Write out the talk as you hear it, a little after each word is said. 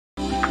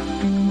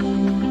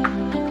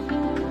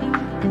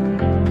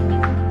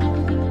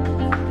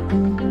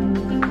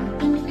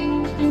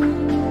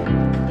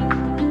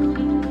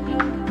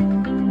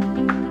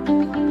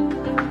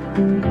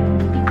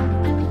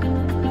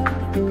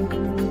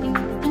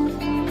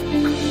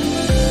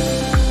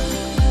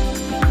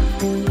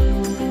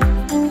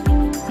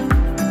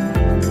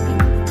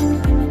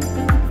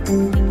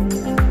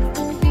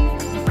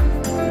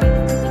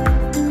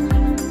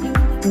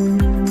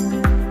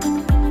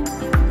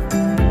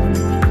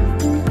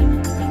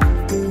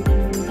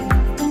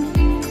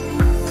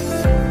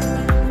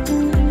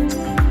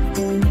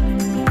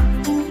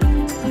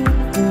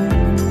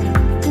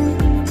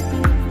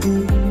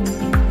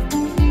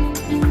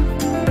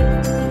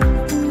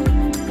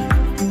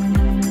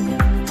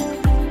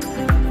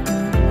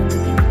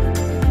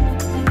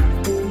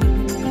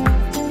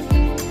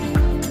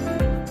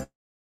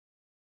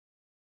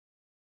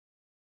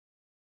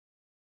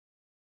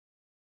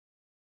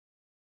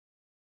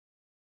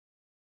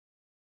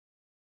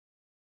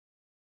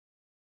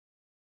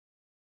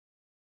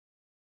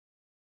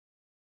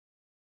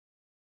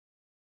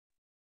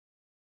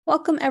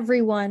Welcome,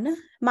 everyone.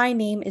 My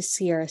name is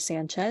Sierra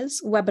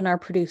Sanchez,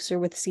 webinar producer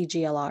with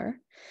CGLR.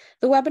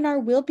 The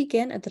webinar will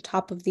begin at the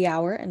top of the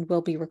hour and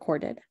will be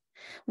recorded.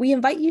 We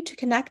invite you to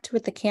connect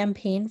with the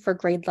campaign for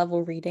grade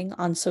level reading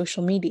on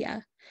social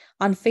media.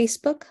 On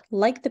Facebook,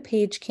 like the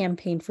page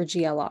Campaign for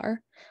GLR.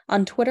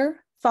 On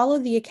Twitter, follow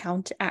the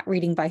account at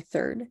Reading by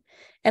Third.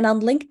 And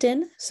on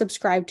LinkedIn,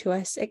 subscribe to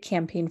us at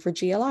Campaign for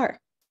GLR.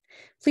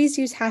 Please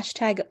use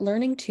hashtag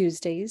Learning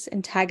Tuesdays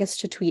and tag us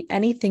to tweet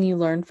anything you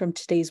learned from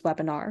today's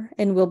webinar,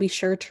 and we'll be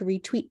sure to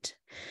retweet.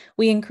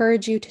 We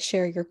encourage you to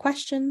share your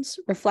questions,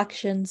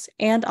 reflections,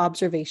 and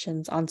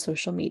observations on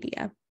social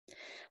media.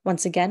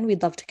 Once again,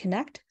 we'd love to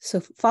connect, so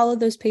follow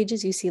those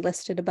pages you see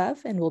listed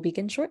above, and we'll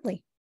begin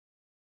shortly.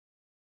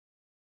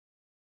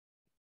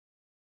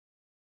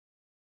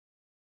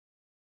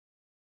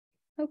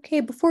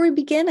 Okay, before we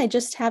begin, I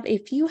just have a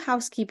few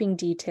housekeeping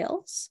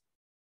details.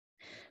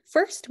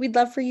 First, we'd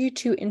love for you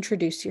to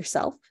introduce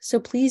yourself, so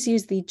please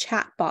use the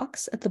chat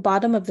box at the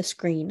bottom of the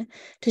screen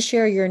to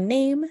share your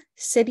name,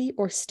 city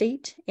or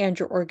state, and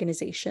your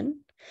organization.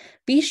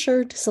 Be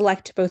sure to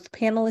select both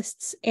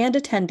panelists and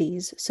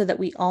attendees so that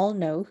we all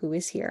know who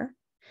is here.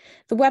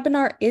 The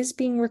webinar is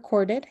being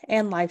recorded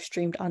and live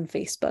streamed on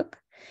Facebook.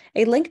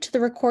 A link to the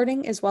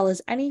recording, as well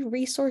as any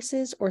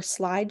resources or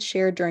slides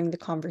shared during the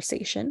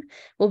conversation,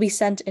 will be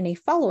sent in a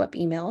follow-up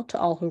email to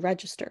all who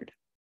registered.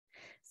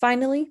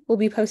 Finally, we'll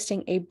be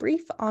posting a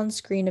brief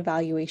on-screen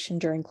evaluation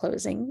during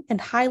closing and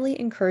highly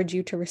encourage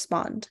you to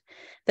respond.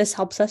 This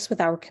helps us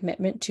with our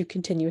commitment to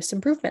continuous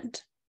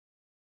improvement.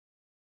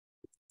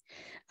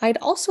 I'd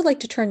also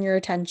like to turn your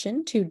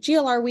attention to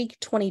GLR Week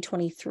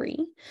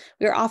 2023.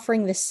 We are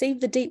offering this save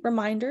the date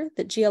reminder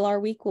that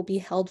GLR Week will be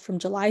held from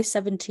July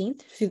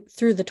 17th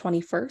through the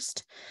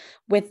 21st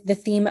with the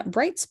theme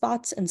Bright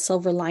Spots and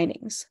Silver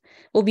Linings.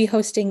 We'll be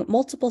hosting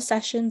multiple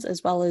sessions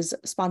as well as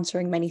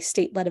sponsoring many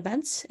state-led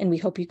events, and we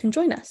hope you can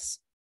join us.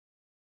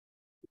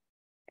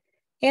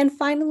 And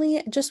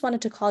finally, just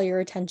wanted to call your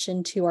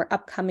attention to our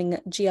upcoming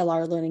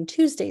GLR Learning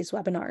Tuesdays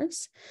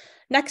webinars.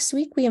 Next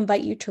week, we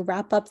invite you to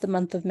wrap up the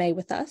month of May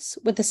with us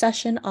with a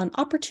session on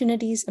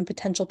opportunities and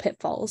potential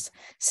pitfalls,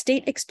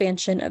 state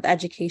expansion of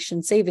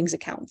education savings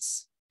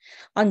accounts.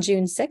 On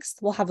June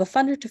 6th, we'll have a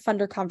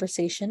funder-to-funder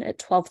conversation at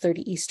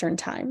 12:30 Eastern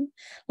Time.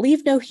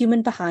 Leave No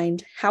Human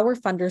Behind, How Are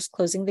Funders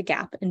Closing the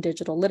Gap in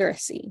Digital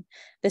Literacy?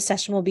 This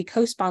session will be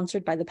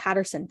co-sponsored by the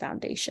Patterson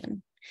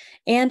Foundation.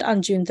 And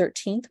on June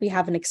 13th, we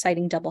have an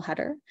exciting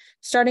doubleheader,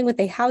 starting with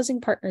a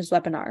Housing Partners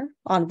webinar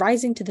on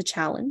Rising to the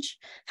Challenge,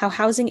 how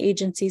housing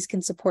agencies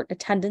can support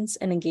attendance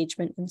and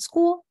engagement in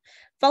school,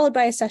 followed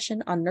by a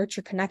session on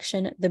Nurture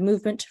Connection, the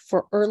movement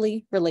for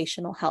early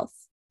relational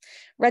health.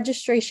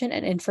 Registration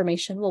and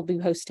information will be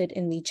posted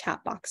in the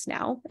chat box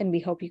now, and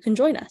we hope you can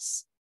join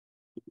us.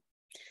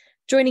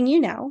 Joining you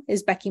now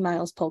is Becky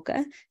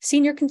Miles-Polka,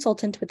 Senior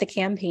Consultant with the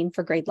Campaign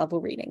for Grade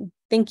Level Reading.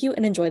 Thank you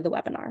and enjoy the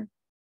webinar.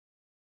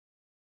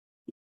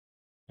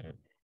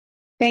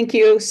 Thank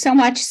you so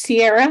much,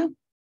 Sierra.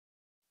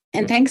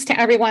 And thanks to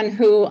everyone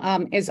who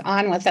is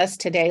on with us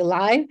today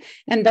live,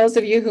 and those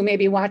of you who may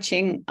be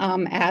watching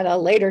at a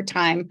later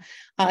time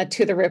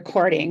to the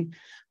recording.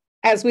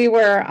 As we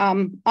were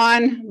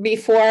on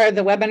before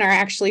the webinar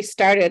actually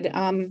started,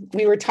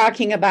 we were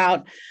talking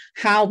about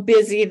how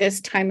busy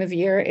this time of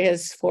year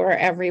is for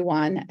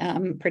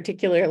everyone,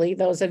 particularly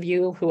those of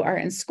you who are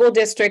in school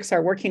districts,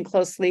 are working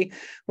closely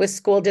with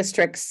school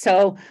districts.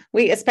 So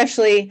we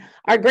especially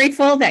are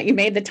grateful that you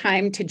made the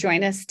time to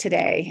join us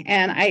today.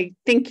 And I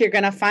think you're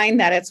going to find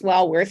that it's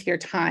well worth your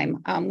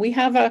time. We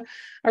have a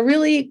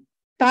really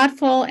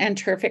thoughtful and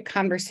terrific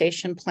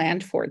conversation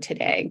planned for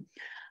today.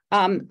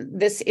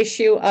 This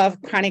issue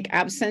of chronic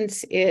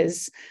absence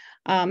is,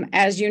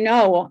 as you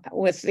know,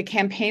 with the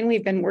campaign,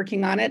 we've been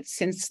working on it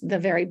since the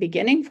very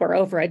beginning for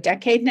over a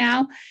decade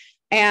now,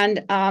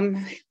 and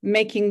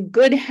making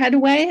good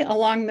headway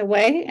along the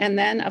way. And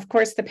then, of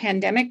course, the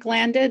pandemic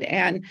landed,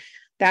 and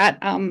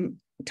that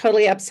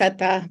totally upset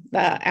the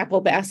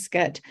apple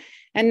basket.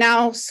 And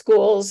now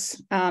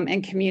schools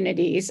and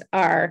communities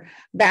are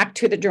back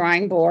to the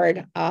drawing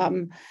board,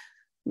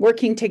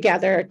 working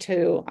together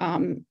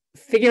to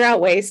figure out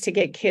ways to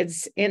get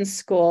kids in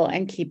school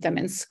and keep them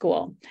in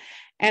school.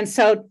 And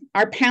so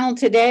our panel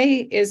today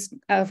is,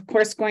 of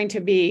course, going to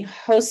be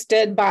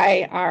hosted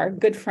by our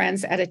good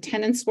friends at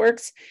Attendance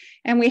Works.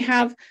 And we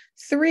have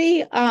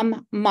three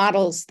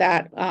models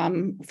that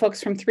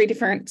folks from three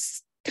different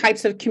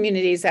types of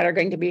communities that are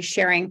going to be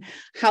sharing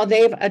how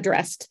they've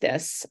addressed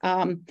this.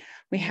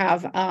 We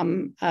have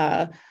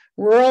a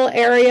rural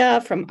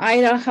area from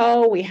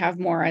Idaho, we have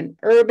more an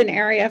urban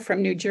area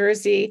from New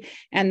Jersey,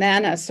 and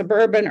then a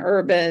suburban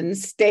urban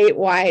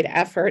statewide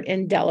effort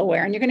in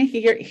Delaware. And you're going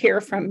to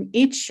hear from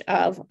each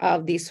of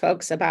these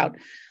folks about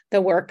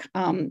the work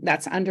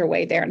that's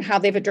underway there and how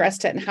they've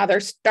addressed it and how they're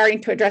starting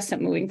to address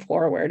it moving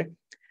forward.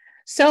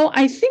 So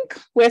I think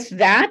with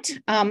that,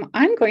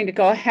 I'm going to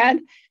go ahead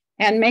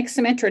and make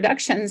some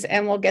introductions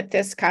and we'll get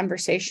this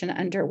conversation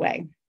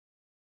underway.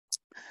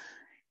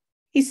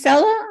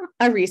 Gisela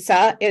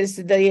Arisa is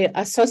the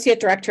Associate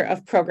Director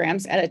of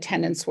Programs at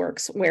Attendance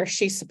Works, where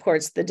she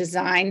supports the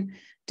design,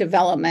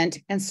 development,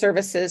 and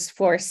services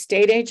for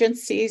state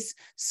agencies,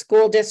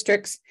 school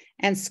districts,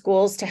 and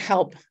schools to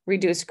help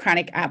reduce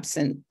chronic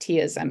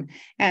absenteeism.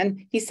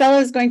 And Gisela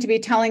is going to be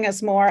telling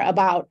us more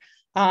about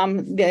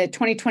the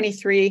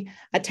 2023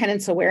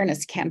 Attendance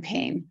Awareness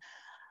Campaign.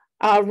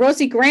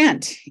 Rosie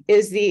Grant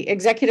is the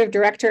Executive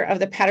Director of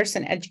the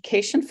Patterson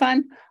Education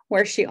Fund,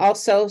 where she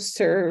also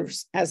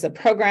serves as the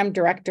program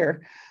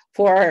director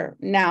for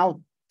now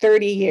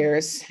 30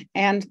 years.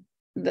 And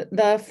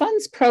the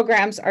fund's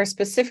programs are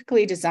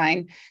specifically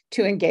designed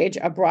to engage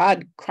a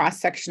broad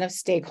cross-section of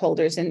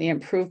stakeholders in the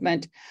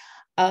improvement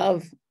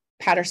of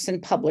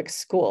Patterson Public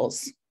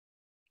Schools.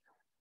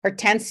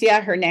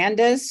 Hortensia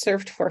Hernandez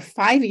served for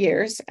 5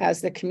 years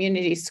as the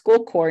community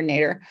school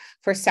coordinator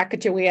for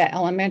Sacagawea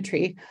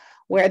Elementary,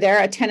 where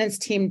their attendance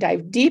team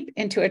dived deep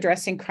into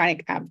addressing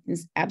chronic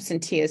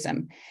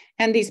absenteeism.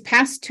 And these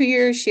past 2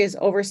 years, she has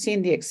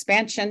overseen the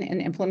expansion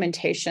and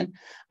implementation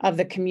of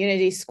the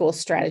community school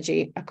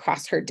strategy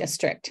across her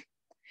district.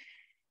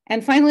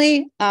 And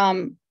finally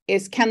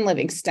is Ken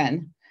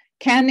Livingston.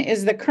 Ken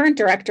is the current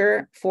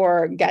director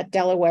for Get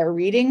Delaware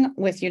Reading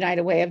with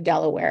United Way of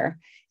Delaware.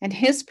 And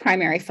his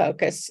primary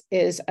focus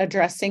is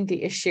addressing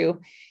the issue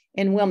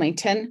in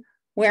Wilmington,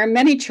 where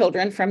many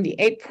children from the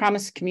 8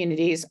 Promise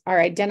communities are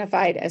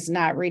identified as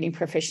not reading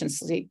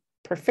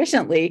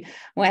proficiently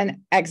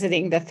when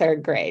exiting the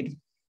 3rd grade.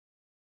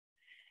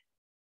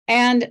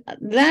 And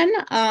then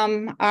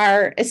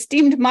our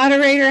esteemed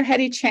moderator,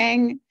 Hetty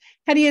Chang.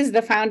 Hetty is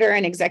the founder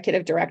and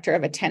executive director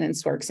of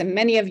Attendance Works, and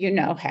many of you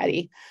know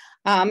Hetty.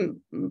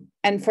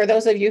 And for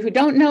those of you who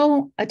don't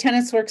know,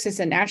 Attendance Works is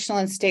a national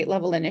and state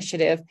level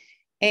initiative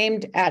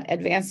aimed at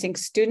advancing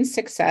student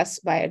success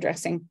by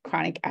addressing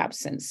chronic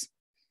absence.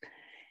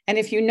 And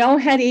if you know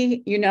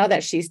Hetty, you know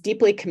that she's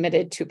deeply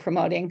committed to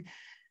promoting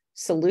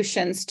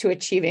solutions to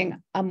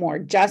achieving a more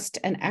just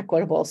and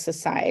equitable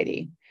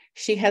society.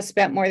 She has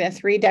spent more than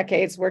 3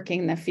 decades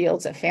working in the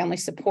fields of family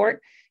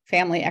support,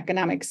 family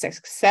economic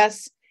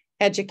success,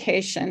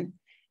 education,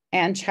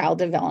 and child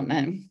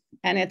development.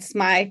 And it's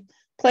my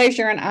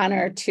pleasure and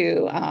honor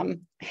to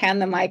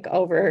hand the mic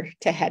over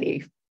to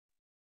Hetty.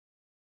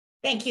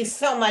 Thank you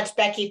so much,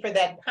 Becky, for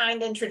that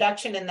kind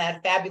introduction and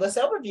that fabulous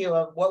overview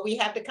of what we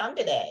have to come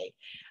today.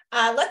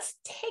 Let's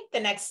take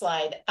the next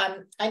slide.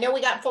 I know we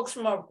got folks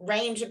from a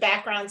range of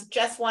backgrounds,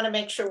 just want to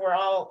make sure we're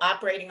all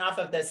operating off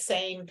of the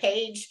same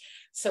page.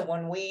 So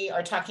when we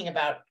are talking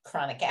about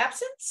chronic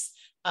absence,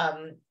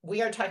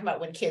 we are talking about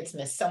when kids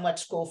miss so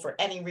much school for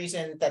any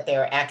reason that they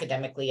are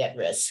academically at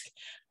risk.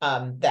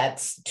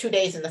 That's 2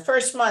 days in the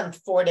first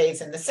month, 4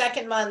 days in the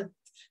second month,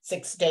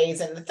 6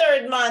 days in the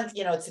third month.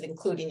 You know, it's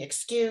including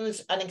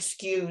excused,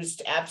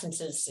 unexcused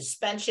absences,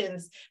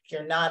 suspensions. If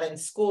you're not in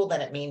school,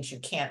 then it means you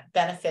can't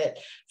benefit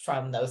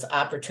from those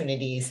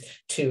opportunities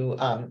to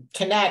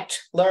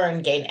connect,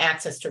 learn, gain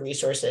access to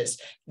resources.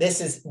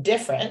 This is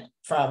different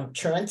from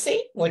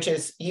truancy, which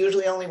is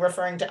usually only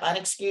referring to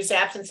unexcused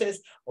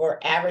absences, or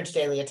average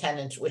daily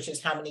attendance, which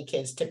is how many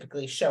kids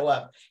typically show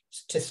up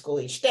to school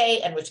each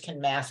day and which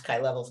can mask high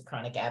levels of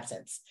chronic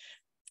absence.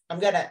 I'm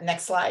gonna,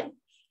 next slide,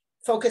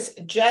 focus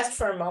just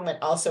for a moment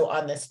also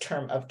on this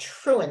term of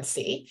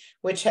truancy,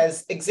 which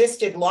has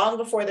existed long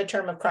before the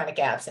term of chronic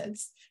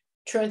absence.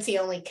 Truancy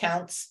only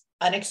counts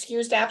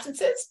unexcused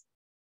absences.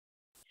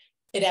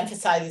 It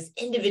emphasizes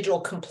individual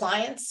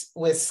compliance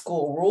with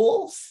school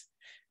rules.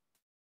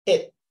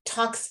 It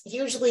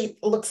usually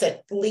looks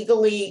at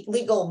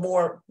legal,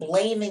 more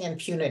blaming and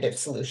punitive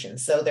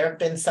solutions. So there have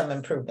been some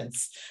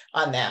improvements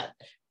on that,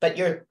 but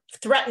you're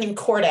threatening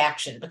court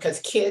action because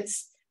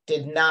kids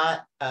did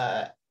not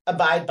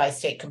abide by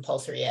state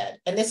compulsory ed.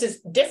 And this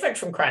is different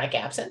from chronic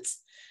absence,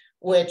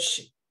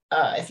 which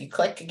if you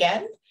click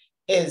again,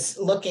 is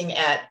looking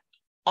at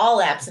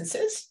all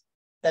absences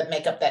that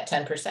make up that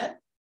 10%.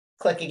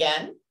 Click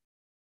again.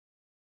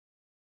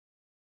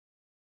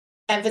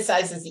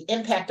 Emphasizes the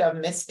impact of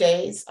missed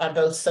days on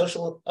both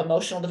social,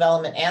 emotional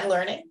development and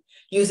learning,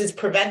 uses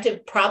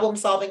preventive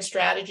problem-solving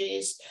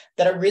strategies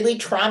that are really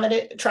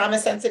trauma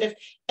sensitive.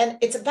 And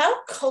it's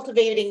about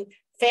cultivating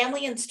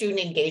family and student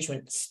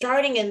engagement,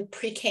 starting in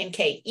pre-K and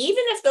K.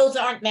 Even if those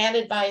aren't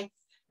mandated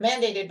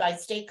by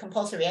state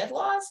compulsory ed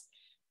laws,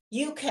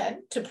 you can,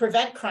 to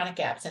prevent chronic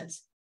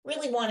absence,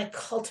 really want to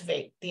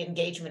cultivate the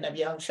engagement of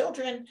young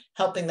children,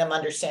 helping them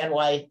understand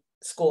why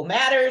school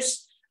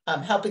matters,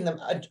 helping them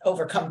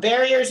overcome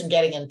barriers and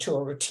getting into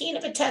a routine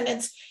of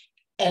attendance.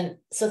 And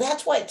so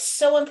that's why it's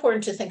so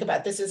important to think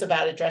about this is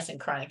about addressing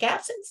chronic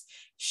absence,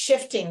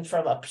 shifting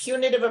from a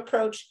punitive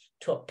approach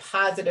to a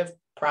positive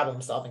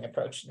problem-solving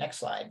approach. Next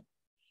slide.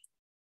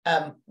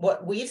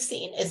 What we've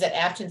seen is that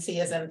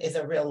absenteeism is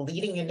a real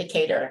leading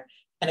indicator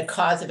and a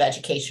cause of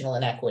educational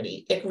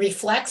inequity. It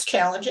reflects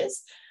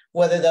challenges,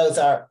 whether those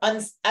are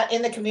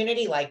in the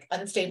community, like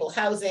unstable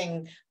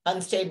housing,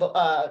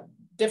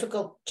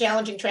 difficult,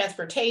 challenging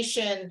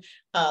transportation,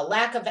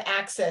 lack of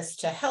access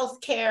to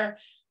healthcare,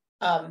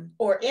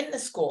 or in the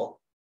school,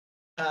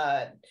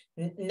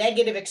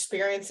 negative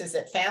experiences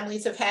that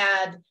families have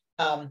had,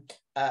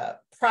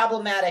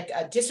 problematic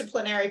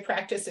disciplinary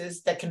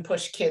practices that can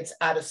push kids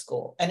out of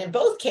school. And in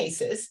both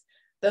cases,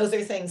 those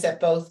are things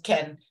that both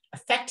can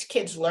affect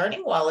kids'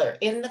 learning while they're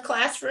in the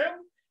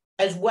classroom,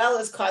 as well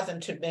as cause them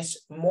to miss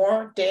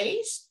more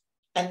days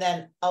and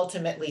then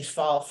ultimately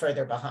fall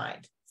further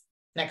behind.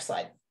 Next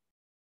slide.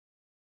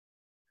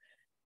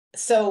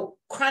 So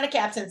chronic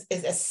absence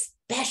is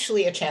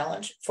especially a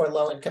challenge for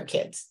low-income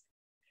kids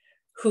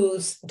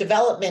whose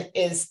development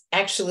is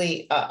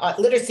actually,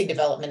 literacy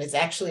development is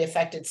actually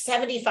affected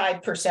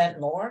 75%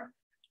 more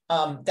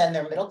than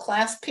their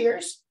middle-class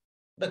peers,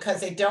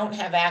 because they don't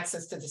have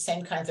access to the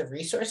same kinds of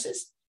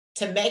resources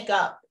to make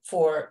up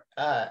for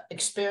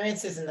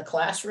experiences in the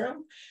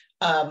classroom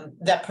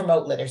that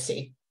promote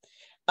literacy.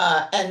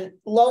 And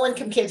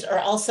low-income kids are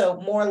also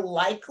more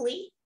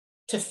likely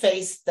to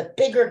face the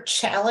bigger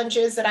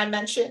challenges that I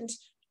mentioned,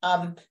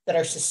 that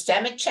are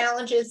systemic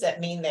challenges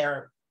that mean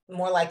they're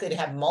more likely to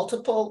have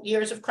multiple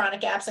years of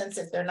chronic absence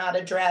if they're not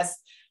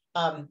addressed.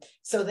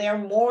 So they're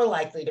more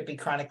likely to be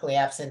chronically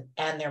absent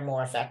and they're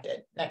more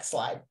affected. Next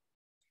slide.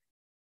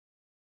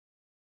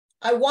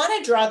 I want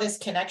to draw this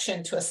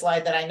connection to a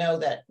slide that I know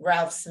that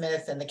Ralph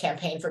Smith and the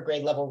Campaign for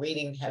Grade Level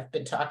Reading have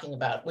been talking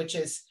about, which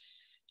is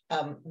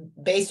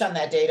based on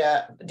that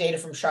data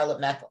from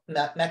Charlotte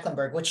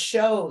Mecklenburg, which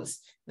shows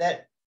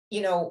that,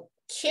 you know,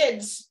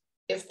 kids,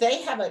 if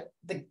they have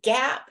the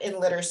gap in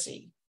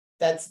literacy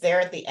that's there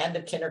at the end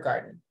of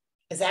kindergarten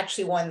is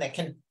actually one that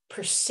can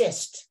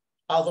persist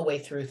all the way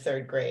through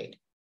third grade.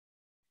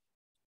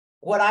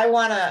 What I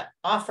want to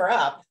offer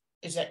up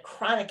is that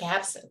chronic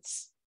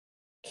absence,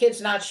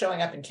 kids not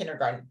showing up in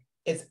kindergarten,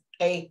 is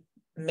a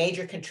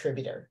major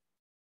contributor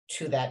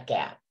to that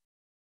gap.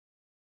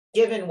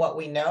 Given what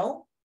we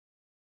know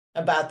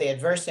about the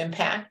adverse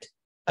impact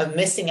of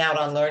missing out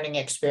on learning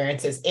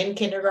experiences in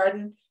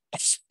kindergarten,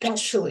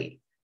 especially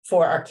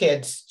for our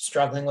kids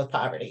struggling with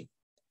poverty.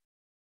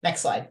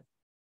 Next slide.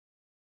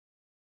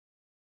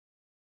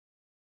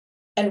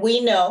 And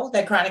we know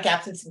that chronic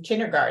absence in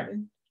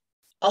kindergarten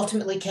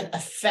ultimately can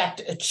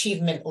affect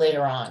achievement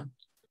later on.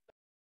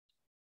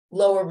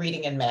 Lower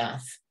reading and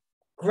math,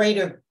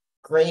 greater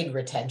grade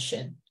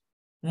retention,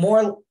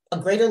 a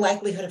greater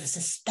likelihood of a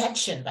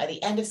suspension by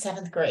the end of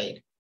 7th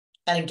grade,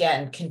 and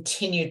again,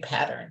 continued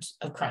patterns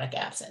of chronic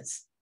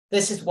absence.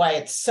 This is why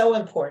it's so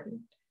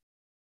important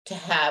to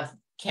have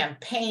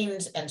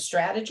campaigns and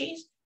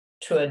strategies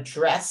to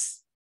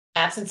address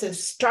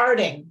absences,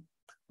 starting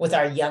with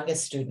our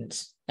youngest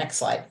students. Next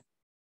slide.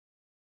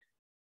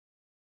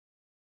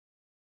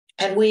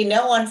 And we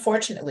know,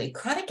 unfortunately,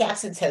 chronic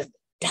absence has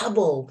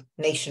doubled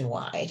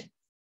nationwide,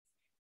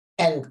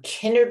 and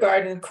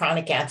kindergarten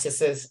chronic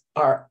abscences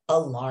are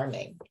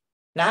alarming.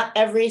 Not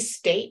every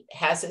state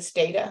has this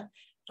data.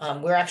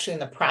 We're actually in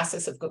the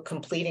process of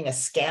completing a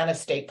scan of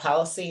state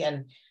policy,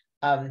 and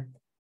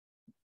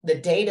the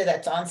data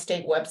that's on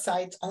state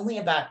websites, only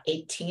about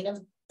 18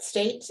 of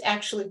states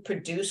actually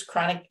produce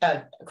chronic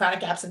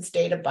absence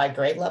data by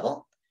grade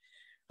level.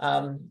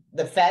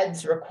 The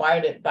feds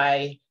required it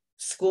by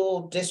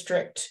school,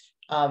 district,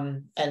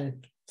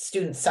 and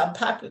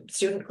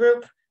student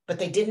group, but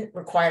they didn't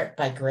require it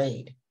by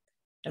grade.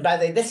 And by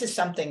the way, this is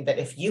something that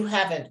if you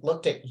haven't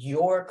looked at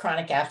your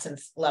chronic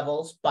absence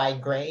levels by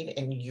grade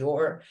in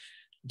your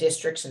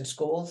districts and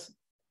schools,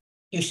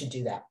 you should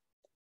do that.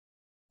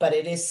 But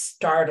it is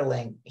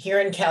startling. Here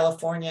in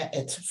California,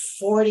 it's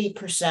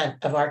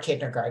 40% of our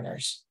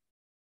kindergartners.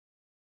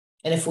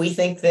 And if we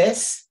think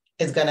this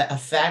is going to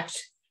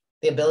affect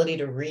the ability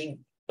to read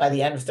by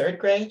the end of 3rd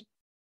grade,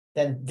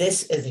 then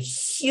this is a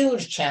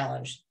huge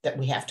challenge that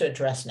we have to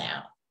address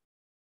now.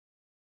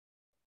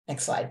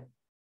 Next slide.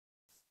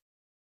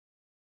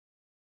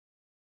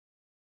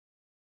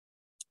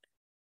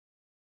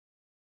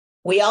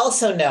 We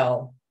also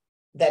know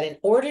that in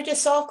order to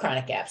solve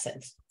chronic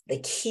absence, the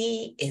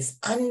key is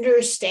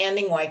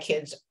understanding why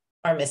kids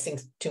are missing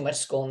too much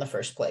school in the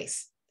first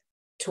place.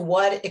 To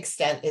what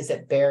extent is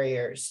it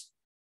barriers,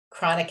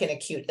 chronic and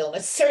acute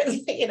illness?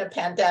 Certainly in a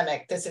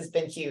pandemic, this has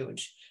been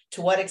huge.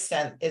 To what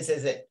extent is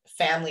it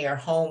family or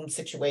home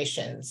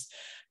situations,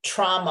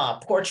 trauma,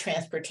 poor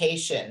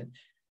transportation,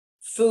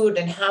 food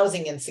and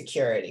housing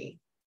insecurity?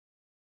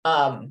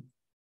 And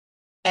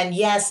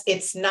yes,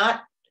 it's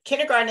not,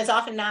 kindergarten is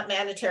often not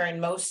mandatory in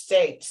most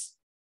states,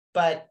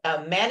 but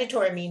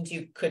mandatory means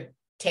you could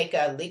take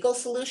a legal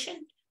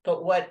solution.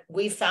 But what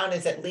we found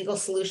is that legal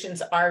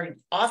solutions are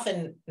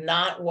often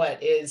not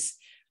what is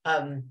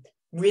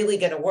really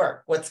going to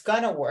work. What's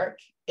going to work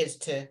is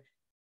to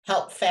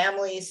help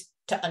families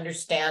to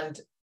understand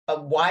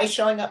why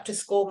showing up to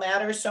school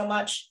matters so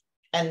much,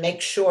 and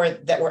make sure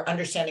that we're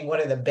understanding what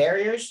are the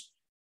barriers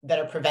that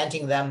are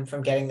preventing them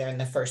from getting there in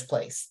the first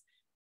place.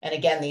 And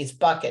again, these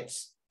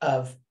buckets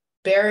of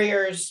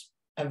barriers,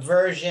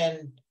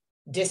 aversion,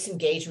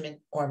 disengagement,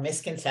 or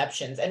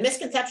misconceptions. And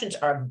misconceptions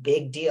are a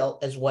big deal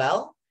as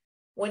well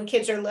when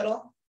kids are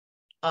little,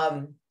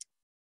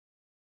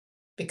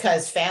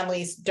 because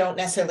families don't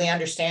necessarily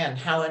understand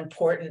how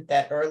important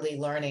that early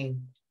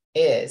learning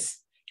is.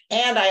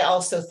 And I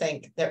also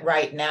think that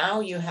right now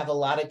you have a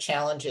lot of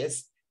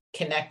challenges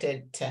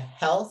connected to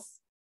health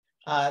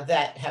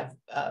that have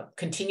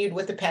continued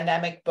with the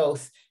pandemic,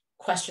 both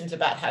questions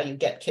about how you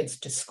get kids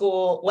to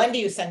school. When do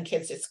you send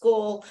kids to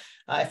school?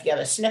 If you have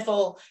a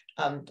sniffle,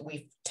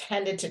 we've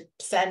tended to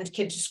send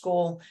kids to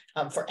school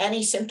for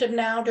any symptom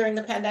now during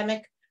the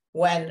pandemic,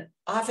 when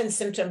often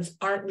symptoms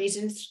aren't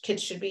reasons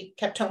kids should be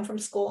kept home from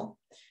school.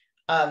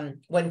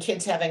 When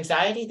kids have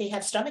anxiety, they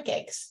have stomach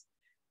aches.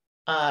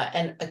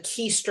 And a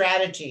key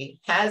strategy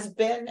has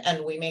been,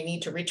 and we may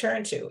need to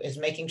return to, is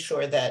making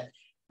sure that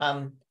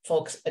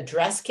folks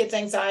address kids'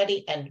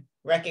 anxiety and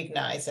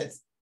recognize that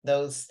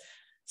those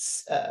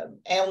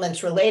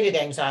ailments-related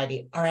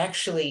anxiety are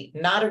actually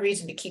not a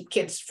reason to keep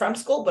kids from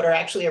school, but are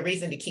actually a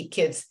reason to keep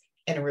kids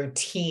in a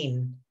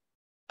routine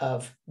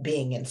of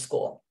being in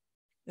school.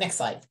 Next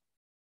slide.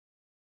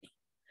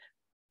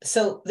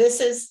 So this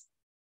is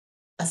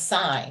a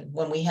sign,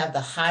 when we have the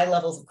high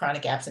levels of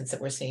chronic absence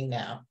that we're seeing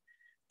now,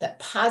 that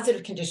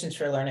positive conditions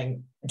for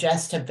learning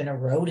just have been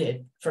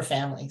eroded for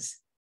families.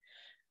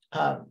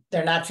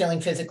 They're not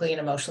feeling physically and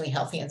emotionally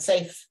healthy and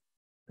safe.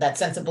 That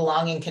sense of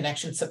belonging,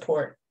 connection,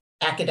 support,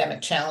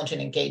 academic challenge,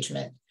 and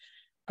engagement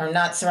are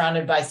not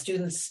surrounded by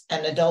students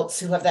and adults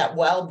who have that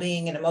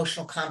well-being and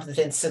emotional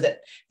competence so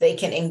that they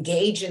can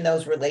engage in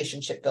those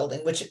relationship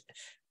building, which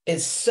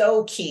is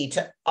so key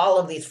to all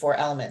of these 4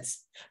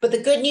 elements. But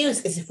the good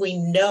news is, if we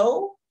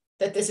know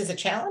that this is a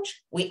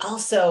challenge, we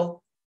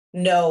also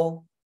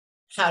know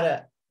how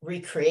to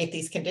recreate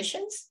these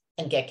conditions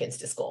and get kids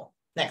to school.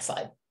 Next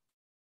slide.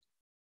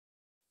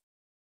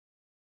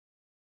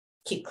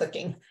 Keep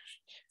clicking.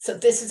 So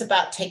this is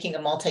about taking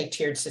a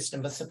multi-tiered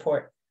system of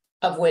support,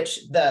 of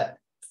which the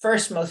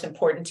first most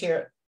important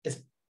tier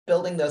is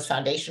building those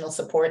foundational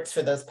supports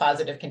for those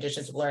positive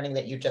conditions of learning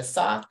that you just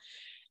saw,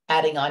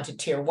 adding on to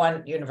tier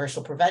 1,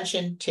 universal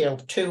prevention, tier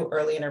 2,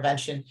 early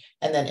intervention,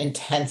 and then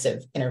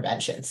intensive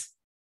interventions.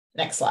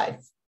 Next slide.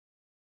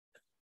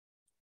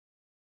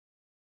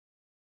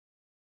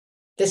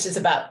 This is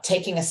about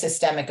taking a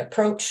systemic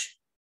approach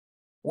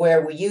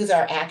where we use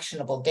our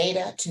actionable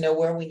data to know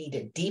where we need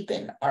to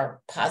deepen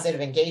our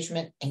positive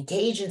engagement,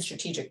 engage in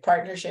strategic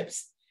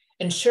partnerships,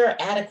 ensure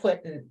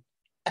adequate and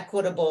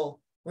equitable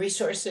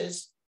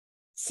resources,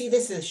 see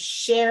this as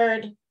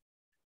shared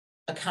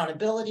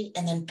accountability,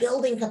 and then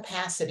building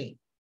capacity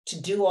to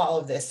do all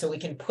of this so we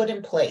can put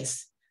in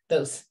place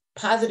those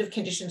positive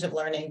conditions of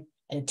learning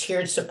and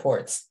tiered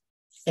supports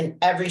in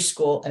every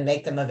school and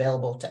make them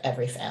available to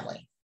every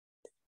family.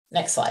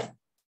 Next slide.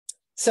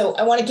 So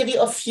I want to give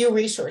you a few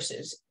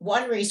resources.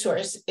 One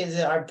resource is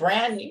our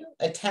brand new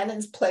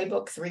Attendance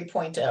Playbook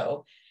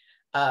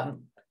 3.0.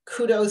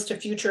 Kudos to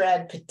Future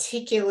Ed,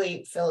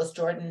 particularly Phyllis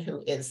Jordan,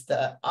 who is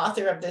the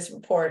author of this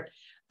report,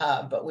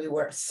 but we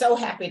were so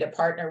happy to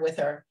partner with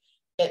her.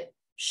 It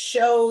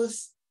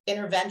shows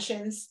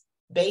interventions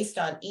based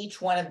on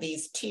each one of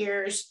these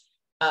tiers.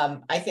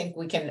 I think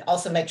we can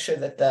also make sure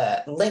that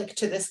the link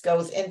to this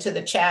goes into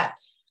the chat.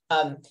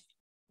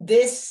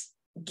 This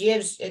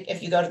gives,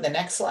 if you go to the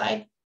next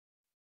slide,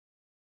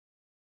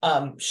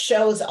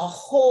 shows a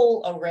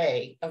whole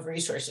array of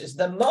resources,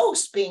 the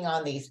most being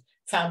on these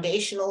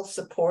foundational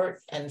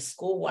support and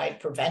school-wide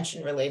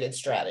prevention-related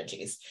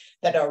strategies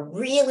that are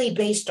really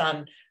based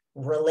on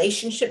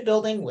relationship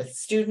building with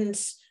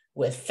students,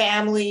 with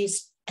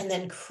families, and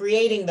then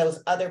creating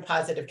those other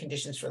positive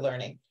conditions for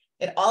learning.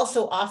 It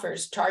also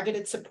offers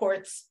targeted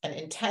supports and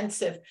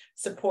intensive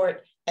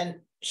support,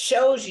 and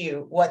shows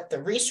you what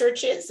the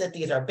research is that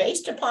these are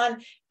based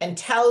upon, and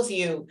tells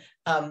you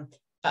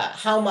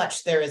how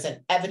much there is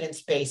an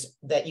evidence base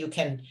that you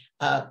can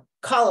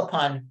call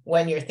upon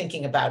when you're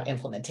thinking about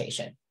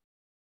implementation.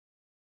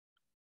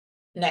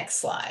 Next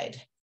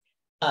slide.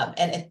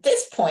 And at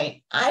this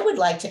point, I would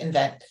like to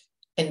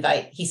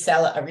invite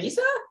Gisela Ariza,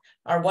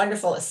 our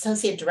wonderful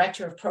Associate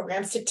Director of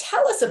Programs, to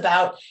tell us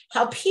about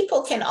how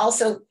people can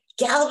also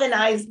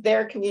galvanize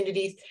their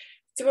communities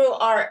through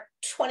our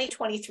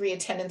 2023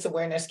 Attendance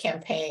Awareness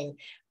Campaign.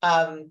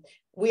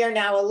 We are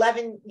now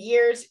 11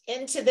 years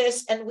into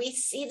this, and we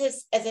see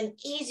this as an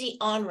easy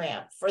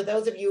on-ramp for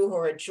those of you who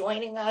are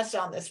joining us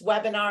on this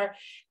webinar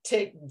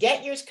to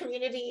get your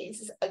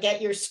communities,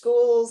 get your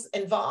schools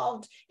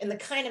involved in the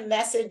kind of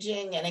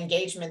messaging and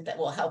engagement that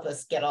will help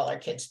us get all our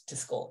kids to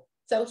school.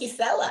 So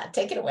Gisela,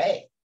 take it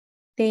away.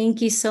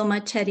 Thank you so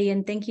much, Hetty,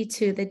 and thank you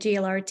to the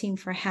GLR team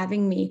for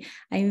having me.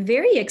 I'm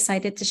very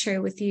excited to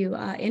share with you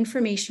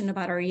information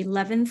about our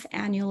 11th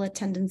annual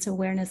Attendance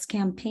Awareness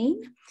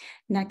Campaign.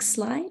 Next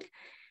slide.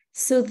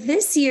 So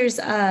this year's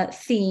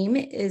theme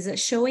is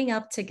Showing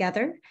Up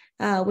Together,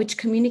 which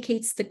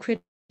communicates the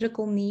critical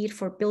critical need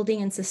for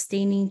building and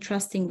sustaining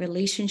trusting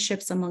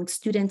relationships among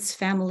students,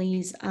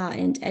 families,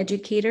 and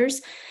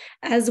educators,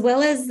 as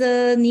well as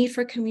the need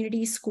for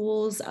communities,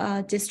 schools,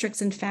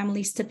 districts, and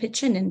families to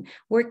pitch in and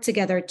work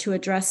together to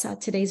address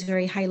today's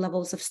very high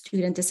levels of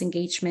student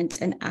disengagement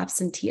and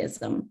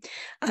absenteeism.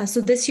 So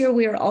this year,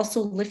 we are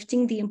also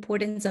lifting the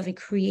importance of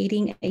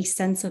creating a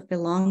sense of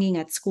belonging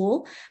at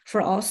school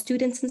for all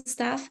students and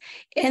staff,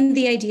 and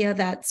the idea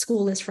that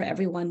school is for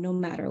everyone, no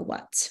matter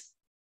what.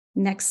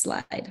 Next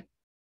slide.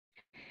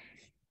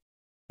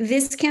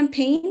 This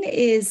campaign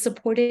is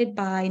supported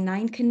by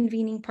 9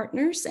 convening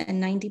partners and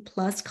 90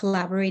 plus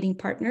collaborating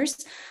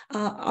partners.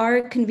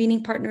 Our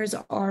convening partners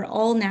are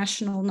all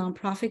national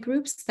nonprofit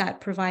groups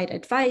that provide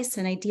advice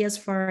and ideas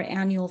for our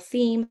annual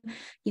theme,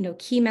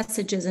 key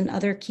messages and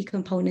other key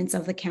components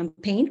of the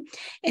campaign.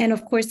 And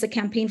of course, the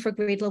Campaign for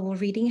Grade Level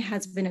Reading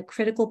has been a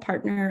critical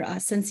partner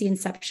since the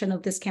inception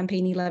of this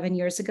campaign 11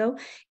 years ago,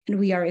 and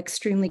we are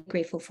extremely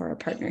grateful for our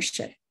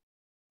partnership.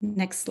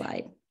 Next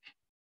slide.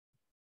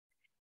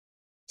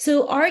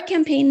 So our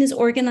campaign is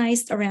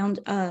organized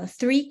around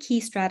 3 key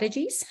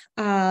strategies.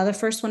 The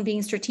first one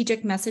being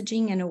strategic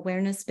messaging and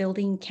awareness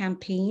building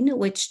campaign,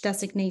 which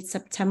designates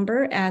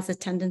September as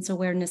Attendance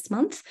Awareness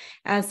Month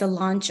as the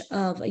launch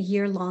of a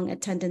year-long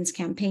attendance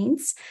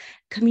campaigns,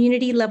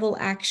 community level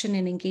action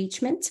and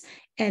engagement,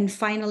 and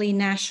finally,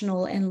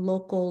 national and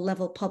local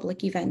level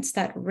public events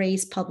that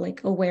raise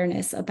public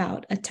awareness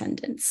about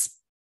attendance.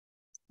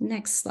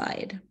 Next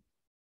slide.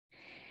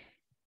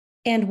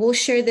 And we'll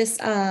share this,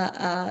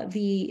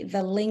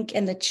 the link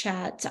in the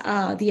chat.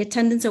 The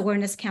Attendance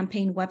Awareness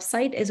Campaign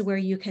website is where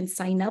you can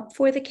sign up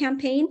for the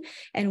campaign,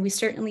 and we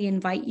certainly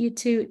invite you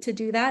to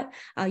do that.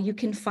 You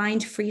can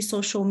find free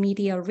social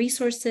media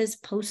resources,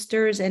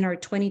 posters, and our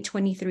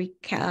 2023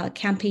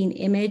 campaign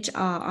image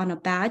on a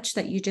badge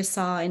that you just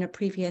saw in a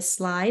previous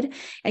slide.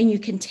 And you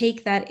can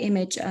take that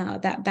image,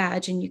 that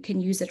badge, and you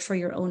can use it for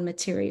your own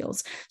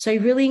materials. So I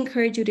really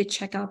encourage you to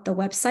check out the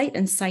website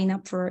and sign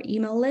up for our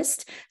email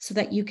list so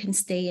that you can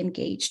stay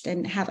engaged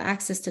and have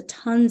access to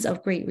tons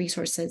of great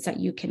resources that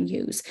you can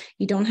use.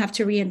 You don't have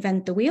to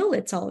reinvent the wheel,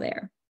 it's all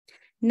there.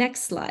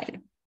 Next slide.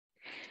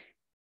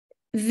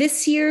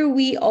 This year,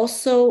 we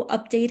also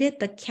updated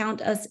the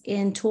Count Us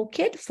In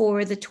toolkit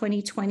for the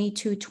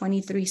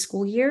 2022-23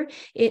 school year.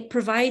 It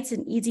provides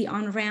an easy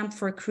on-ramp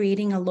for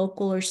creating a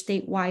local or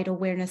statewide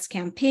awareness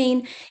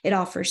campaign. It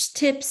offers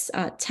tips,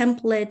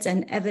 templates,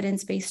 and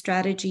evidence-based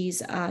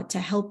strategies to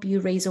help you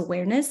raise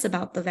awareness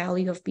about the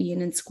value of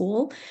being in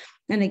school.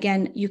 And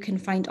again, you can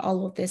find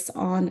all of this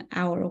on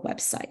our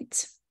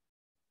website.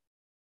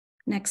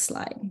 Next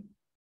slide.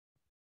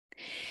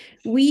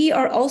 We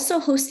are also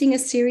hosting a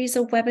series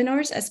of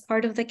webinars as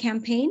part of the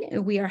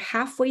campaign. We are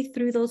halfway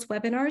through those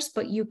webinars,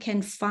 but you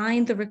can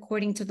find the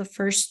recording to the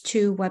first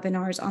 2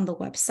 webinars on the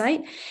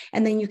website.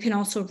 And then you can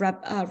also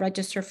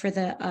register for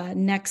the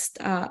next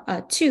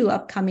 2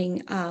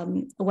 upcoming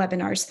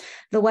webinars.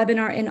 The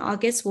webinar in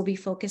August will be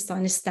focused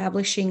on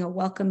establishing a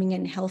welcoming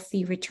and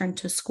healthy return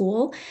to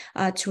school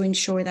to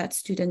ensure that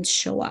students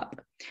show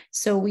up.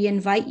 So we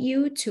invite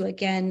you to,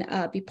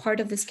 again, be part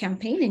of this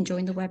campaign and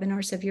join the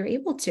webinars if you're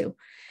able to.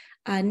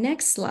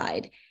 Next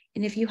slide.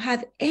 And if you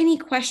have any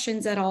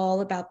questions at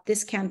all about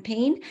this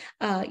campaign,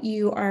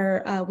 we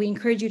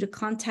encourage you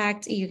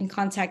to you can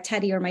contact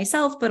Teddy or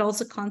myself, but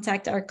also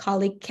contact our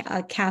colleague,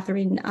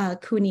 Catherine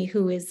Cooney,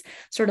 who is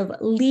sort of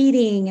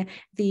leading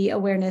the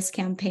awareness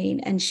campaign,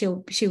 and she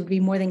would be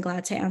more than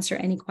glad to answer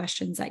any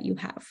questions that you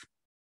have.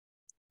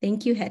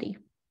 Thank you, Hetty.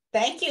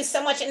 Thank you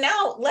so much. And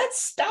now let's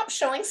stop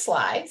showing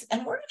slides,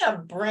 and we're going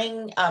to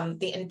bring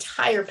the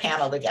entire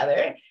panel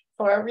together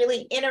for a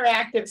really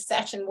interactive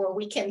session where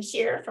we can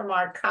hear from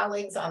our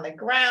colleagues on the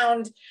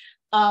ground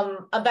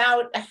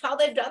about how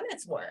they've done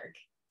this work.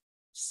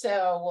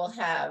 So we'll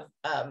have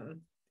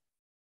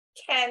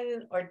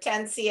Ken or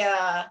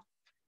Hortensia,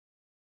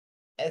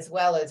 as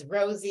well as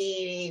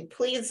Rosie.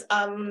 Please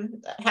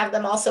have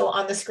them also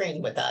on the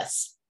screen with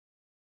us.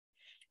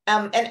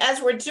 And as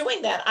we're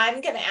doing that,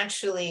 I'm going to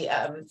actually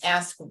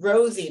ask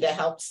Rosie to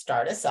help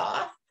start us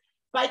off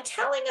by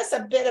telling us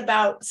a bit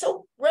about,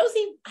 so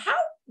Rosie, how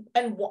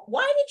and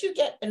why did you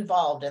get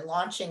involved in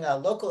launching a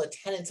local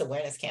attendance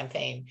awareness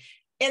campaign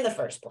in the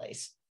first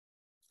place?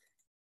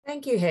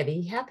 Thank you,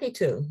 Hetty. Happy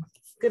to.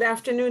 Good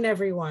afternoon,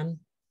 everyone.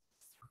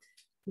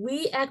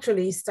 We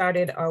actually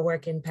started our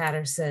work in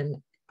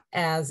Patterson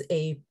as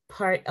a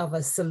part of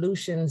a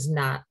Solutions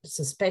Not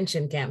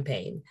Suspension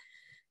campaign.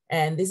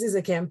 And this is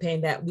a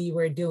campaign that we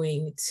were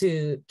doing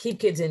to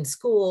keep kids in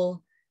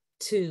school,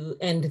 to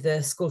end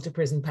the school to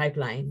prison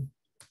pipeline.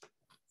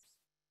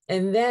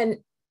 And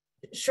then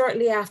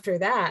shortly after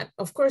that,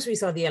 of course, we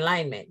saw the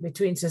alignment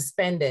between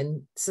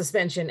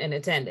suspension and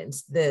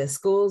attendance. The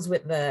schools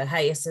with the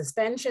highest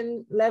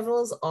suspension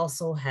levels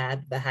also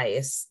had the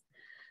highest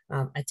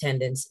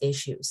attendance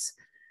issues.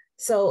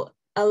 So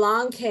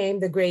along came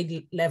the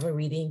grade level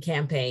reading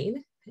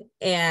campaign,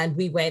 and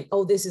we went,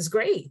 oh, this is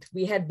great.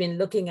 We had been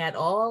looking at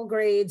all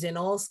grades in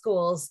all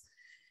schools,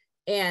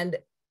 and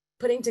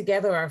putting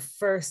together our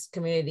first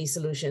Community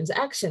Solutions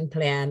Action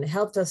Plan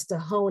helped us to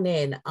hone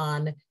in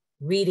on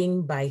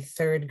reading by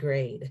third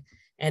grade.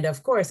 And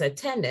of course,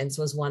 attendance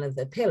was one of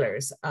the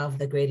pillars of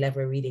the grade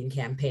level reading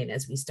campaign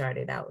as we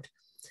started out.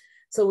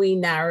 So we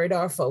narrowed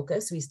our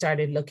focus. We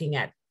started looking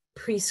at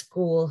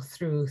preschool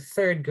through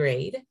third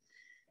grade.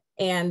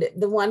 And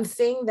the one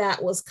thing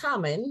that was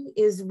common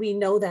is we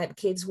know that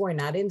kids were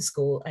not in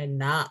school and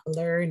not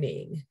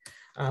learning.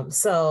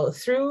 So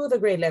through the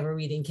grade level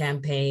reading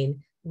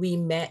campaign, we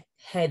met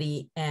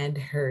Hetty and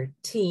her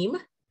team.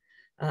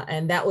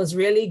 And that was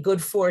really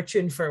good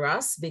fortune for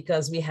us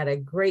because we had a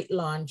great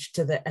launch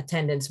to the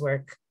attendance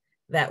work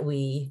that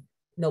we,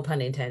 no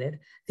pun intended,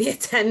 the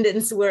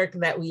attendance work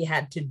that we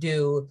had to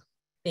do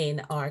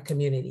in our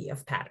community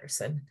of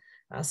Patterson.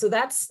 So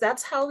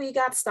that's how we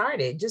got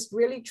started, just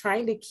really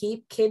trying to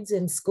keep kids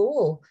in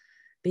school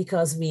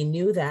because we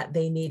knew that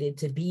they needed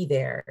to be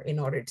there in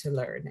order to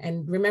learn.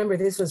 And remember,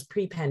 this was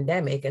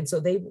pre-pandemic, and so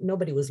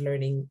nobody was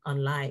learning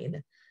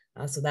online.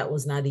 So that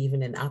was not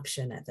even an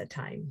option at the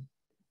time.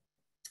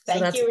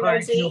 Thank you,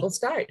 Rosie. Noble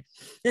start.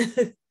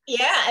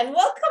 Yeah, and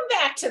we'll come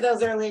back to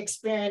those early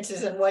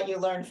experiences and what you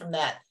learned from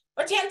that.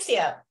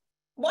 Hortensia,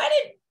 why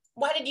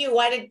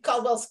did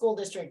Caldwell School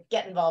District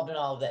get involved in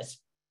all of this?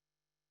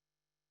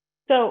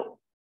 So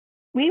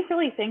we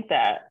really think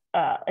that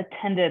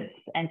attendance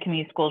and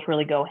community schools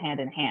really go hand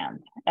in hand.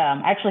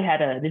 I actually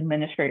had an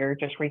administrator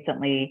just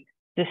recently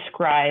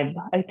describe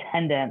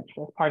attendance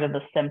as part of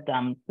the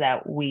symptoms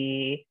that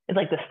it's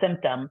like the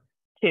symptom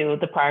to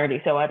the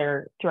priority. So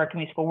either through our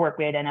community school work,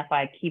 we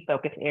identify key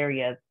focus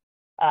areas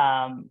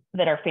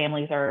that our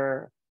families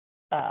are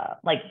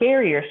like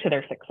barriers to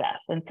their success.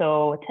 And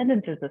so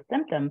attendance is a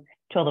symptom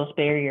to all those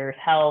barriers,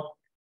 health,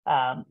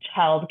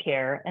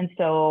 childcare. And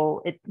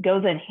so it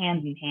goes in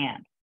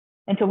hand.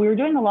 And so we were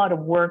doing a lot of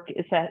work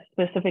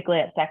specifically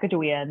at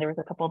Sacagawea, and there was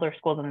a couple other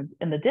schools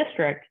in the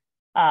district,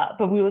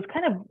 but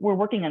we're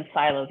working in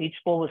silos. Each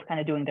school was kind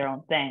of doing their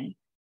own thing.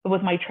 But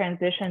with my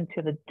transition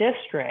to the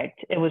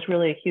district, it was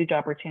really a huge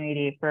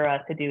opportunity for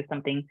us to do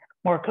something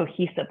more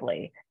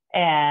cohesively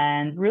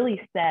and really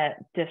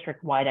set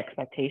district-wide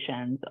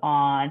expectations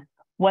on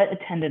what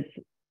attendance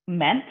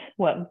meant,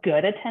 what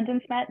good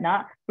attendance meant.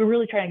 We're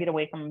really trying to get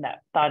away from that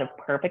thought of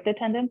perfect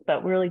attendance,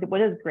 but really what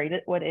is great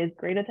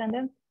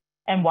attendance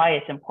and why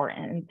it's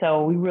important. And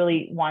so we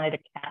really wanted to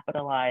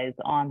capitalize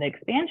on the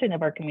expansion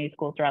of our community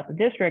schools throughout the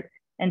district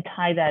and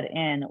tie that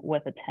in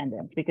with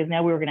attendance, because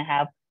now we were going to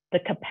have the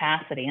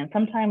capacity. And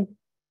sometimes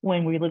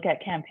when we look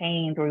at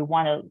campaigns or we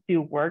want to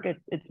do work,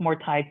 it's more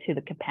tied to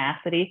the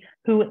capacity,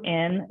 who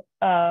in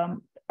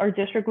our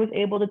district was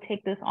able to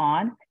take this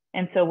on.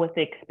 And so with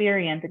the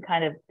experience and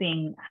kind of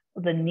seeing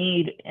the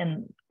need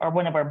in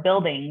one of our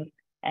buildings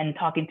and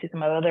talking to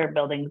some other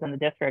buildings in the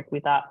district, we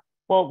thought,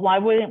 well, why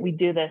wouldn't we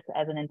do this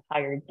as an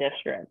entire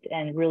district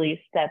and really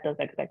set those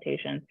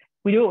expectations?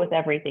 We do it with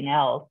everything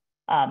else.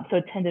 So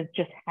attendance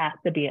just has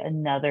to be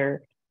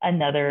another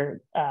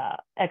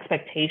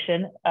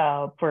expectation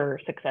for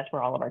success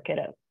for all of our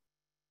kiddos.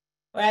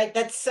 Right,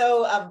 that's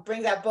so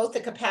brings out both the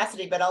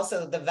capacity, but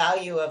also the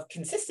value of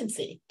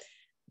consistency.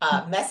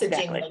 Messaging,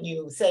 exactly. When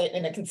you say it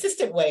in a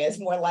consistent way, is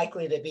more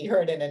likely to be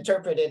heard and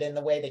interpreted in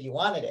the way that you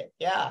wanted it.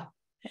 Yeah.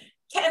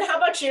 Ken, how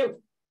about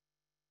you?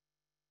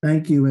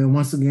 Thank you. And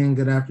once again,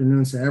 good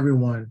afternoon to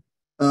everyone.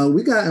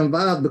 We got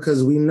involved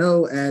because we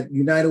know at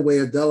United Way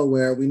of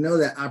Delaware, we know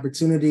that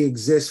opportunity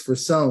exists for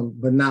some,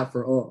 but not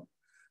for all.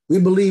 We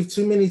believe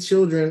too many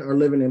children are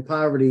living in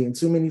poverty and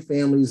too many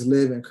families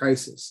live in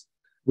crisis.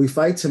 We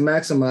fight to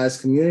maximize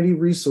community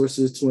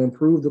resources to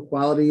improve the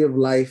quality of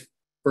life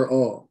for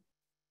all.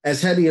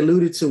 As Hetty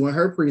alluded to in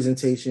her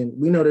presentation,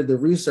 we know that the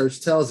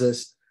research tells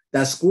us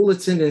that school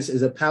attendance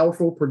is a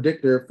powerful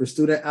predictor for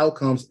student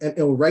outcomes, and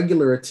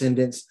irregular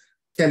attendance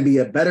can be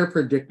a better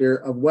predictor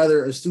of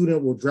whether a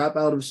student will drop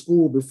out of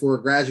school before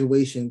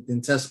graduation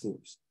than test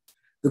scores.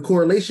 The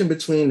correlation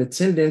between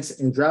attendance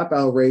and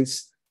dropout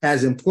rates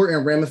has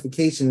important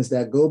ramifications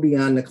that go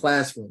beyond the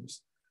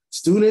classrooms.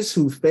 Students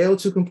who fail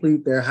to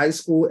complete their high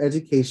school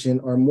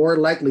education are more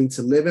likely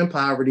to live in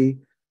poverty,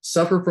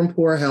 suffer from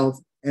poor health,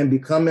 and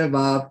become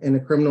involved in the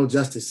criminal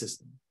justice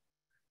system.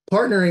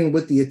 Partnering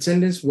with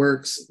Attendance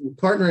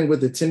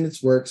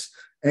Works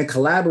and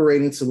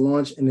collaborating to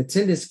launch an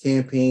attendance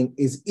campaign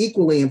is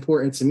equally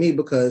important to me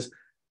because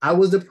I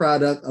was the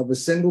product of a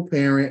single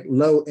parent,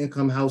 low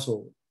income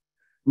household.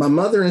 My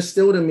mother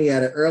instilled in me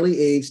at an early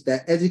age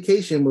that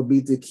education would be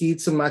the key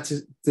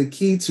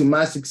to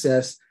my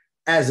success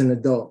as an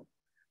adult.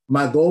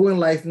 My goal in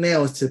life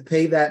now is to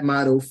pay that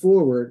motto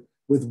forward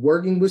with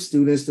working with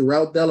students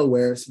throughout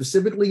Delaware,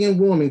 specifically in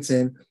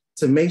Wilmington,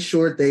 to make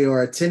sure they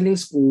are attending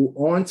school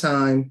on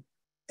time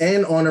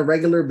and on a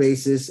regular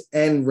basis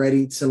and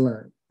ready to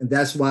learn. And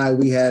that's why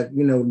we have,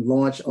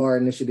 launched our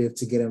initiative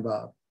to get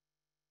involved.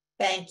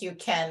 Thank you,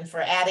 Ken, for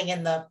adding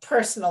in the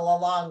personal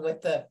along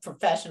with the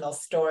professional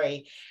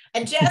story.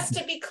 And just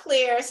to be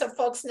clear, so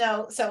folks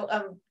know, so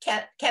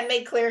Ken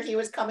made clear he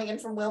was coming in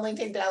from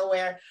Wilmington,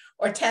 Delaware.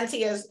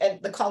 Hortensia is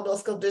at the Caldwell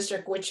School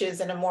District, which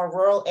is in a more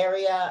rural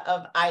area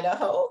of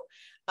Idaho.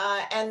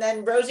 And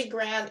then Rosie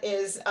Grant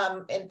is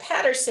in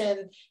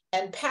Paterson,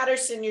 and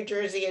Paterson, New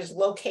Jersey is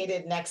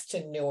located next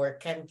to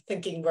Newark. I'm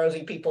thinking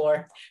Rosie people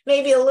are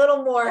maybe a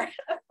little more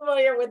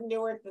familiar with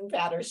Newark than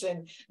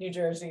Paterson, New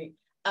Jersey.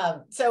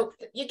 So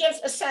you get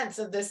a sense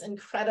of this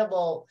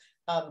incredible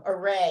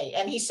array.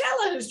 And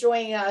Gisela, who's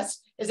joining us,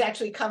 is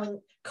actually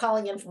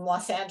calling in from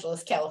Los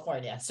Angeles,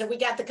 California. So we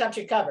got the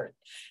country covered,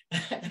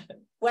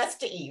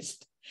 west to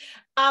east.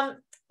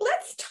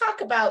 Let's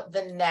talk about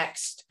the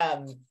next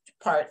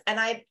part. And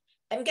I'm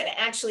going to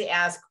actually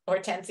ask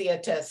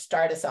Hortensia to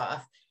start us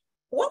off.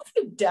 What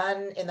have you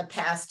done in the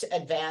past to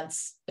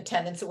advance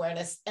attendance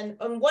awareness, and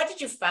what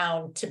did you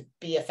found to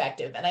be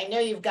effective? And I know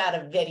you've got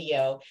a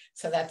video,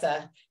 so that's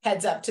a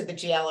heads up to the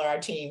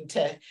GLR team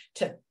to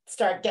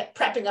start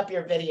prepping up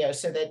your video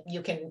so that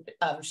you can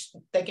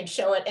they can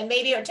show it. And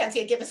maybe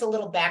Hortensia, give us a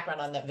little background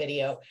on that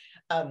video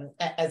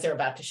as they're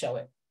about to show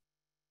it.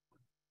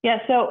 Yeah,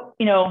 so,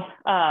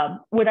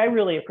 what I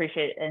really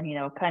appreciate, and,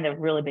 kind of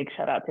really big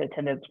shout out to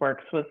Attendance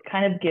Works, was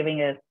kind of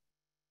giving us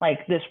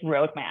like this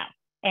roadmap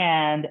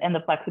and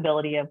the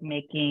flexibility of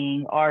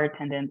making our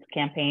attendance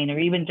campaign, or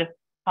even just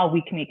how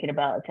we communicate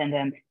about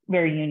attendance,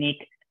 very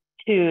unique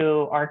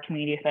to our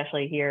community,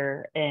 especially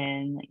here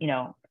in,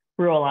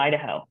 rural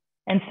Idaho.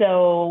 And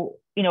so,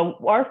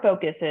 our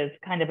focus is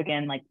kind of,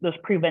 again, like those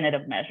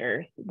preventative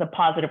measures, the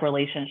positive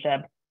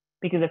relationship,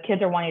 because if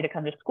kids are wanting to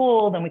come to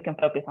school, then we can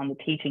focus on the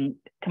teaching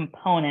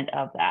component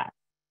of that.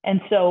 And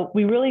so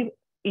we really,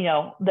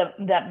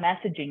 that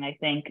messaging, I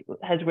think,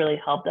 has really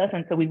helped us.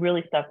 And so we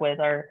really stuck with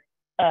our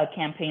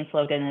campaign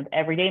slogan of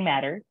Everyday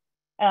Matters.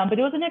 But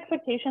it was an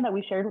expectation that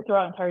we shared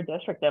throughout our entire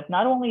district of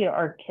not only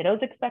are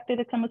kiddos expected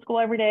to come to school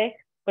every day,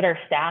 but our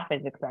staff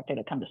is expected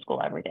to come to school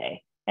every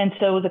day. And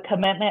so the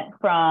commitment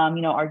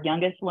from, our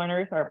youngest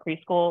learners, our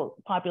preschool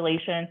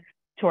population,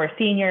 to our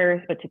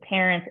seniors, but to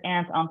parents,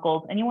 aunts,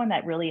 uncles, anyone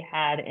that really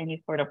had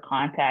any sort of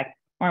contact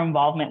or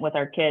involvement with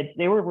our kids,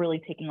 they were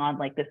really taking on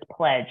like this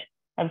pledge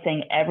of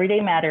saying everyday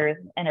matters,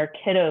 and our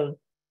kiddos,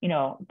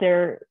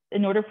 they're,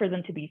 in order for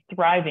them to be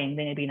thriving,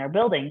 they need to be in our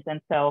buildings.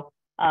 And so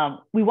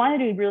we wanted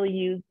to really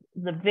use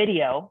the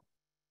video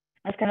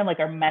as kind of like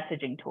our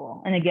messaging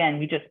tool. And again,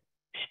 we just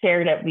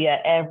shared it via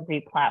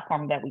every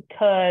platform that we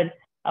could.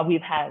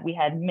 We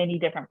had many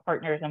different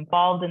partners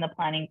involved in the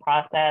planning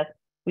process.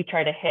 We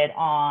try to hit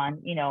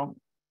on,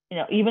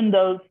 even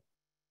those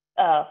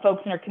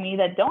folks in our community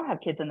that don't have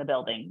kids in the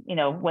building,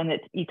 when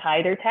you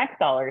tie their tax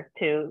dollars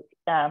to,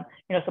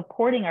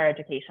 supporting our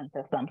education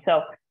system.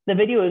 So the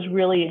video is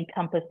really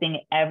encompassing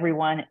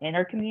everyone in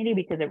our community,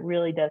 because it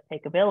really does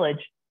take a village.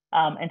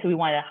 And so we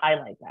wanted to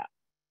highlight that.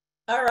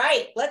 All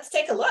right, let's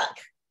take a look.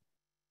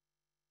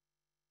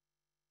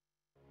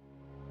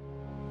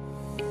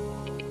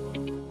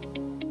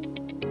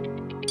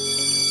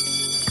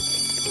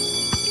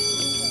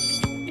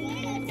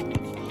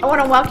 I want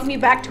to welcome you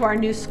back to our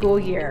new school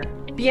year.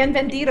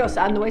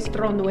 Bienvenidos a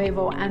nuestro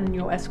nuevo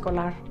año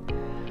escolar.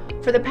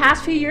 For the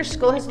past few years,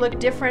 school has looked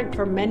different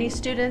for many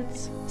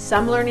students,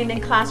 some learning in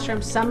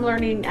classrooms, some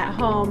learning at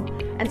home,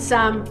 and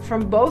some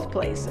from both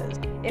places.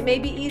 It may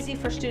be easy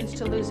for students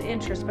to lose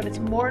interest, but it's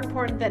more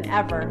important than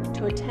ever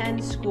to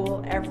attend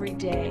school every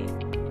day.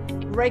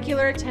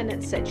 Regular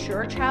attendance sets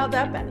your child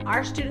up and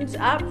our students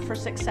up for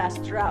success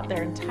throughout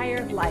their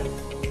entire life.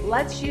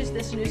 Let's use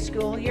this new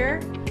school year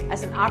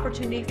as an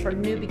opportunity for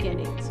new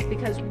beginnings,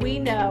 because we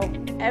know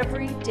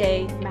every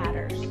day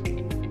matters.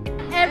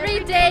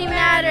 Every day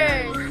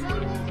matters.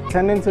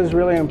 Attendance is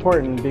really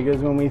important,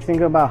 because when we think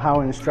about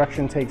how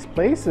instruction takes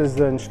place, is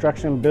the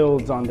instruction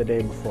builds on the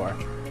day before.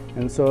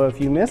 And so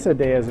if you miss a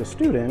day as a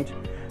student,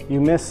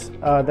 you miss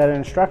that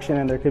instruction,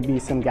 and there could be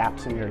some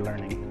gaps in your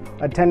learning.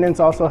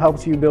 Attendance also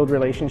helps you build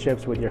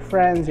relationships with your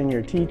friends and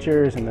your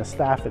teachers and the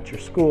staff at your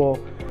school.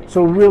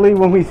 So really,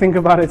 when we think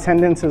about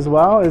attendance as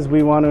well, is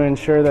we want to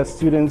ensure that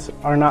students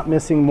are not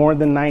missing more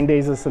than 9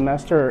 days a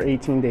semester or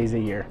 18 days a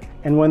year.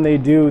 And when they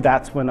do,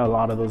 that's when a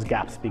lot of those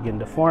gaps begin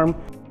to form.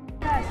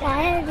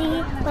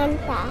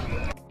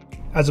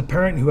 As a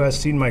parent who has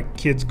seen my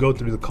kids go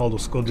through the Caldwell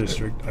School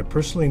District, I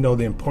personally know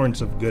the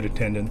importance of good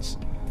attendance.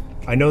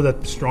 I know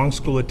that strong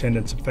school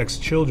attendance affects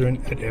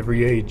children at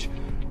every age.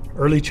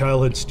 Early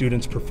childhood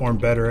students perform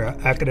better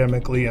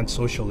academically and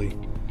socially.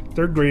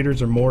 Third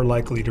graders are more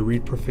likely to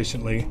read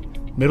proficiently.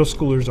 Middle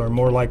schoolers are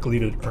more likely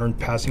to earn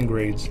passing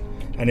grades,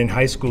 and in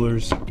high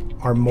schoolers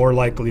are more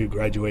likely to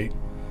graduate.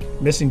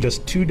 Missing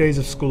just 2 days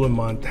of school a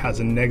month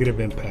has a negative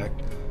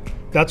impact.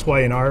 That's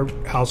why in our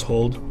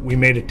household, we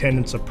made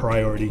attendance a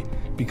priority,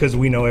 because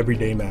we know every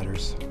day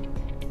matters.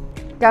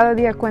 Cada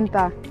día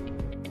cuenta.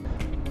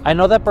 I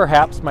know that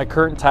perhaps my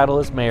current title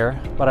is mayor,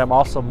 but I'm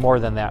also more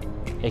than that.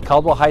 A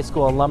Caldwell High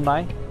School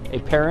alumni, a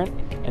parent,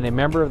 and a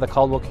member of the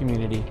Caldwell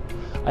community.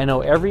 I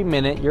know every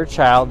minute your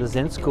child is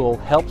in school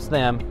helps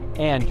them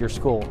and your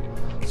school.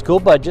 School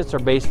budgets are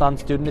based on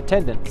student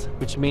attendance,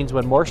 which means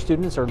when more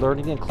students are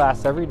learning in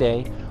class every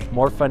day,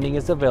 more funding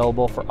is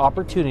available for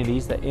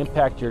opportunities that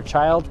impact your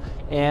child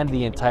and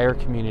the entire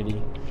community.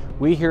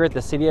 We here at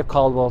the City of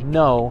Caldwell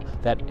know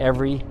that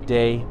every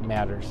day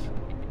matters.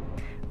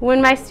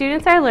 When my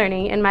students are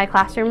learning in my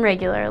classroom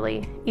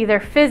regularly,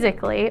 either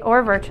physically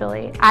or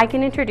virtually, I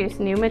can introduce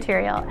new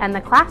material and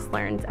the class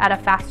learns at a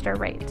faster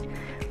rate.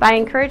 By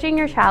encouraging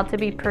your child to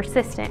be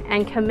persistent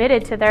and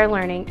committed to their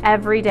learning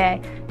every day,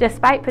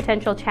 despite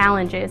potential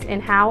challenges in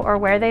how or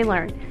where they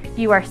learn,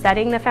 you are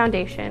setting the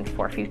foundation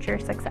for future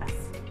success.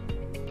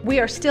 We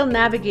are still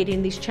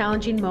navigating these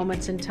challenging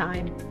moments in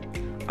time.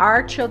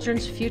 Our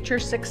children's future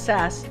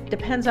success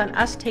depends on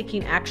us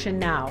taking action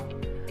now.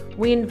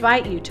 We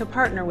invite you to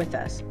partner with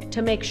us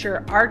to make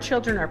sure our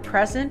children are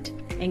present,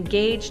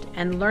 engaged,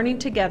 and learning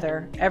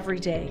together every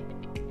day.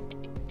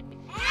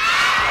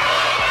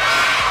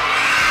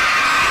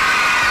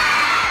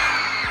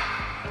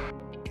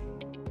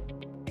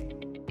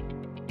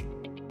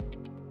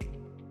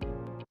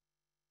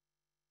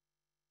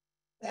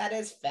 That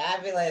is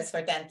fabulous,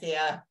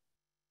 Hortensia.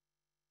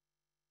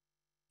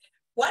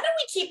 Why don't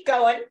we keep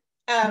going?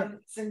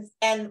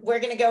 And we're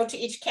going to go to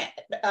each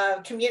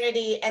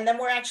community, and then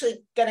we're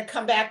actually going to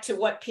come back to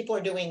what people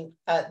are doing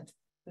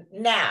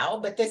now,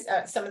 but this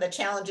some of the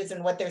challenges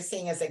and what they're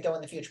seeing as they go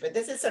in the future. But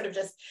this is sort of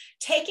just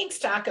taking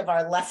stock of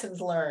our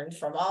lessons learned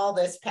from all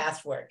this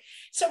past work.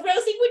 So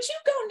Rosie, would you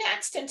go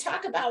next and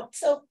talk about,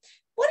 so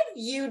what have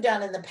you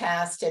done in the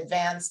past to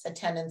advance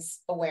attendance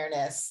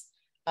awareness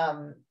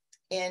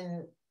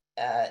in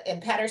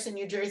Paterson,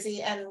 New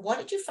Jersey, and what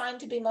did you find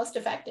to be most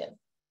effective?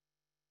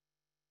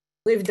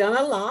 We've done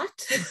a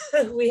lot.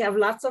 We have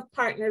lots of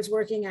partners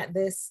working at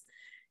this,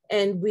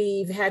 and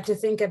we've had to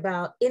think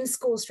about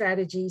in-school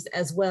strategies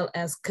as well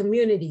as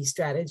community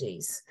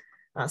strategies.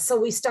 So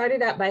we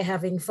started out by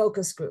having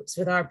focus groups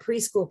with our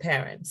preschool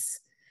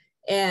parents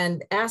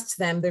and asked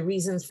them the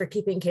reasons for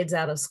keeping kids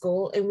out of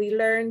school. And we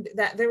learned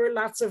that there were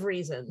lots of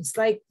reasons,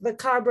 like the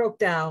car broke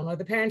down, or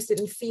the parents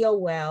didn't feel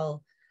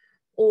well,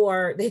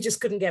 or they just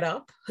couldn't get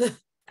up,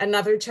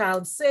 another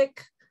child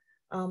sick.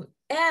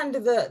 And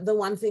the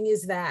one thing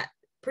is that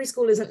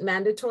preschool isn't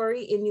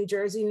mandatory in New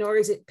Jersey, nor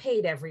is it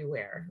paid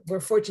everywhere.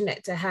 We're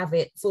fortunate to have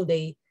it full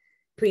day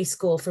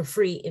preschool for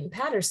free in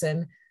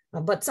Paterson,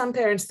 but some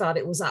parents thought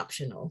it was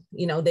optional.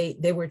 You know,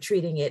 they were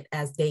treating it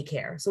as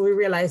daycare. So we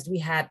realized we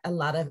had a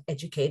lot of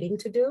educating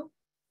to do.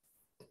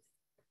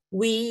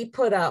 We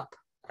put up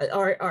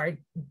our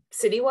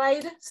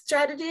citywide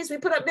strategies. We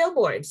put up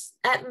billboards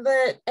at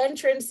the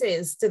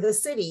entrances to the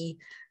city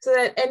so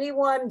that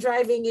anyone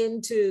driving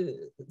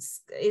into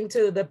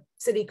the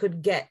city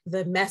could get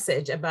the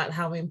message about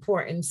how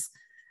important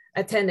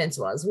attendance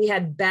was. We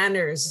had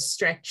banners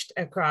stretched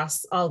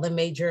across all the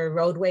major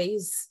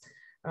roadways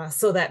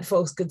so that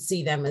folks could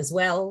see them as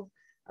well.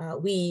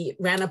 We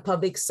ran a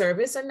public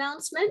service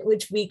announcement,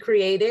 which we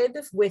created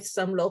with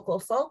some local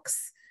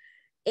folks.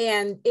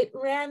 And it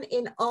ran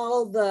in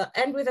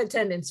and with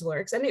Attendance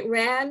Works, and it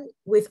ran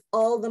with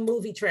all the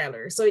movie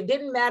trailers. So it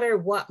didn't matter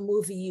what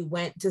movie you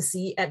went to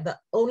see at the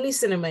only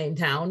cinema in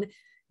town,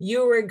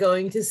 you were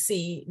going to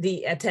see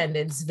the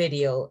attendance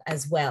video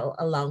as well,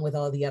 along with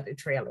all the other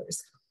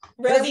trailers.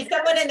 Rosie,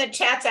 someone in the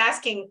chat's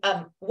asking,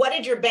 what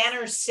did your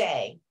banners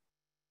say?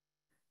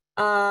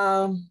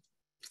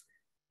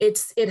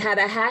 It had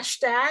a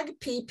hashtag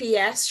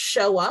PPS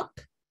show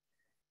up.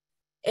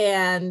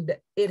 And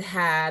it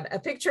had a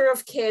picture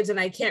of kids, and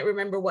I can't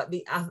remember what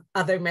the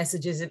other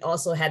messages. It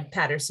also had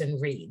Paterson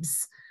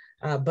Reads,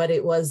 but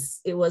it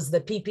was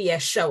the PPS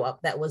show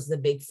up that was the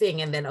big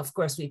thing. And then, of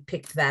course, we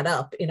picked that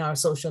up in our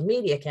social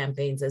media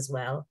campaigns as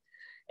well,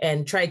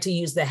 and tried to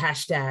use the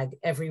hashtag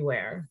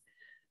everywhere.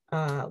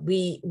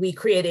 We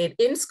created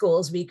in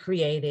schools. We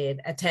created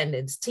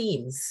attendance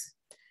teams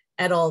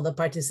at all the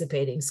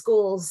participating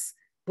schools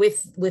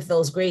with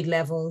those grade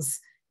levels.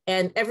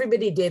 And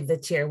everybody did the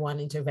tier 1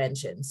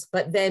 interventions,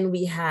 but then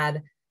we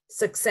had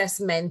success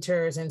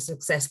mentors and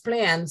success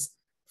plans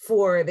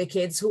for the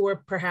kids who were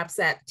perhaps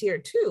at tier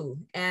 2.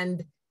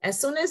 And as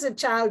soon as a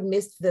child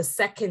missed the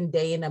second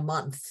day in a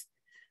month,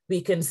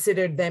 we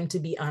considered them to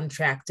be on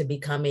track to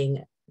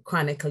becoming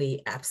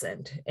chronically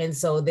absent. And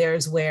so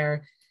there's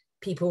where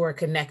people were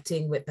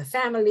connecting with the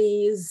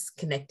families,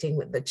 connecting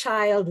with the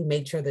child. We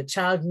made sure the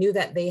child knew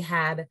that they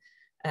had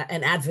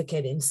an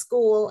advocate in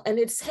school, and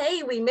it's,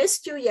 hey, we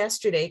missed you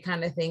yesterday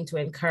kind of thing, to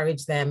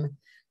encourage them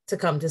to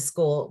come to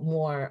school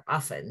more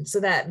often so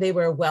that they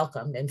were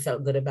welcomed and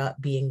felt good about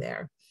being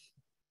there.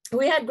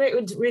 We had great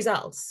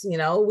results. You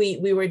know,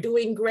 we were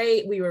doing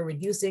great. We were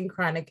reducing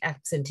chronic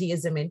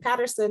absenteeism in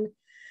Paterson,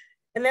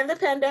 and then the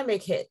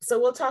pandemic hit. So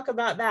we'll talk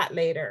about that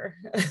later.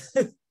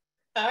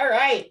 All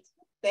right.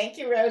 Thank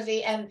you,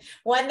 Rosie. And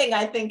one thing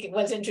I think it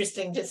was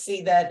interesting to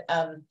see that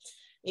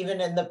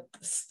even in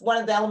one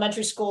of the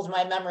elementary schools,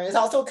 my memory is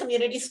also a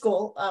community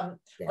school,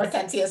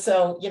 Hortensia.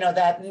 So, you know,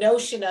 that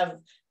notion of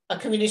a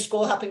community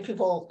school helping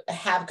people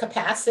have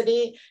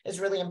capacity is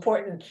really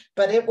important,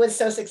 but it was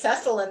so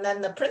successful. And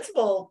then the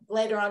principal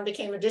later on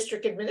became a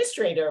district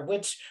administrator,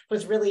 which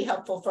was really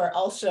helpful for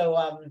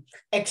also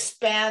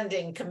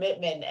expanding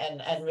commitment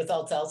and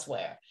results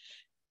elsewhere.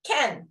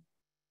 Ken,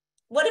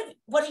 what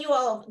have you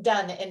all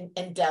done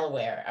in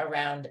Delaware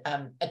around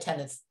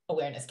attendance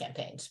awareness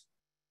campaigns?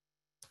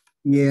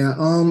 Yeah,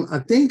 I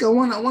think I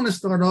want to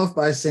start off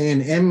by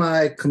saying in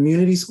my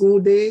community school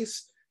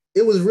days,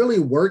 it was really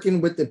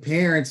working with the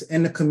parents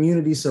and the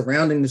community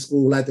surrounding the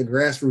school at the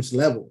grassroots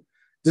level.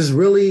 Just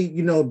really,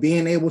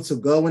 being able to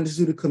go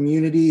into the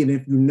community, and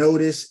if you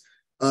notice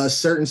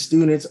certain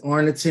students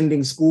aren't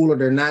attending school or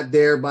they're not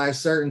there by a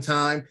certain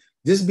time,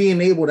 just being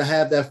able to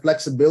have that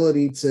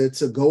flexibility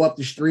to go up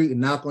the street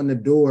and knock on the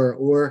door,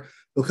 or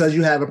because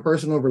you have a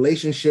personal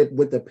relationship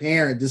with the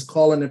parent, just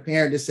calling the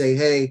parent to say,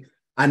 hey,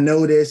 I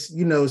noticed,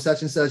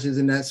 such and such is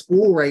in that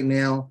school right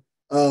now.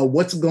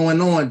 What's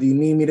going on? Do you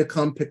need me to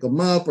come pick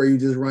them up? Or are you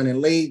just running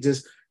late?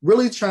 Just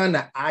really trying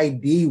to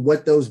ID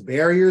what those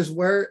barriers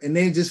were and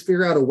then just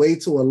figure out a way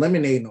to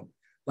eliminate them.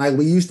 Like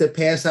we used to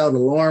pass out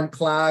alarm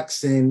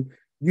clocks and,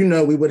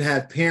 we would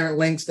have parent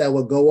links that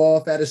would go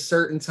off at a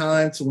certain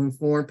time to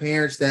inform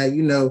parents that,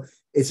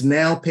 it's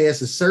now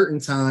past a certain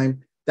time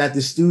that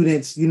the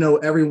students,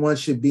 everyone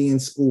should be in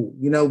school.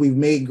 We've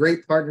made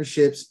great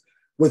partnerships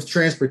with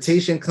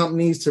transportation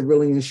companies to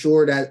really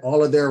ensure that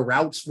all of their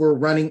routes were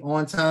running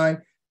on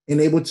time and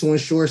able to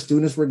ensure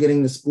students were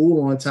getting to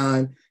school on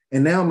time.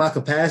 And now my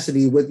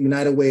capacity with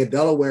United Way of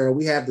Delaware,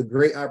 we have the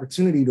great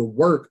opportunity to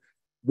work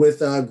with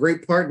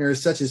great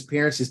partners such as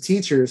parents as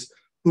teachers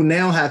who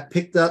now have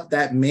picked up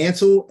that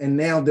mantle, and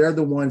now they're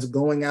the ones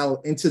going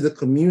out into the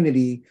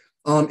community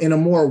in a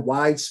more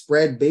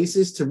widespread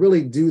basis to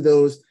really do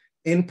those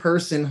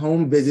in-person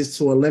home visits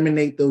to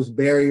eliminate those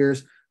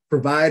barriers,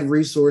 provide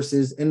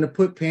resources, and to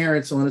put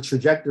parents on a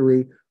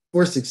trajectory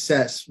for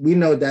success. We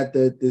know that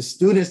the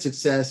student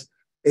success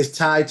is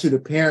tied to the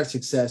parent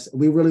success.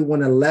 We really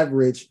want to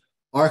leverage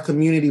our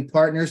community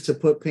partners to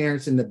put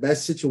parents in the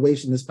best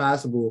situation as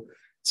possible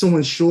to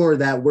ensure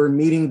that we're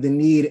meeting the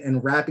need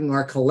and wrapping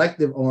our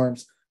collective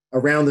arms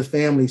around the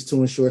families to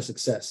ensure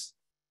success.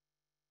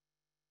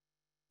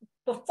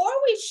 Before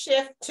we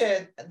shift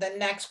to the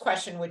next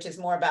question, which is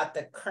more about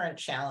the current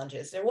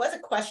challenges, there was a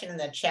question in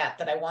the chat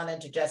that I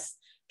wanted to just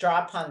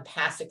draw upon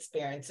past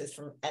experiences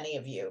from any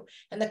of you.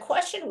 And the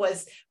question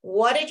was,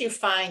 what did you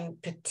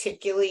find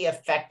particularly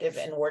effective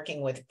in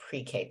working with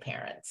pre-K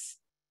parents?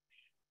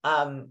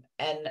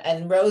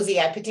 And Rosie,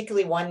 I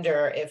particularly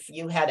wonder if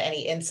you had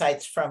any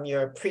insights from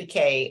your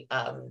pre-K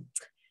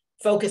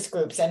focus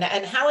groups, and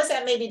how is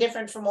that maybe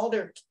different from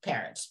older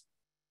parents?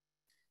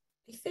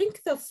 I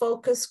think the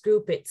focus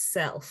group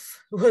itself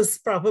was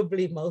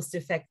probably most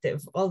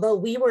effective. Although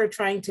we were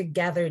trying to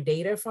gather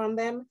data from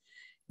them,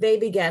 they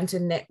began to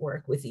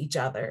network with each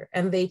other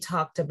and they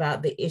talked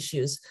about the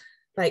issues.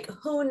 Like,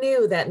 who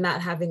knew that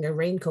not having a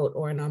raincoat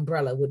or an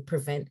umbrella would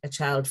prevent a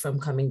child from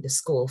coming to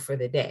school for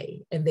the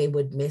day? And they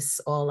would miss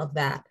all of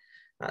that.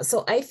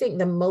 So I think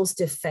the most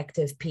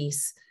effective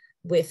piece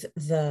with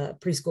the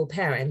preschool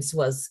parents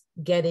was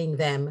getting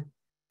them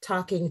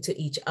talking to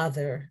each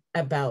other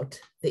about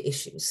the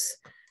issues.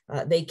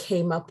 They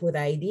came up with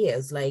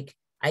ideas like,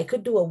 I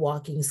could do a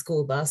walking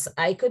school bus.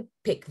 I could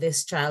pick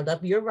this child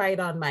up. You're right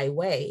on my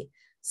way.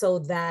 So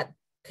that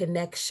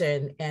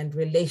connection and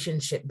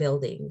relationship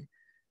building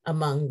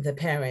among the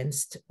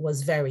parents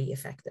was very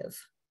effective.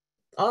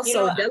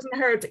 Also, it doesn't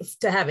hurt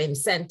to have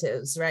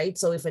incentives, right?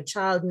 So if a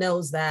child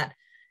knows that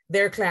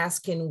their class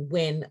can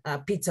win a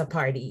pizza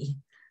party,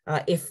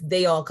 if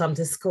they all come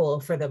to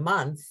school for the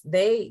month,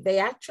 they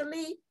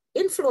actually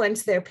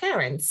influence their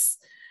parents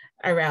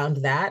around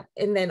that.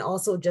 And then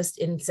also just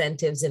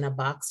incentives in a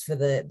box for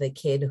the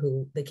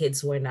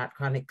kids who are not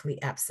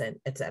chronically absent,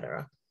 et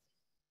cetera.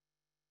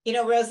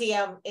 Rosie,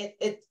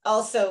 it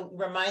also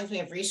reminds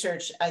me of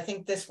research. I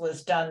think this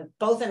was done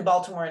both in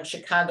Baltimore and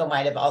Chicago,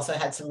 might have also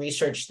had some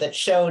research that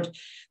showed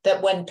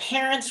that when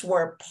parents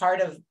were part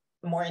of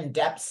more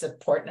in-depth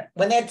support,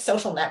 when they had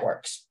social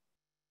networks,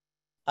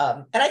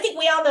 and I think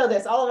we all know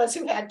this, all of us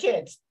who had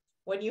kids,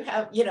 when you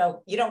have, you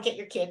don't get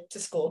your kid to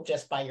school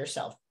just by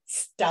yourself.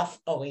 Stuff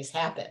always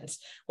happens.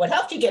 What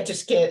helped you get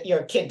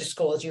your kid to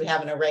school is you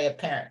have an array of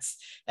parents.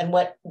 And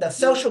what the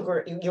social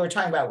group you were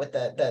talking about with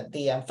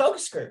the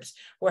focus groups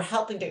were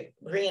helping to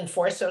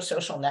reinforce those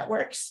social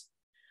networks.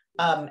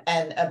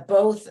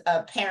 Both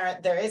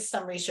parent, there is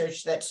some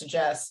research that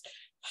suggests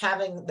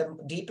having the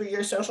deeper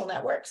your social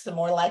networks, the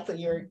more likely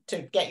you're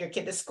to get your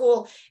kid to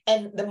school.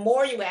 And the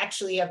more you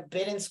actually have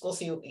been in school,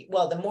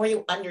 the more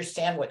you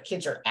understand what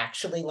kids are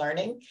actually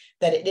learning,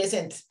 that it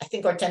isn't, I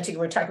think Hortensia, you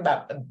were talking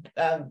about,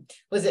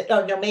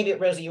 maybe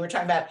Rosie, you were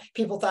talking about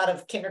people thought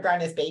of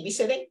kindergarten as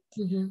babysitting.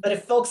 Mm-hmm. But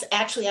if folks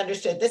actually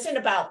understood, this isn't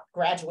about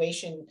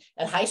graduation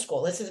at high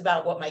school, this is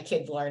about what my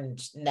kid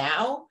learned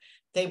now,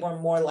 they were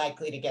more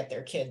likely to get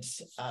their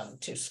kids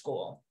to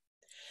school.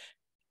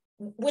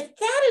 with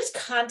that as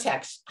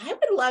context, I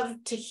would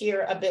love to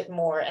hear a bit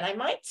more, and I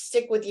might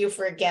stick with you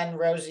for again,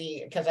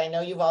 Rosie, because I know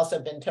you've also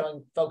been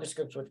doing focus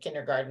groups with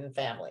kindergarten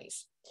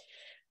families.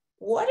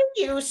 What are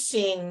you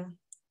seeing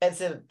as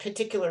the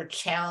particular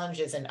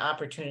challenges and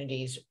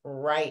opportunities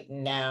right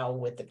now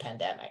with the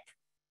pandemic?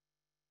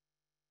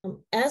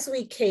 As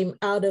we came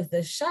out of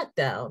the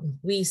shutdown,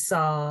 we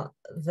saw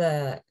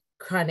the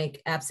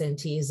chronic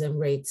absenteeism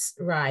rates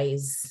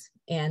rise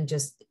and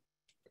just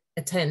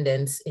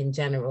attendance in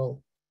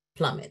general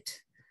plummet.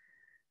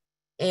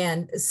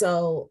 And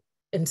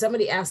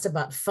somebody asked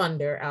about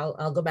funder.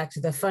 I'll go back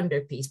to the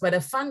funder piece, but a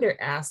funder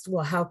asked,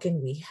 well, how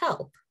can we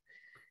help?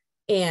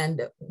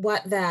 And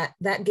what that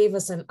gave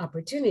us an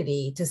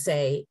opportunity to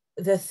say,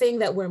 the thing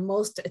that we're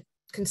most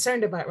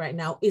concerned about right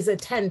now is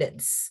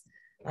attendance.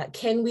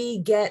 Can we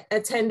get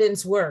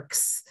attendance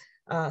works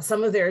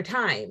some of their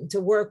time to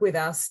work with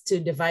us to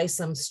devise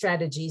some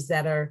strategies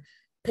that are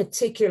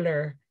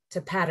particular to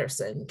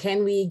Patterson?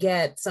 Can we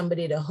get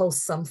somebody to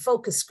host some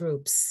focus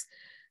groups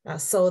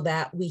so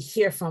that we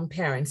hear from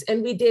parents?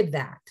 And we did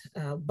that,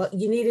 but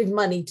you needed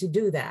money to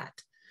do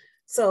that.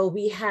 So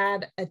we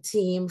had a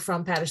team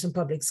from Patterson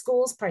Public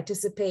Schools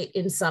participate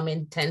in some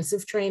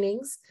intensive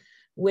trainings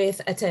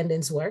with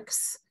Attendance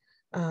Works.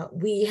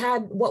 We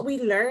had what we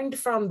learned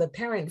from the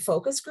parent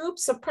focus group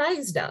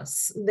surprised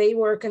us. They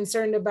were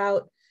concerned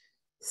about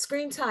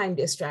screen time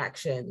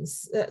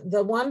distractions.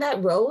 The one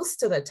that rose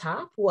to the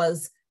top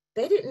was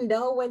they didn't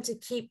know when to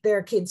keep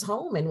their kids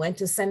home and when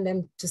to send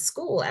them to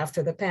school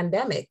after the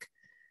pandemic,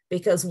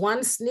 because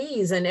one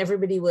sneeze and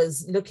everybody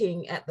was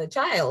looking at the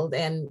child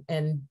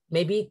and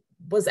maybe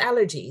was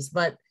allergies,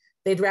 but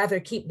they'd rather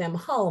keep them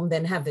home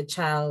than have the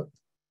child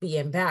be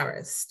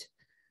embarrassed.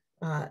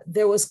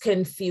 There was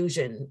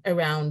confusion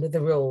around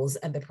the rules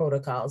and the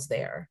protocols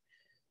there.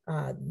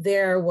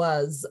 There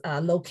was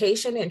a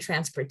location and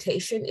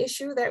transportation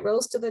issue that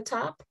rose to the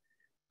top.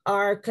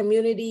 Our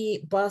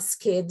community bus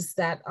kids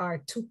that are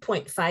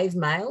 2.5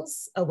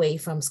 miles away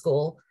from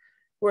school,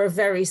 we're a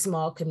very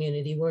small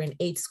community. We're in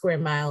 8 square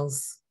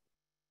miles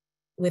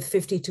with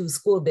 52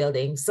 school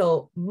buildings.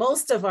 So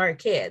most of our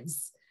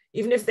kids,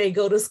 even if they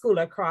go to school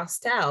across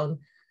town,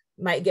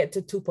 might get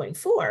to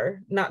 2.4,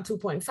 not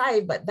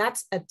 2.5, but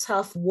that's a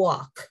tough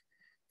walk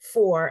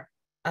for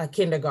a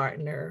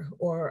kindergartner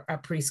or a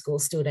preschool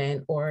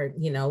student, or,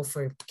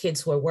 for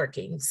kids who are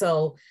working.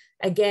 So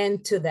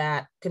again, to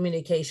that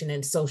communication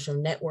and social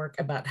network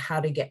about how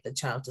to get the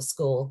child to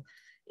school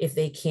if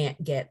they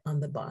can't get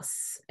on the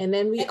bus. And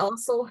then we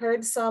also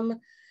heard some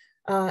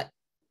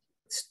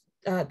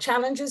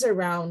challenges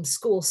around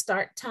school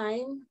start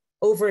time,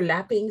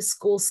 overlapping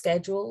school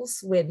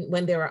schedules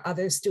when there are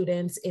other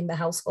students in the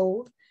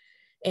household,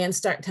 and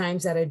start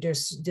times that are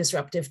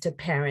disruptive to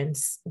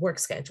parents' work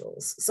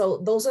schedules. So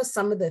those are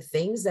some of the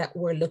things that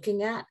we're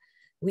looking at.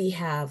 We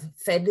have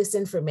fed this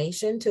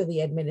information to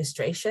the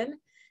administration,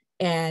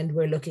 and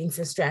we're looking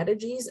for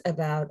strategies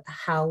about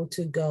how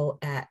to go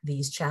at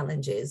these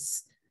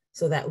challenges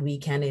so that we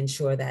can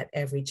ensure that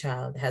every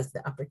child has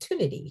the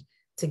opportunity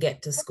to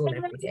get to school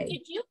every day.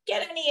 Did you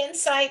get any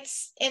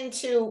insights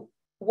into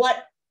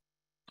what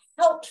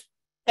helped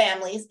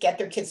families get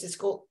their kids to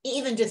school,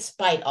 even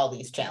despite all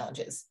these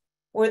challenges?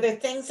 Were there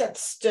things that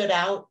stood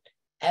out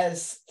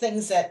as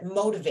things that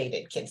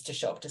motivated kids to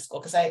show up to school?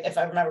 Because if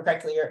I remember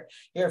correctly,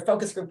 your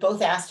focus group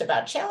both asked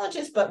about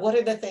challenges, but what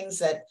are the things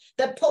that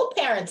pull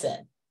parents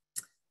in?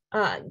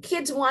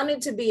 Kids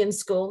wanted to be in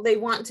school. They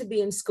want to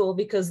be in school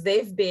because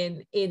they've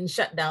been in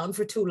shutdown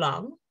for too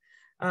long.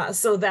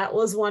 So that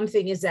was one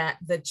thing, is that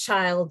the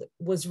child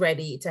was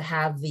ready to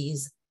have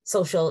these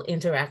social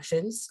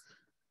interactions.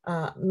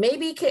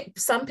 Maybe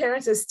some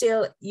parents are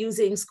still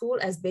using school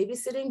as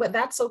babysitting, but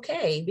that's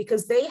okay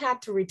because they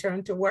had to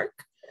return to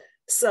work.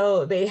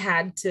 So they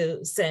had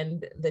to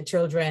send the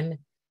children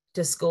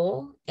to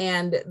school,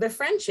 and the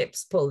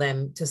friendships pull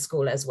them to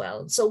school as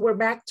well. So we're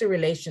back to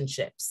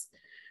relationships.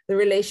 The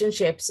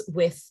relationships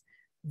with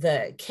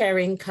the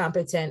caring,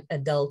 competent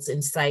adults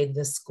inside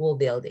the school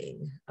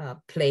building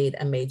played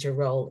a major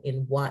role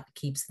in what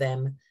keeps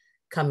them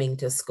coming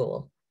to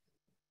school.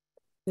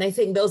 And I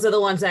think those are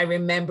the ones I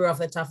remember off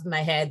the top of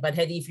my head, but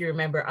Hedy, if you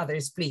remember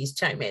others, please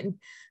chime in.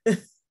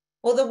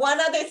 Well, the one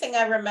other thing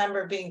I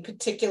remember being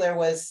particular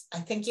was, I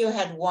think you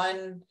had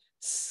one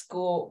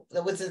school,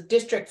 that was a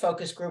district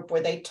focus group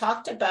where they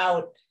talked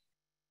about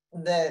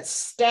the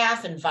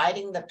staff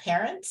inviting the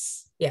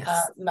parents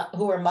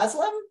who are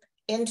Muslim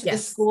into the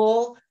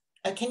school.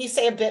 Can you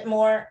say a bit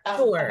more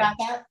about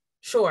that?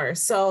 Sure.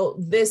 So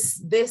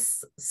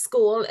this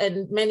school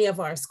and many of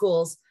our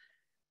schools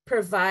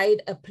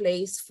provide a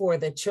place for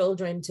the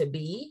children to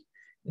be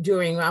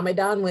during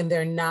Ramadan when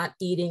they're not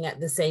eating at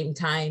the same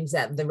times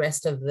that the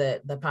rest of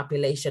the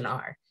population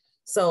are.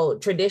 So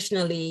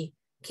traditionally,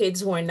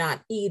 kids who are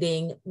not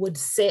eating would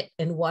sit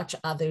and watch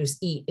others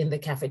eat in the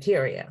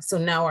cafeteria. So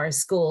now our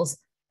schools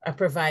are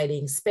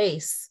providing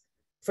space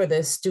for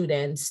the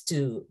students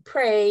to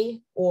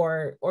pray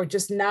or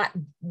just not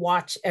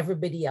watch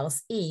everybody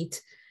else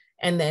eat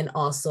and then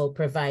also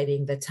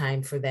providing the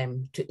time for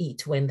them to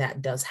eat when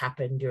that does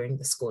happen during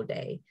the school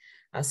day.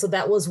 So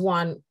that was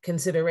one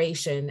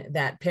consideration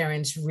that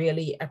parents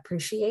really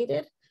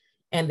appreciated,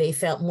 and they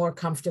felt more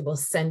comfortable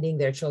sending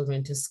their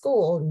children to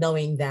school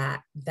knowing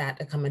that that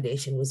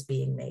accommodation was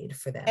being made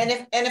for them.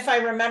 And if I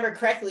remember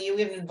correctly, you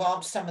even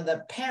involved some of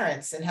the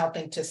parents in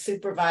helping to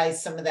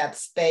supervise some of that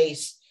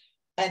space.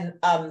 And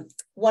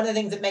one of the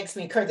things that makes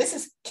me occur, this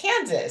is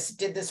Kansas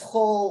did this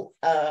whole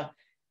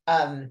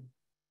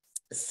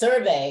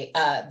survey.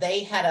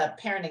 They had a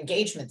parent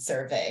engagement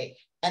survey,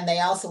 and they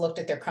also looked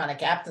at their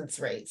chronic absence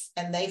rates.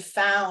 And they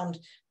found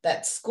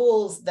that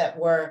schools that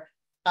were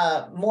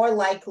more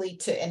likely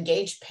to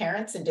engage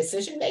parents in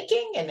decision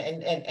making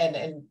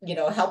and you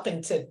know,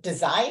 helping to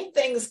design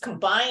things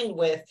combined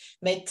with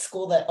make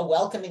school a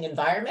welcoming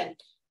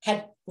environment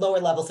had lower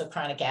levels of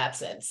chronic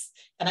absence.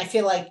 And I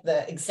feel like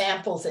the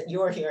examples that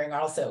you're hearing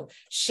are also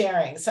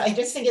sharing. So I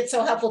just think it's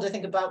so helpful to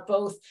think about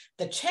both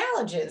the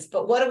challenges,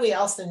 but what do we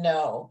also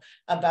know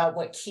about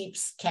what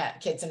keeps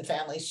kids and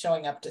families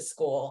showing up to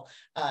school,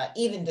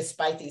 even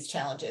despite these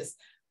challenges.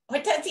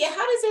 Hortensia,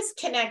 how does this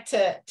connect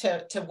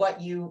to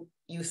what you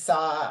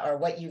saw or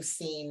what you've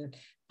seen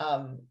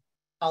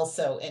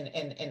also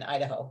in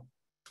Idaho?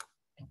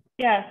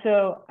 Yeah,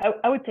 so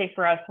I would say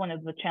for us, one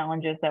of the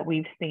challenges that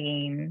we've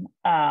seen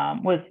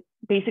was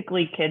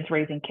basically kids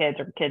raising kids,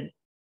 or kids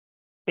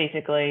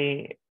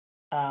basically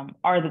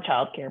are the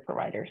child care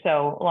provider.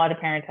 So a lot of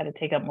parents had to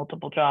take up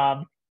multiple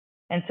jobs.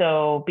 And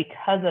so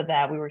because of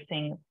that, we were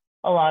seeing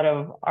a lot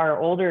of our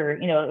older,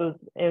 you know,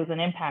 it was an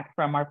impact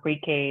from our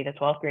pre-K to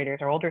 12th graders,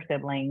 our older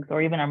siblings,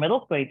 or even our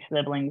middle school age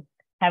siblings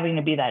having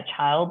to be that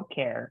child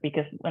care,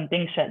 because when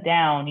things shut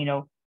down, you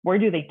know, where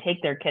do they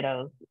take their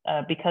kiddos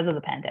because of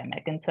the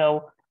pandemic? And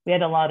so we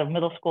had a lot of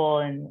middle school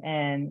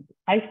and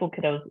high school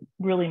kiddos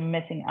really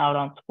missing out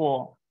on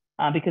school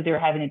because they were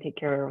having to take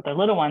care of their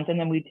little ones. And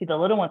then we'd see the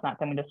little ones not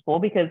coming to school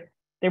because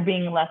they're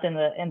being left in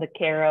the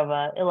care of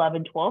a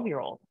 11,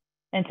 12-year-old.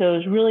 And so it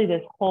was really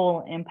this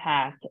whole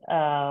impact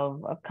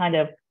of kind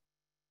of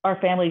our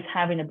families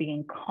having to be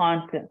in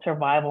constant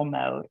survival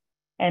mode.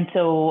 And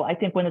so I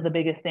think one of the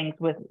biggest things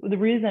with the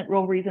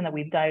real reason that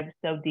we've dived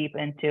so deep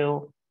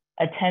into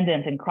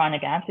attendance and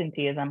chronic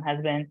absenteeism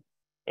has been,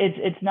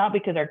 it's not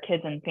because our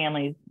kids don't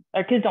want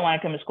to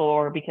come to school,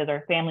 or because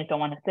our families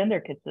don't want to send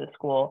their kids to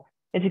school.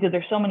 It's because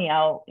there's so many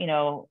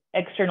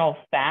external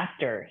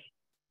factors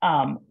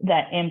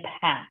that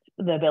impact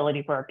the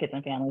ability for our kids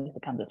and families to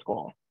come to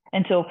school.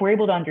 And so if we're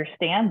able to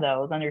understand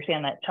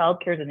that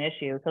childcare is an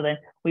issue, so then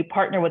we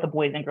partner with the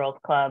Boys and Girls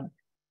Club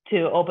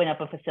to open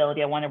up a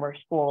facility at one of our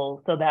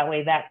schools. So that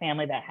way that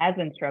family that has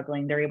been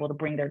struggling, they're able to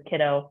bring their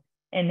kiddo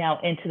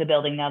into the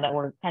building now that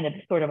we're kind of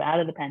sort of out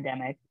of the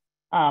pandemic.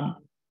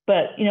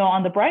 But, you know,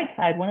 on the bright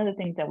side, one of the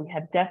things that we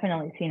have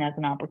definitely seen as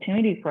an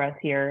opportunity for us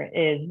here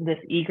is this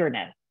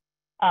eagerness.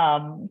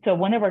 So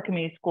one of our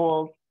community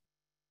schools,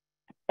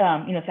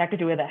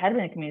 Sacagawea, that had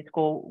been a community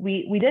school,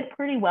 we did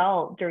pretty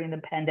well during the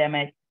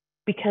pandemic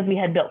because we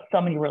had built so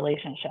many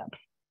relationships.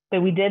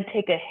 But we did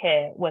take a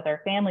hit with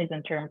our families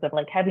in terms of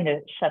like having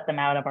to shut them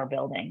out of our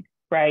building,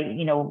 right?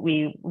 You know,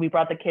 we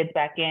brought the kids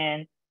back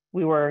in.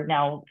 We were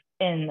now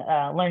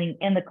learning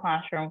in the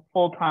classroom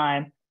full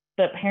time,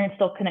 but parents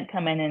still couldn't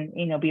come in and,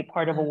 you know, be a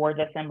part of awards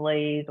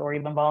assemblies or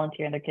even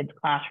volunteer in their kids'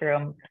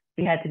 classroom.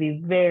 We had to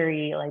be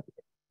very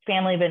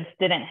family events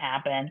didn't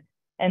happen.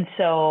 And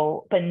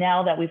so, but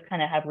now that we've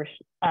kind of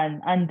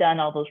undone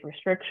all those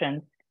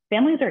restrictions,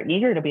 families are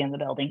eager to be in the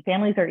building.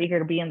 Families are eager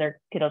to be in their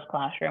kiddos'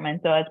 classroom. And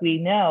so as we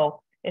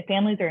know, if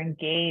families are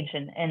engaged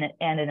and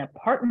in a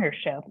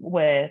partnership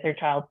with their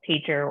child's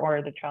teacher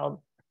or the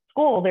child's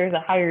school, there's a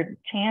higher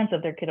chance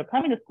of their kiddo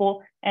coming to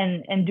school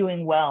and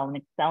doing well and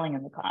excelling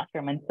in the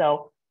classroom. And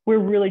so we're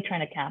really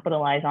trying to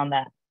capitalize on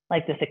that,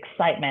 like this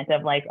excitement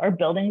of like, our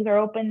buildings are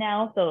open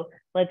now, so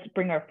let's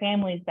bring our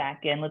families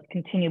back in. Let's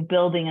continue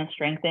building and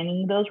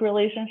strengthening those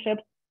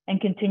relationships and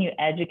continue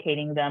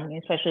educating them,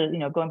 especially, you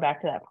know, going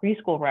back to that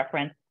preschool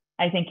reference.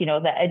 I think, you know,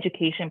 the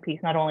education piece,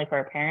 not only for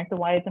our parents of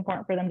why it's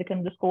important for them to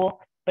come to school,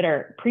 but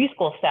our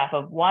preschool staff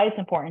of why it's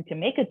important to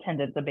make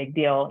attendance a big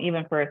deal,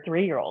 even for a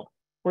 3-year-old.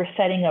 We're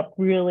setting up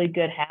really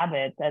good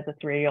habits as a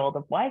 3-year-old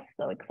of why it's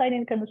so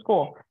exciting to come to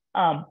school.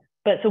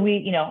 But so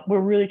we're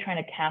really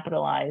trying to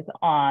capitalize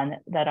on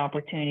that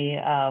opportunity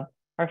of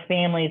our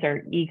families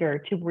are eager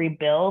to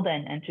rebuild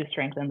and to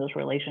strengthen those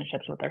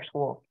relationships with our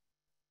schools.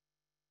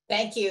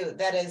 Thank you.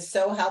 That is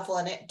so helpful.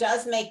 And it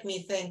does make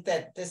me think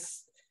that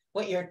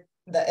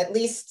at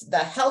least the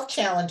health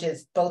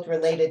challenges, both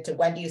related to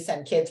when do you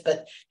send kids,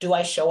 but do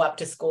I show up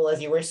to school,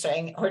 as you were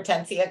saying,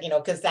 Hortensia, you know,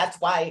 because that's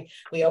why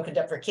we opened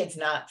up for kids,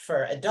 not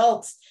for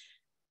adults.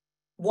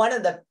 One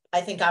of the,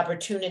 I think,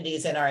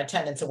 opportunities in our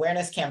attendance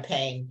awareness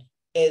campaign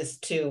is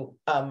to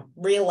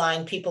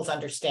realign people's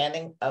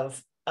understanding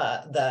of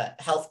the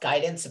health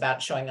guidance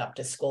about showing up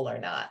to school or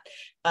not.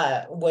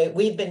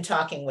 We've been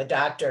talking with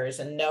doctors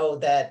and know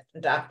that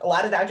a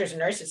lot of doctors and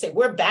nurses say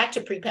we're back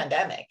to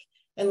pre-pandemic.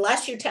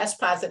 Unless you test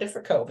positive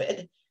for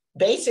COVID,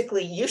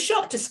 basically you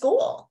show up to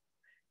school.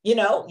 You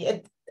know,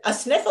 A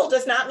sniffle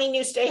does not mean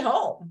you stay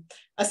home.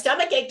 A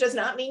stomach ache does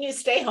not mean you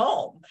stay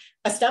home.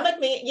 A stomach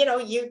mean,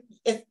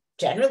 if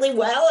generally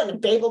well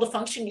and able to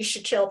function, you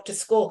should show up to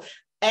school.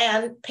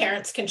 And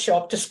parents can show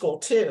up to school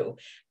too.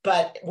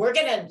 But we're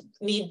going to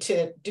need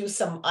to do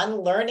some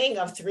unlearning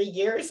of 3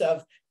 years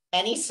of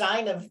any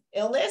sign of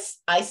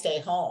illness, I stay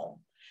home.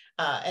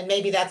 And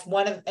maybe that's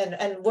one of,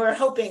 and we're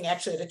hoping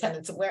actually the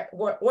Attendance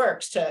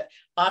Works to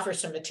offer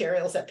some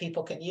materials that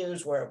people can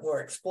use.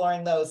 We're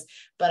exploring those,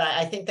 but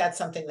I think that's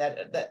something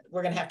that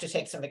we're going to have to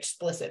take some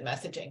explicit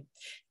messaging.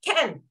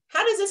 Ken,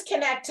 how does this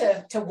connect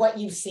to what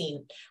you've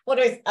seen? What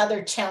are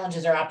other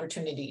challenges or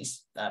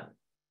opportunities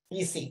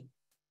you see?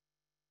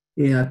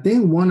 Yeah, I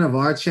think one of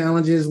our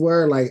challenges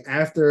were like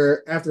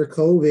after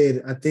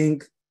COVID, I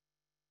think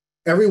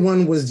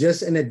everyone was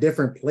just in a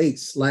different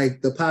place.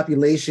 Like the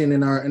population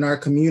in our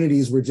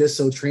communities were just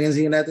so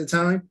transient at the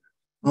time,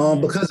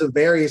 because of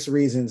various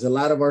reasons. A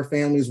lot of our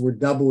families were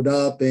doubled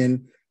up,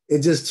 and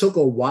it just took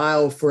a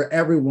while for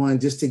everyone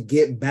just to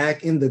get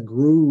back in the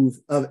groove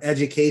of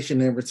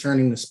education and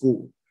returning to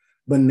school.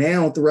 But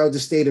now throughout the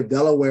state of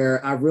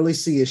Delaware, I really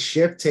see a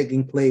shift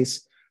taking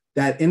place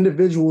that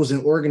individuals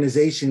and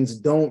organizations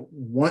don't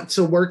want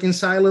to work in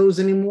silos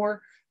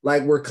anymore.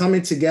 Like we're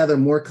coming together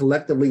more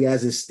collectively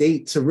as a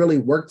state to really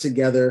work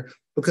together,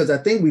 because I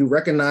think we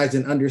recognize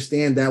and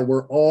understand that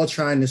we're all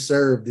trying to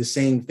serve the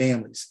same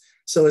families.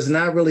 So it's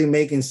not really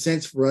making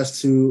sense for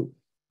us to,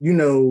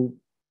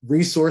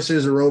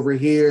 resources are over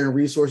here and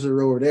resources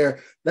are over there.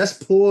 Let's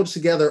pull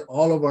together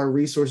all of our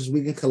resources.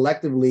 We can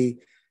collectively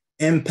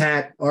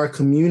impact our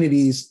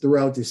communities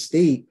throughout the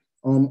state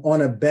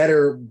on a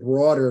better,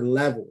 broader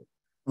level.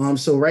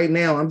 So right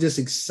now, I'm just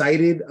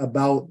excited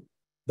about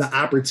the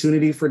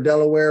opportunity for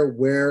Delaware,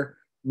 where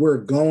we're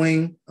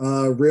going,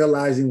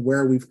 realizing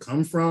where we've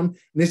come from.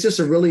 And it's just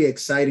a really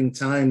exciting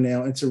time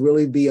now, and to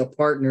really be a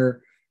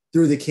partner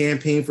through the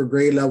campaign for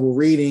grade level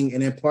reading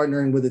and then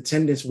partnering with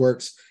Attendance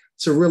Works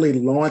to really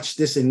launch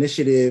this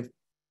initiative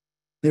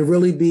and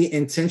really be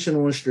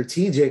intentional and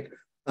strategic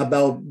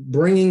about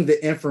bringing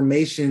the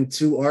information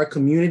to our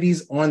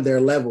communities on their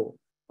level,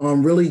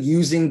 really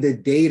using the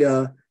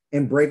data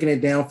and breaking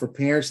it down for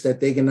parents that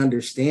they can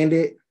understand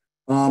it.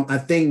 I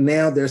think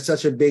now there's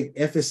such a big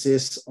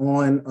emphasis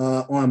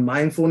on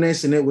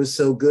mindfulness, and it was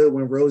so good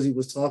when Rosie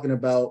was talking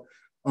about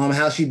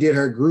how she did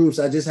her groups.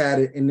 I just had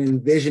an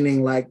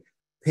envisioning like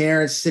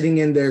parents sitting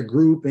in their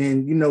group,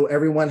 and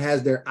everyone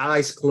has their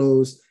eyes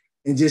closed,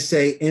 and just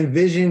say,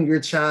 envision your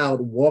child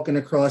walking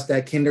across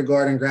that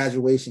kindergarten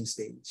graduation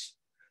stage.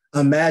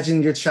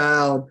 Imagine your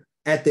child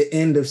at the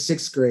end of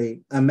 6th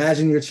grade.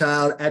 Imagine your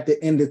child at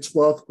the end of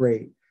 12th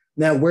grade.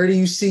 Now, where do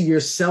you see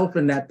yourself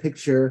in that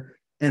picture?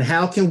 And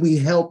how can we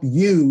help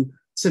you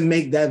to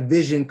make that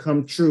vision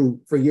come true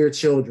for your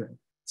children?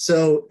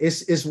 So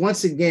it's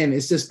once again,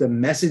 it's just the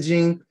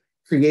messaging,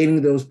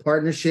 creating those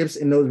partnerships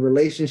and those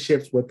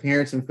relationships with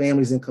parents and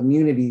families and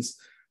communities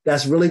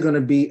that's really going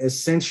to be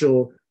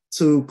essential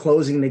to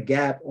closing the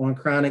gap on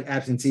chronic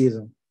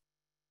absenteeism.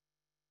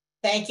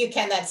 Thank you,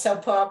 Ken. That's so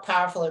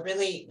powerful. It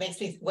really makes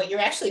me, what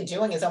you're actually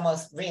doing is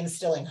almost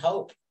reinstilling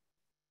hope.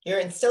 You're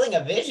instilling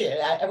a vision.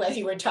 As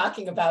you were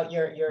talking about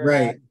your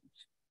right.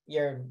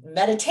 Your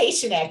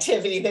meditation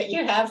activity that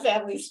you have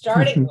families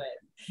starting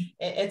with.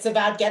 It's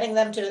about getting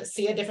them to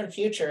see a different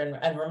future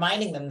and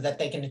reminding them that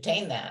they can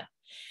attain that.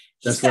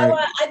 That's so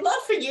right. I'd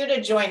love for you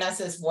to join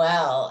us as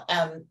well.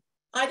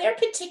 Are there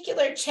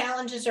particular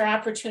challenges or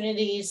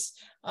opportunities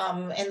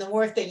in the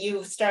work that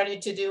you've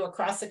started to do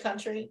across the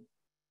country?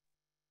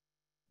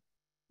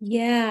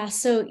 Yeah,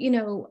 so,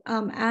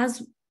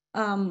 as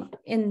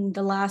in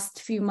the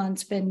last few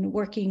months been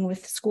working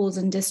with schools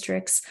and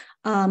districts,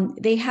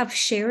 they have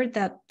shared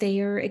that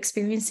they are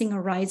experiencing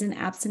a rise in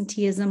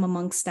absenteeism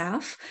among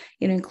staff,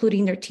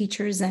 including their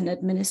teachers and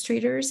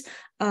administrators.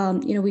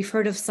 We've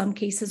heard of some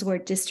cases where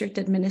district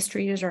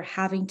administrators are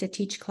having to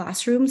teach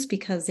classrooms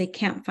because they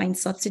can't find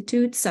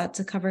substitutes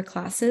to cover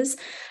classes.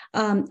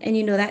 And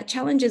that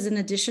challenge is in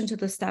addition to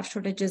the staff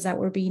shortages that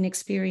were being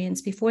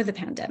experienced before the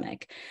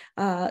pandemic.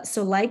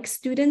 So like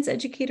students,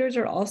 educators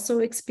are also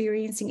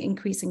experiencing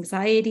increased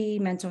anxiety,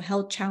 mental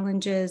health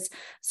challenges,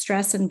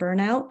 stress, and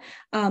burnout.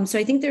 So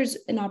I think there's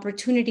an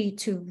opportunity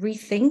to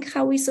rethink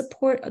how we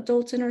support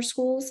adults in our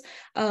schools.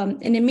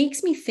 And it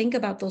makes me think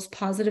about those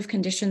positive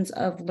conditions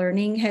of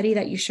learning, Hetty,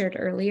 that you shared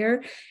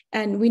earlier.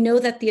 And we know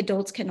that the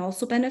adults can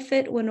also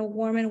benefit when a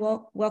warm and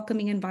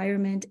welcoming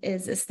environment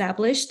is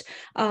established.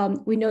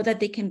 We know that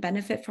they can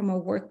benefit from a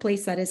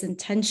workplace that is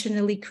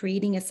intentionally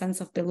creating a sense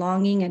of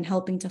belonging and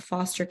helping to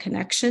foster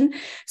connection.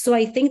 So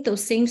I think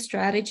those same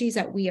strategies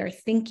that we are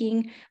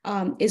thinking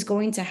is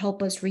going to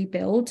help us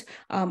rebuild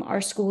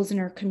our schools and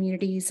our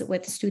communities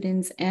with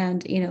students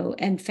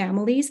and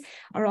families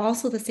are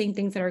also the same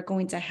things that are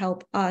going to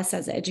help us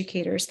as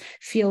educators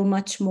feel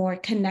much more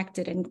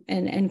connected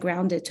and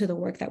grounded to the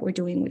work that we're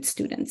doing with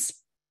students.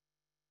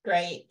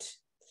 Great.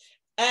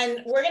 And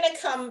we're going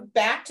to come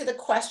back to the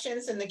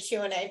questions in the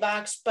Q&A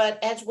box,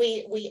 but as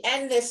we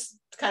end this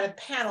kind of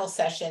panel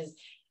session,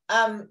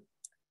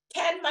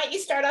 Ken, might you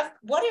start off?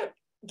 What are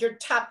your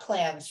top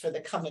plans for the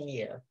coming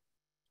year?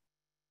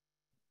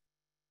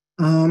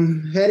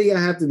 Hetty, I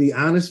have to be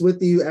honest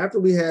with you. After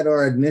we had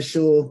our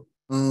initial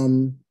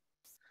planning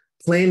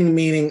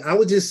meeting, I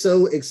was just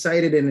so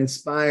excited and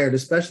inspired,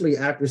 especially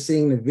after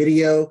seeing the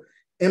video.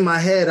 In my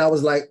head, I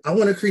was like, I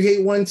want to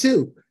create one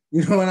too.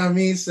 You know what I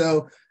mean?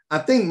 So I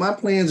think my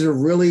plans are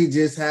really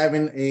just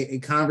having a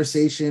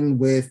conversation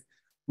with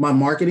my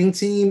marketing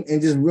team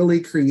and just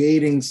really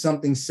creating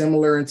something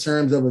similar in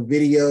terms of a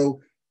video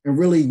and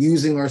really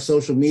using our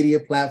social media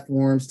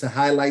platforms to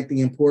highlight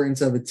the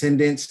importance of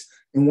attendance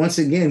and once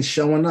again,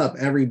 showing up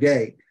every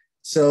day.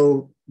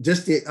 So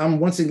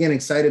I'm once again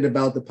excited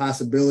about the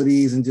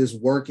possibilities and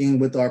just working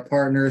with our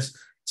partners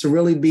to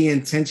really be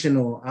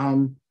intentional.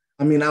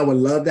 I mean, I would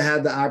love to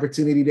have the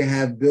opportunity to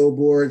have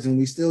billboards, and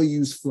we still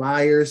use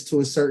flyers to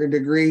a certain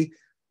degree.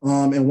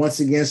 And once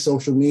again,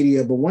 social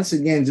media, but once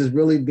again, just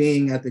really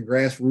being at the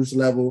grassroots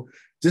level,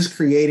 just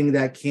creating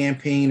that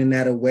campaign and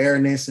that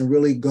awareness and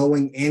really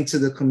going into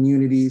the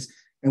communities.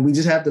 And we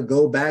just have to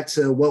go back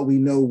to what we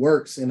know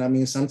works. And I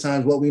mean,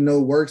 sometimes what we know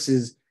works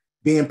is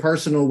being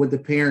personal with the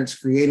parents,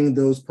 creating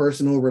those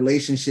personal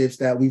relationships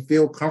that we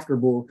feel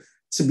comfortable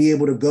to be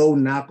able to go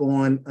knock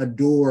on a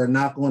door,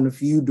 knock on a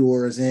few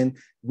doors, and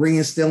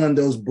reinstilling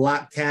those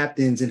block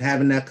captains and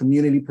having that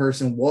community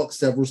person walk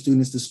several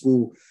students to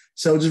school.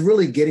 So just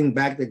really getting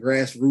back to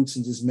grassroots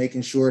and just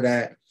making sure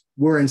that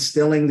we're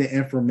instilling the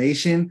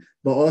information,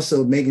 but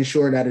also making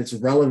sure that it's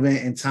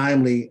relevant and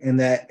timely and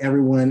that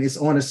everyone is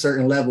on a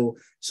certain level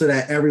so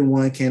that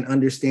everyone can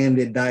understand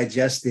it,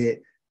 digest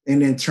it,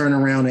 and then turn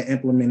around and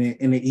implement it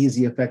in an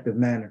easy, effective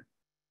manner.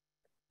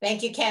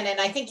 Thank you, Ken. And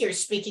I think you're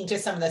speaking to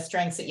some of the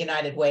strengths that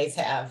United Ways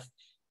have.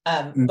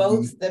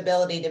 Both the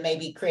ability to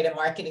maybe create a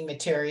marketing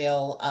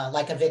material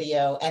like a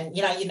video, and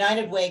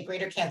United Way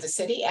Greater Kansas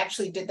City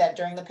actually did that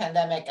during the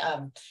pandemic.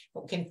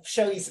 We can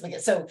show you something.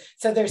 So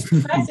there's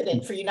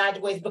precedent for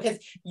United Ways because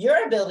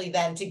your ability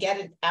then to get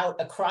it out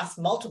across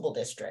multiple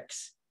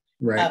districts.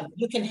 Right.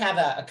 You can have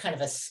a kind of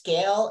a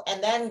scale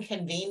and then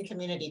convene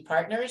community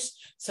partners.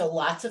 So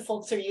lots of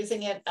folks are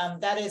using it.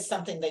 That is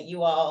something that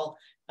you all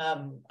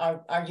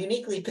are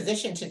uniquely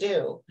positioned to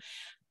do.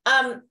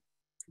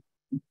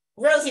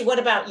 Rosie, what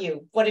about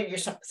you? What are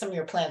some of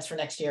your plans for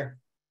next year?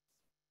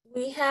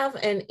 We have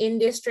an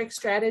in-district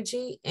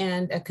strategy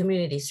and a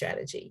community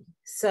strategy.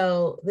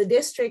 So the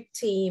district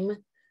team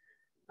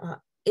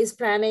is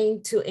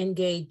planning to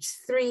engage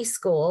 3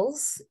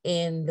 schools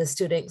in the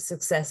student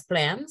success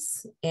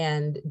plans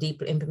and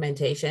deep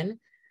implementation.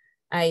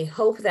 I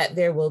hope that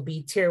there will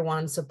be tier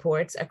 1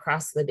 supports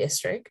across the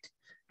district.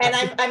 And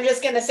I'm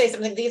just going to say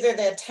something. These are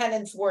the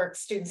attendance work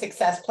student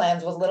success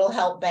plans with Little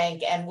Help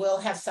Bank, and we'll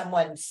have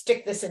someone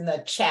stick this in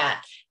the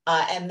chat.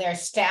 And their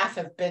staff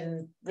have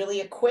been really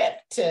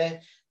equipped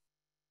to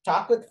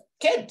talk with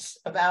kids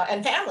about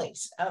and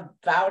families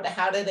about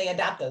how do they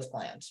adopt those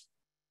plans.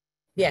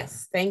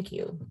 Yes, thank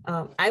you.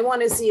 I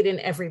want to see it in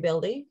every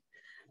building,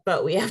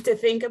 but we have to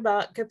think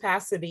about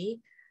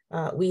capacity.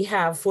 We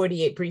have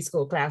 48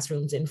 preschool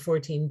classrooms in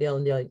 14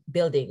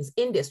 buildings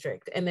in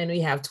district, and then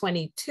we have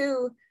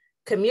 22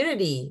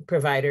 community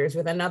providers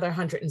with another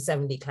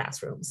 170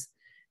 classrooms.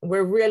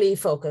 We're really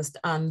focused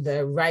on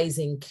the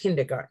rising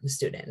kindergarten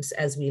students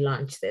as we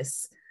launch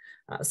this.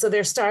 So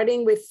they're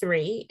starting with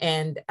 3,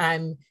 and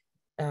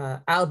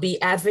I'll be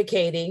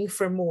advocating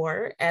for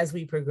more as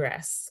we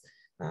progress.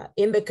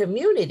 In the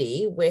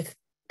community with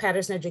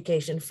Patterson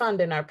Education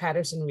Fund and our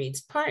Patterson Reads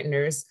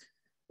partners,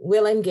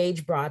 we'll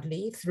engage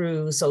broadly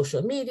through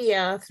social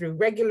media, through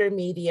regular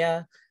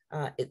media,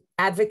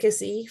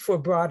 advocacy for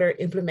broader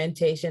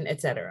implementation,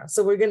 et cetera.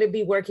 So we're going to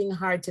be working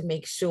hard to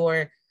make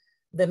sure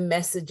the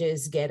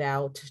messages get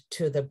out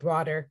to the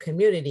broader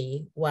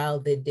community while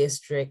the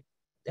district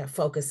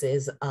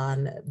focuses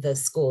on the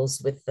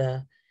schools with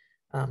the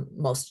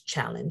most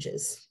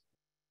challenges.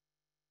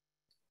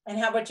 And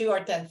how about you,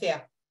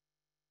 Hortensia?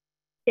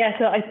 Yeah,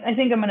 so I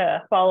think I'm going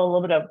to follow a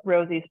little bit of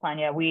Rosie's plan.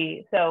 Yeah,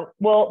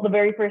 the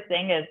very first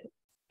thing is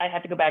I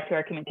have to go back to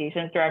our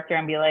communications director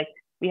and be like,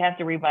 we have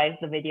to revise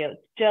the videos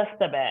just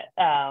a bit,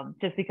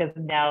 just because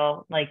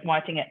now, like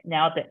watching it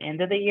now at the end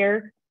of the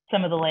year,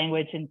 some of the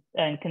language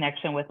and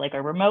connection with like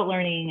our remote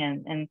learning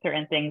and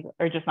certain things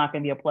are just not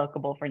going to be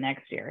applicable for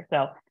next year.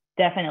 So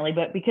definitely,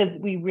 but because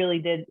we really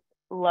did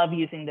love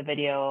using the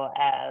video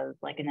as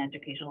like an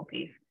educational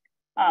piece.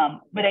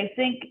 But I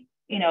think,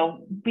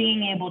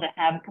 being able to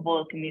have a couple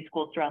of community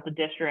schools throughout the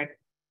district,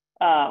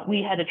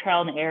 we had a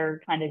trial and error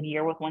kind of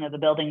year with one of the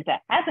buildings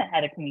that hasn't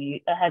had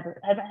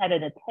hasn't had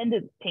an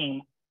attendance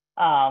team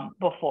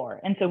before.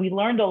 And so we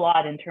learned a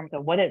lot in terms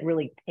of what it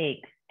really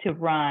takes to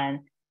run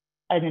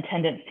an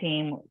attendance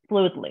team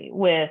fluidly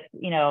with,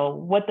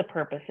 what the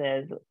purpose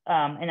is.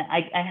 And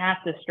I have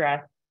to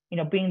stress,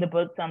 being the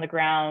boots on the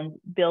ground,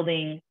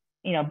 building,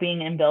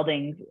 being in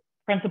buildings,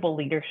 principal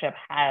leadership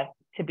has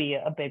to be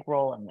a big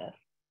role in this.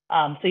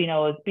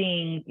 So, as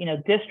being,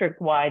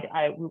 district-wide,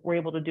 we're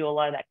able to do a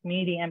lot of that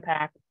community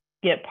impact,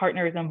 get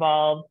partners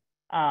involved,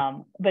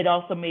 but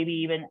also maybe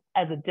even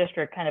as a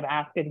district kind of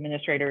ask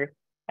administrators,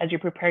 as you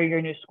prepare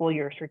your new school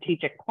year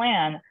strategic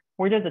plan,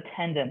 where does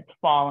attendance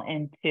fall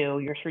into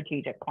your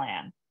strategic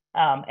plan?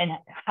 And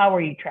how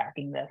are you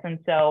tracking this? And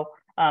so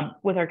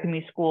with our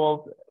community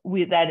schools,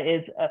 that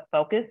is a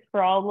focus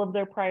for all of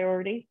their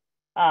priorities.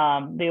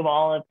 They've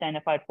all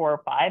identified 4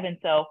 or 5. And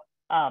so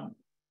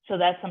so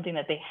that's something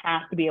that they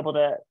have to be able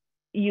to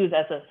use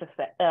as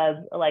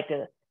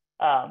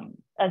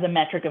a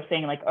metric of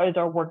saying, like, is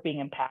our work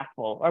being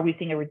impactful? Are we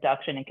seeing a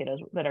reduction in kiddos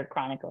that are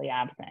chronically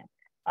absent?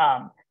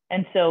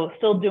 And so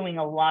still doing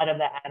a lot of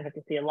the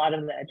advocacy, a lot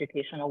of the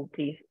educational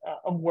piece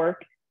of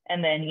work,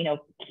 and then, you know,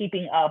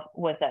 keeping up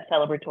with that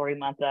celebratory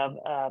month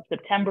of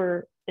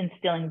September,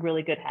 instilling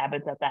really good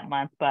habits at that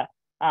month, but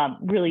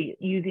really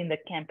using the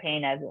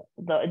campaign as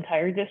the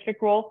entire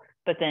district role,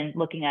 but then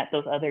looking at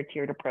those other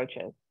tiered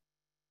approaches.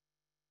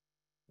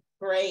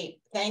 Great,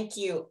 thank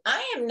you.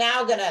 I am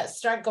now going to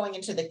start going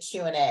into the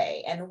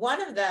Q&A, and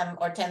one of them,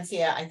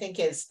 Hortensia, I think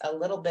is a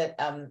little bit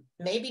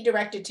maybe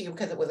directed to you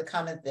because it was a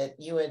comment that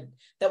you had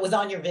that was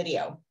on your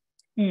video,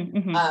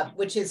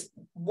 which is,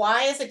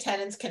 why is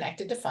attendance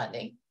connected to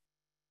funding,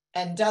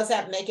 and does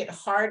that make it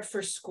hard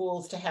for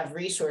schools to have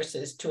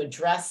resources to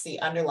address the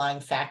underlying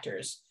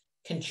factors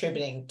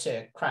contributing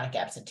to chronic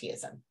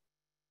absenteeism?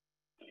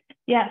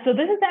 Yeah, so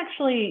this is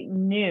actually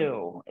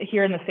new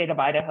here in the state of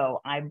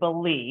Idaho, I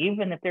believe.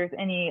 And if there's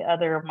any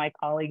other of my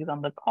colleagues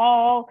on the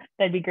call,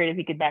 that'd be great if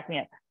you could back me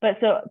up. But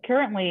so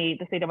currently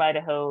the state of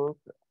Idaho,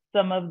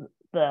 some of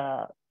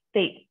the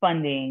state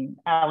funding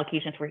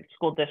allocations for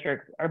school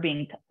districts are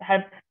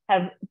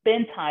have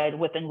been tied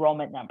with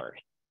enrollment numbers.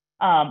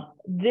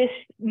 This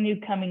new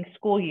coming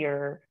school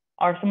year,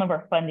 some of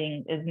our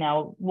funding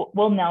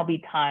will now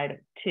be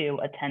tied to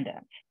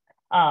attendance.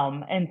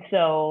 And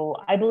so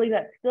I believe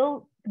that's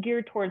still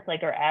geared towards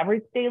like our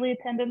average daily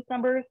attendance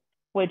numbers,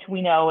 which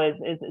we know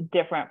is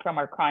different from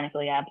our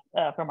chronically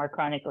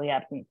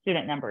absent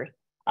student numbers.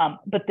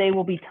 But they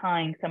will be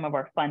tying some of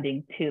our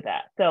funding to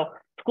that. So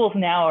schools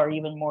now are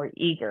even more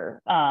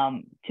eager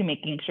to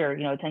making sure,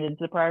 you know, attendance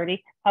is a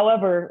priority.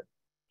 However,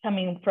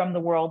 coming from the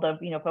world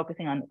of, you know,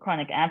 focusing on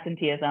chronic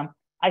absenteeism,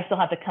 I still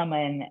have to come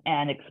in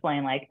and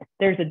explain, like,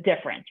 there's a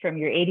difference from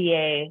your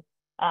ADA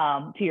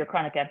to your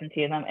chronic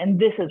absenteeism, and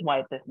this is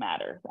why this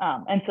matters.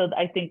 And so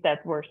I think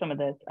that's where some of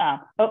this,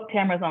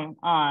 Tamara's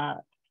on,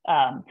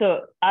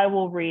 so I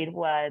will read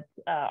what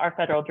our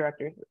federal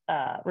director's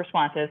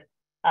response is.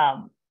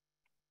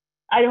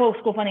 Idaho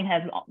school funding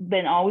has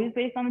been always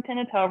based on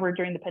attendance. However,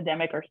 during the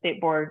pandemic, our state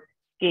board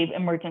gave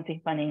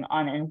emergency funding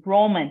on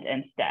enrollment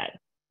instead.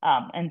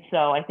 And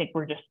so I think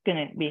we're just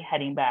going to be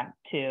heading back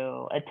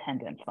to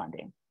attendance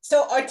funding.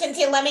 So,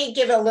 Hortensia, let me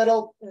give a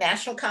little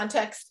national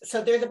context.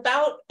 So there's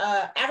about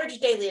average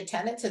daily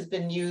attendance has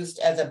been used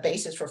as a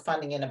basis for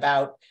funding in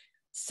about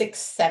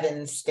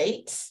 6-7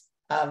 states.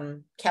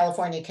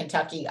 California,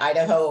 Kentucky,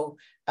 Idaho,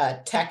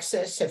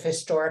 Texas have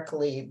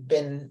historically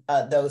been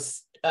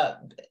those. I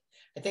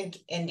think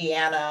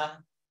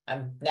Indiana,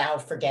 I'm now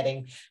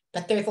forgetting,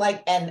 but there's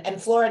like,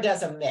 and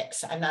Florida's a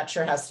mix. I'm not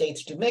sure how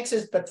states do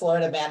mixes, but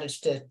Florida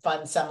managed to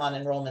fund some on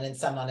enrollment and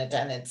some on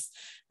attendance,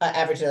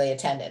 average daily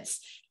attendance.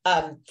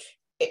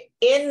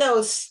 In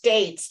those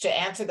states, to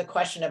answer the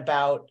question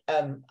about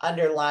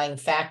underlying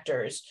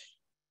factors,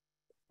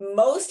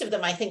 most of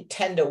them, I think,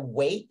 tend to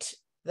weight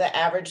the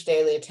average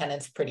daily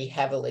attendance pretty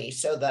heavily.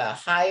 So the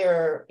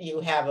higher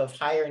you have of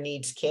higher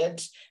needs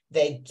kids,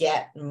 they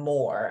get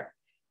more.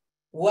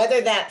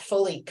 Whether that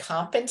fully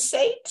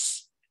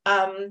compensates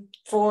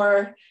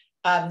for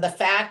the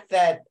fact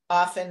that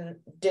often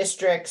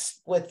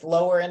districts with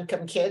lower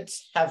income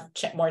kids have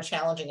more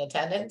challenging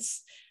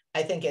attendance,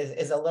 I think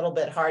is a little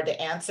bit hard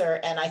to answer.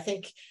 And I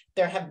think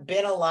there have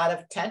been a lot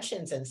of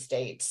tensions in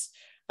states.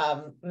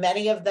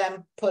 Many of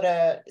them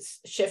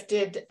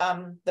shifted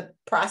the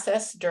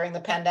process during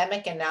the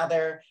pandemic, and now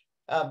they're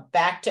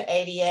back to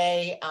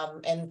ADA.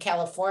 In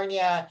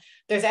California,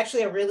 there's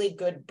actually a really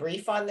good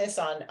brief on this,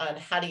 on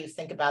how do you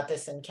think about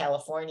this in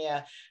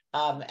California,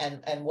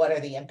 and what are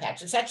the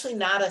impacts. It's actually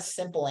not a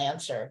simple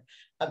answer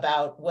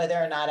about whether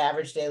or not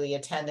average daily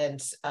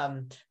attendance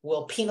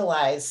will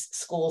penalize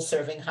schools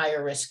serving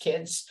higher risk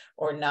kids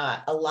or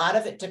not. A lot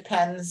of it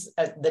depends,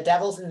 the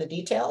devil's in the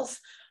details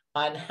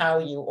on how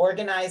you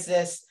organize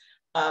this.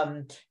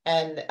 But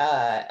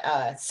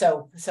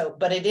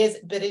it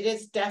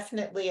is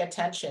definitely a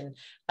tension.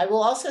 I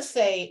will also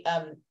say,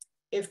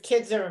 if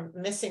kids are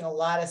missing a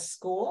lot of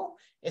school,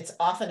 it's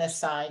often a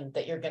sign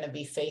that you're going to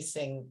be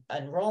facing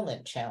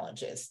enrollment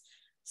challenges.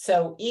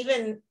 So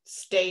even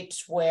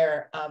states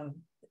where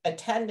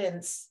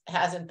attendance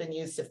hasn't been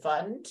used to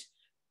fund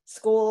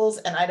schools,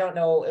 and I don't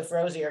know if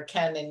Rosie or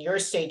Ken, in your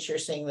states you're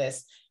seeing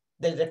this,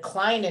 the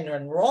decline in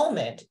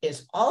enrollment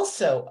is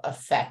also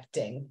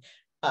affecting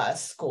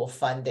school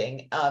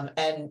funding.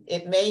 And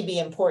it may be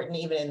important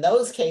even in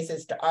those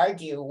cases to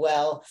argue,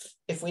 well,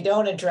 if we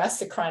don't address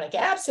the chronic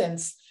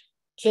absence,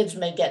 kids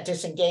may get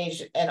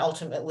disengaged and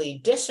ultimately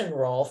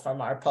disenroll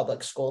from our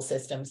public school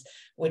systems,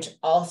 which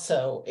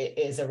also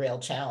is a real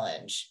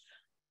challenge.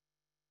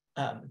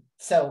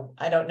 So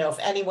I don't know if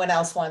anyone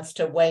else wants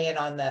to weigh in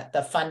on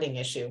the funding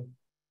issue.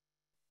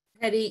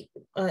 Eddie,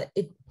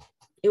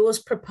 it was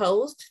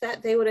proposed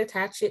that they would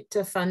attach it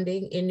to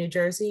funding in New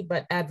Jersey,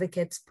 but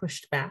advocates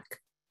pushed back.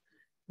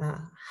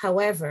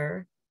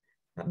 However,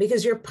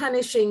 because you're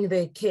punishing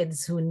the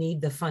kids who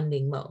need the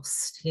funding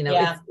most, you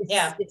know,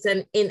 it's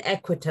an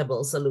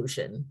inequitable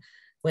solution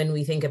when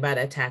we think about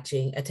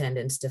attaching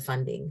attendance to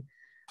funding.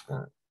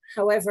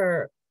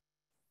 However,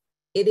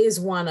 it is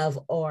one of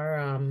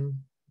our,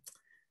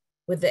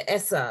 with the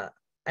ESSA,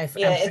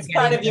 it's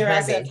part of your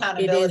ESSA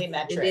accountability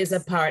metrics. It is a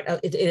part of,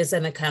 it is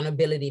an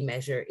accountability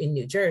measure in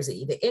New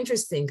Jersey. The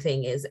interesting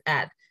thing is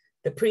at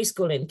the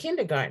preschool and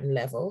kindergarten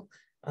level,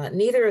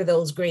 neither of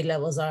those grade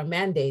levels are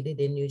mandated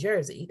in New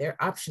Jersey.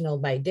 They're optional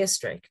by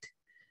district.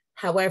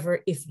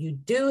 However, if you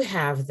do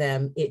have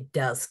them, it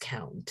does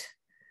count.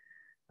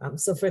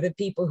 So for the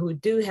people who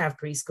do have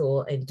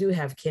preschool and do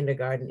have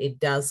kindergarten, it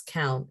does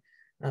count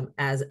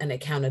as an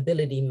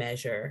accountability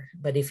measure.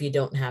 But if you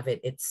don't have it,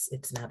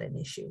 it's not an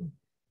issue.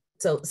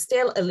 So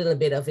still a little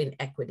bit of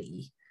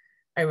inequity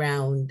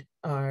around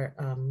our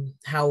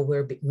how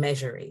we're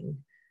measuring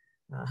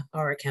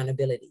our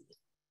accountability.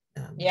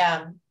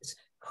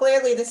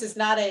 Clearly this is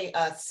not a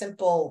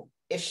simple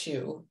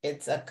issue.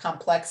 It's a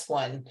complex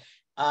one.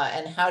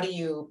 And how do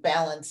you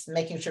balance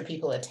making sure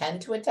people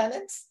attend to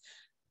attendance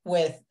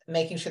with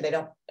making sure they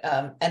don't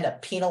end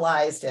up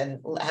penalized and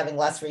having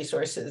less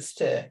resources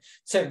to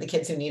serve the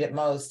kids who need it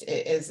most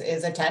is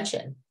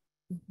attention.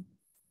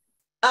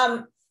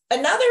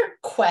 Another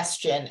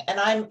question, and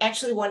I'm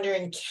actually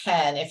wondering,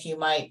 Ken, if you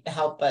might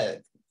help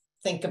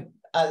think of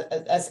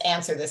us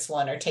answer this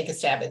one or take a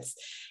stab. It's,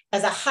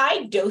 as a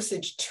high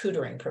dosage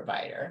tutoring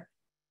provider,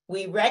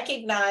 we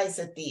recognize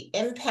that the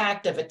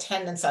impact of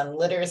attendance on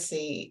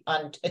literacy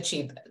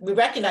achievement. We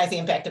recognize the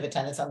impact of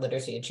attendance on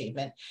literacy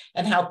achievement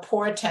and how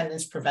poor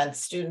attendance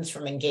prevents students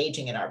from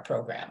engaging in our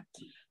program.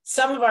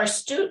 Some of our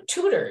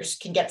tutors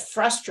can get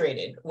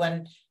frustrated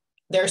when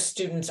their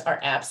students are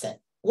absent.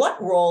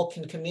 What role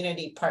can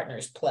community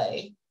partners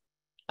play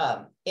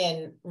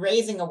in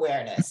raising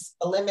awareness,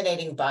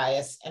 eliminating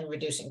bias, and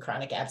reducing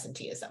chronic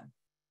absenteeism?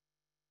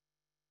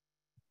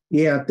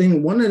 Yeah, I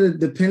think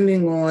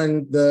depending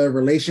on the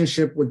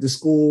relationship with the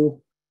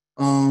school,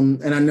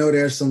 and I know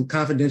there's some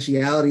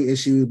confidentiality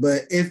issues,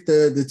 but if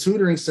the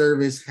tutoring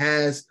service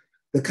has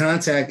the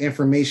contact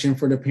information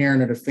for the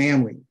parent or the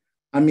family,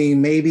 I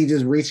mean, maybe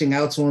just reaching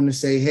out to them to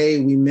say,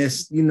 hey, we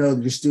missed,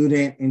 your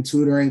student in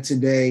tutoring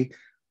today.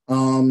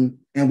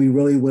 And we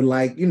really would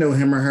like,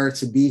 him or her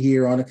to be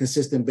here on a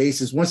consistent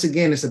basis. Once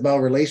again, it's about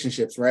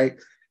relationships, right?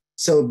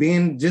 So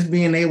being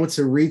able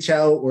to reach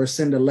out or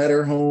send a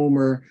letter home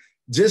or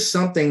just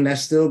something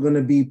that's still going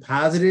to be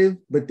positive,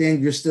 but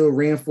then you're still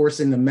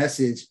reinforcing the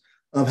message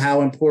of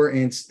how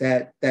important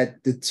that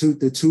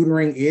the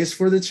tutoring is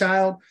for the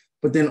child,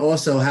 but then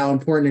also how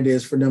important it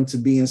is for them to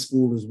be in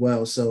school as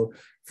well. So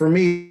for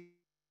me,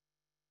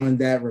 on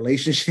that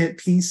relationship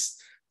piece,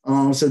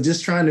 so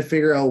just trying to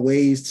figure out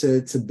ways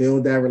to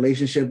build that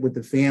relationship with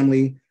the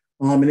family.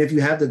 And if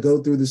you have to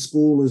go through the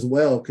school as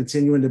well,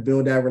 continuing to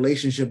build that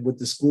relationship with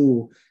the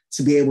school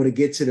to be able to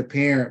get to the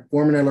parent,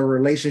 forming a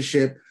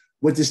relationship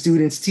with the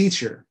student's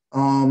teacher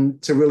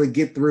to really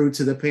get through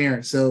to the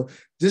parent. So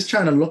just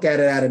trying to look at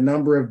it at a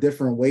number of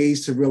different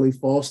ways to really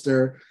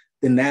foster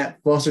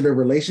the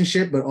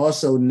relationship, but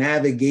also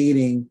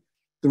navigating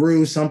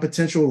through some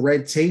potential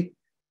red tape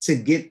to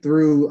get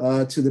through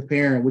to the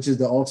parent, which is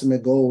the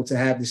ultimate goal, to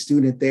have the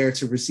student there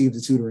to receive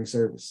the tutoring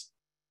service.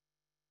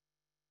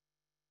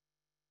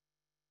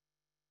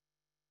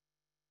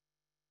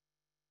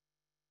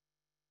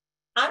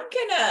 I'm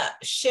gonna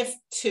shift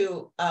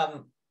to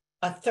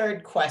a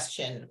third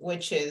question,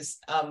 which is,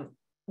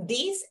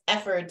 these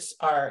efforts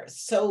are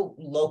so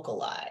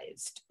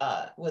localized.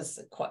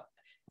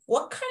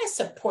 What kind of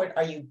support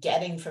are you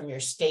getting from your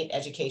state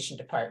education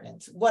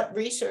departments? What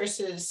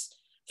resources,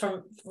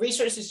 from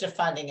resources to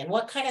funding, and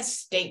what kind of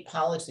state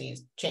policy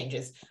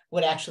changes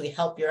would actually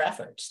help your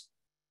efforts?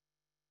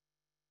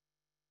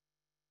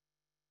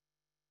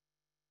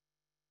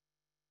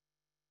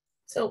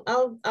 So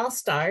I'll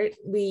start.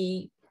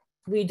 We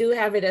do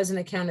have it as an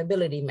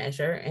accountability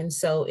measure, and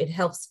so it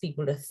helps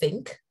people to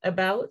think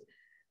about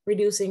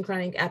reducing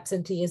chronic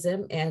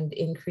absenteeism and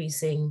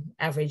increasing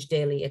average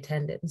daily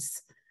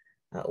attendance.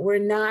 We're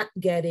not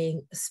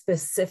getting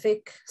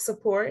specific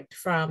support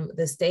from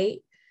the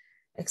state,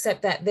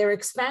 except that they're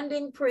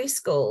expanding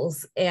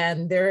preschools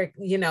and they're,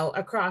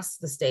 across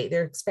the state,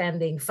 they're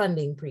expanding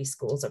funding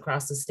preschools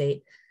across the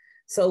state.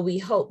 So we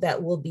hope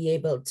that we'll be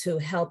able to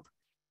help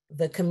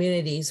the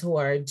communities who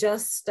are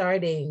just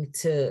starting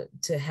to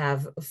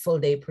have full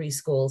day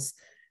preschools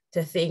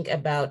to think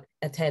about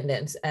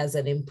attendance as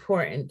an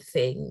important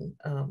thing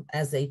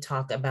as they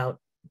talk about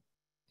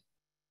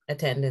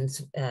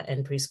attendance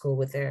and preschool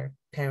with their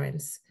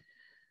parents.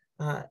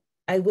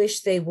 I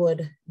wish they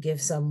would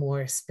give some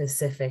more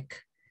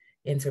specific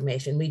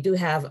information. We do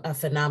have a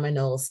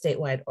phenomenal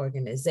statewide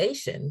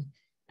organization,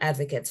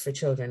 Advocates for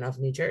Children of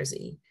New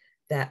Jersey,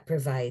 that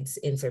provides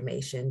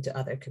information to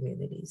other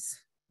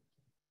communities.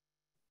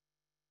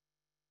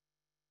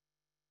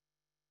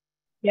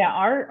 Yeah,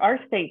 our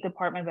state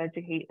Department of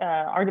Education,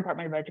 our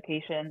Department of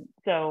Education.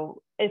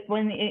 So it's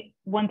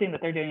one thing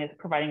that they're doing is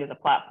providing us a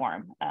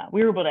platform.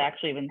 We were able to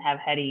actually even have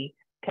Hetty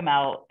come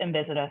out and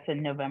visit us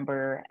in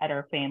November at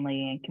our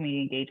family and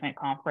community engagement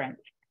conference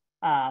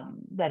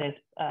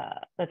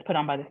that's put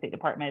on by the State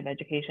Department of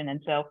Education.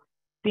 And so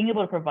being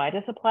able to provide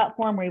us a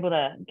platform, we're able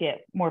to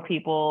get more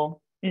people,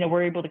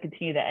 we're able to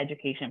continue that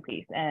education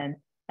piece. And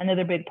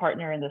another big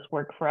partner in this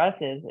work for us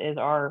is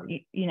our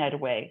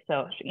United Way.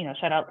 So,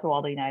 shout out to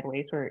all the United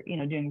Ways who are,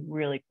 doing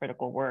really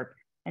critical work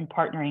and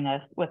partnering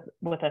us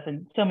with us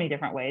in so many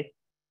different ways.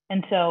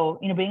 And so,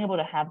 being able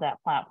to have that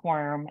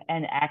platform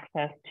and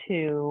access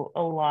to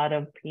a lot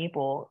of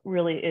people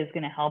really is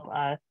going to help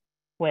us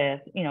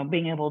with,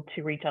 being able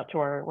to reach out to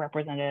our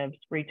representatives,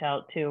 reach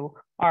out to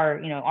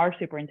our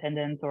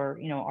superintendents or,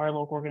 our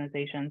local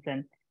organizations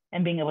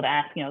and being able to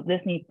ask,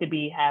 this needs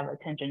to have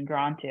attention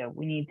drawn to.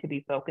 We need to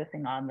be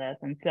focusing on this.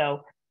 And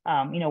so,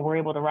 we're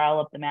able to rile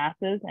up the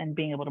masses and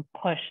being able to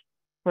push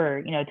for,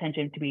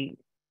 attention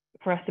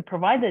for us to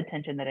provide the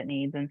attention that it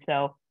needs. And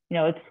so,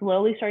 it's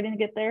slowly starting to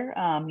get there.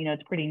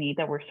 It's pretty neat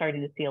that we're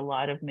starting to see a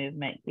lot of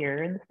movement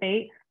here in the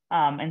state.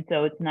 And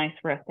so it's nice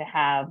for us to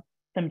have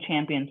some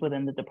champions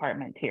within the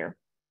department here.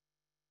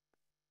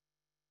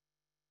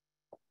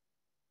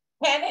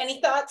 Ken,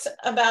 any thoughts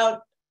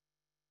about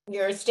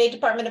your State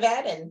Department of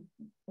Ed and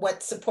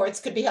what supports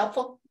could be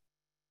helpful?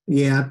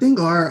 Yeah, I think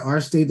our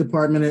State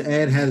Department of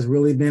Ed has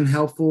really been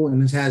helpful,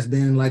 and it has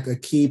been like a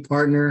key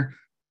partner.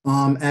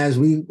 As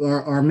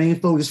our main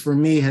focus for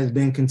me has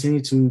been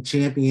continue to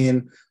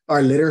champion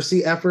our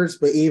literacy efforts,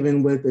 but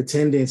even with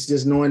attendance,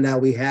 just knowing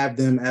that we have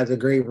them as a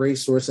great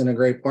resource and a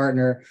great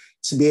partner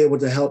to be able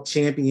to help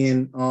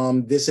champion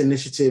this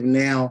initiative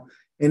now.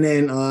 And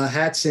then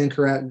hats and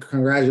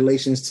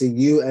congratulations to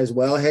you as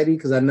well, Hetty,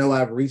 because I know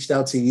I've reached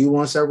out to you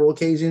on several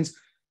occasions,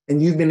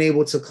 and you've been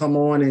able to come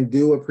on and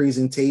do a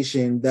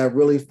presentation that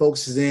really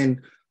focuses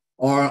in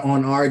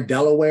on our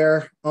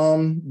Delaware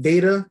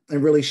data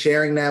and really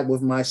sharing that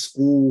with my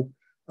school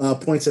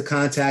points of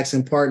contacts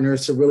and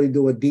partners to really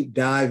do a deep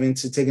dive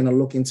into taking a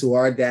look into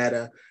our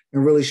data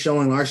and really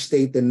showing our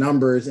state the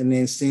numbers and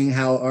then seeing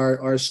how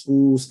our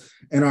schools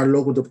and our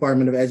local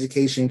Department of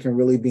Education can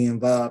really be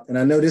involved. And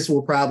I know this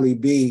will probably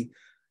be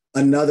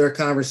another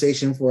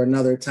conversation for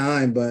another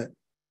time, but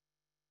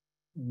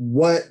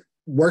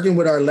working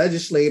with our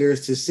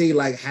legislators to see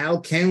like how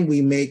can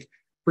we make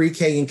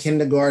pre-K and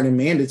kindergarten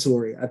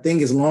mandatory. I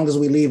think as long as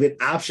we leave it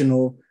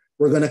optional,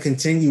 we're going to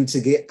continue to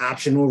get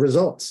optional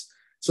results.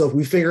 So if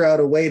we figure out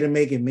a way to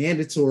make it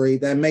mandatory,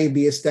 that may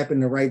be a step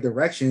in the right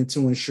direction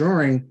to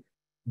ensuring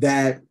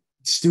that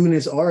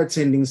students are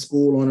attending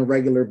school on a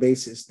regular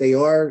basis. They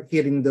are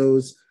hitting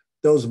those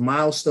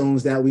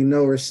milestones that we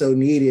know are so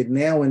needed.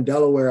 Now in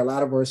Delaware, a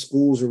lot of our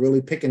schools are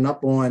really picking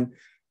up on,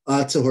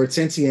 to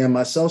Hortensia and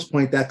myself's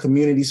point, that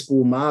community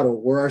school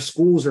model, where our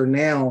schools are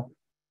now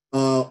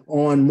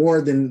on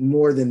more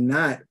than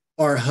not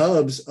are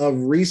hubs of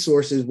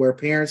resources where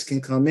parents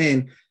can come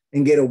in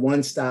and get a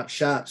one-stop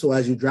shop. So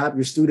as you drop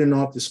your student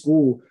off to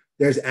school,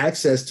 there's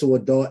access to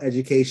adult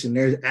education,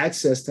 there's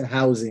access to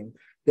housing,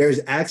 there's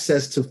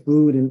access to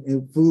food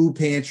and food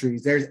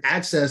pantries, there's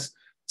access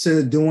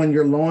to doing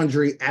your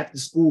laundry at the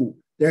school,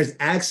 there's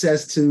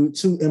access to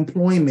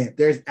employment,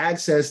 there's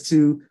access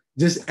to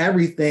just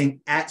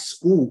everything at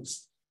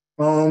schools.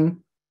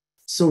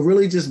 So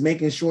really just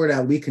making sure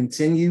that we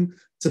continue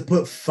to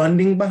put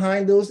funding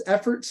behind those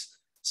efforts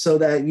so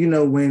that,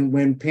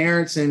 when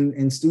parents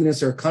and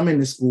students are coming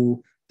to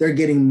school, they're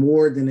getting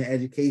more than an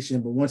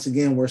education. But once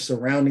again, we're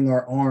surrounding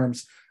our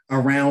arms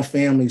around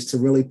families to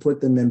really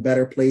put them in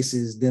better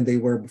places than they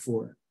were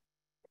before.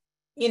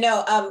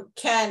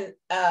 Ken,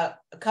 a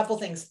couple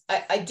things.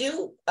 I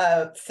do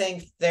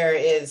think there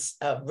is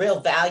a real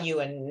value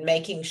in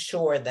making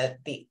sure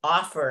that the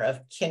offer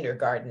of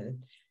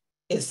kindergarten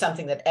is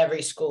something that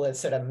every school is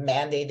sort of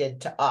mandated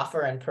to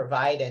offer and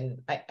provide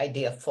an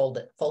idea full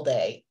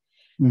day.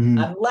 Mm-hmm.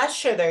 I'm less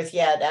sure there's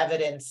yet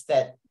evidence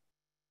that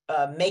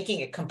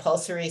making it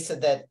compulsory so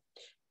that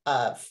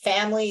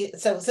family,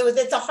 so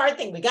it's a hard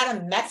thing. We got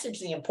to message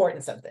the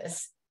importance of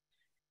this.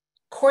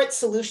 Court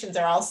solutions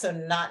are also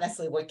not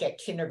necessarily what get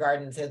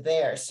kindergartens are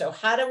there. So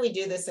how do we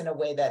do this in a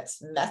way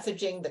that's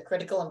messaging the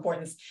critical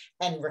importance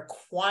and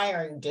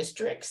requiring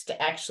districts to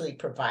actually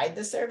provide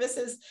the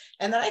services?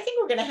 And then I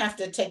think we're going to have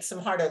to take some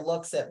harder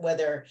looks at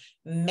whether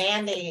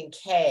mandating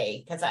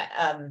K, because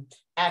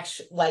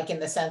actually, like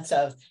in the sense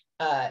of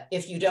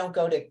if you don't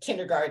go to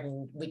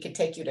kindergarten, we could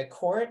take you to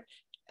court.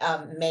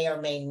 May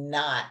or may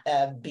not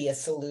be a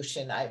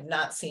solution. I've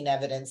not seen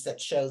evidence that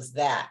shows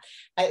that.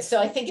 So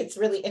I think it's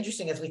really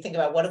interesting as we think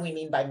about what do we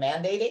mean by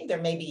mandating.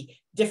 There may be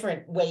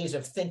different ways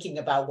of thinking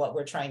about what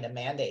we're trying to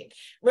mandate.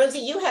 Rosie,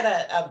 you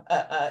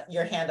had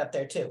your hand up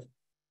there too.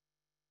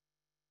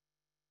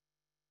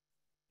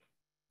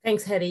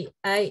 Thanks, Hetty.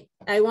 I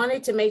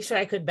wanted to make sure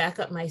I could back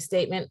up my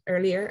statement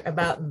earlier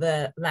about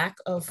the lack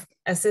of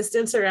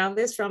assistance around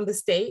this from the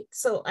state.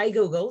 So I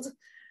Googled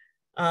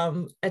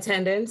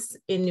attendance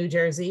in New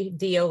Jersey,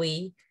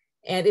 DOE,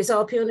 And it's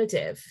all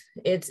punitive.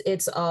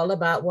 It's all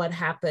about what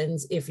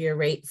happens if your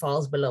rate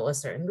falls below a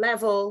certain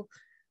level.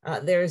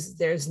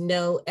 There's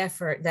no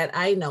effort that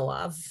I know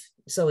of.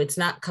 So it's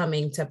not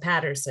coming to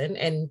Patterson.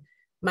 And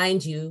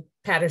mind you,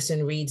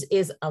 Patterson Reads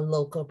is a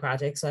local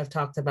project. So I've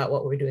talked about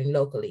what we're doing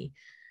locally,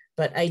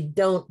 but I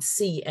don't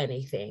see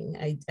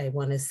anything, I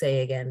want to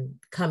say again,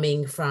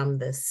 coming from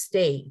the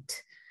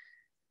state,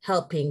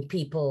 helping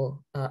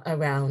people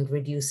around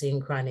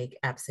reducing chronic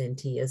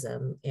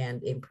absenteeism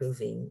and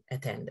improving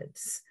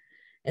attendance.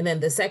 And then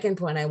the second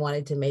point I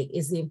wanted to make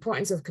is the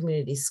importance of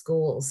community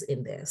schools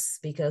in this,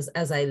 because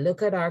as I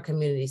look at our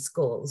community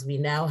schools, we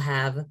now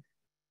have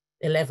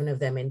 11 of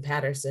them in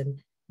Patterson.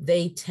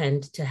 They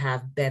tend to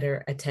have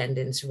better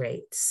attendance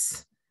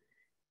rates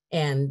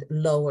and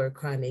lower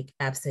chronic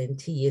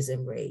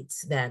absenteeism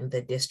rates than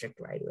the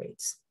district-wide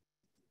rates.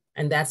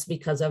 And that's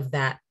because of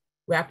that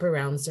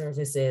wraparound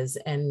services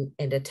and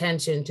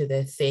attention to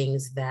the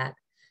things that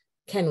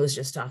Ken was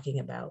just talking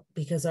about,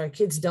 because our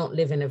kids don't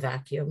live in a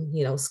vacuum.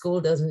 You know,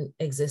 school doesn't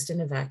exist in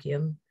a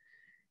vacuum.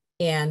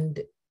 And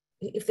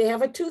if they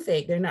have a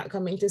toothache, they're not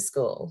coming to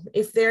school.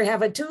 If they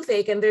have a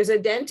toothache and there's a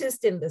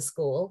dentist in the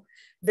school,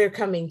 they're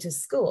coming to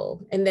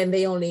school. And then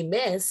they only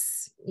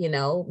miss, you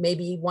know,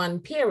 maybe one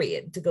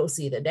period to go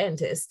see the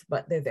dentist,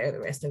 but they're there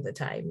the rest of the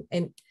time,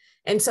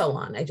 and so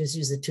on. I just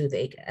use a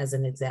toothache as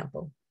an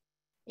example.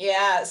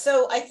 Yeah,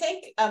 so I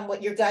think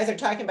what you guys are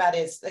talking about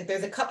is like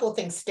there's a couple of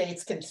things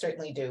states can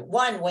certainly do.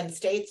 One, when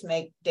states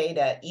make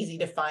data easy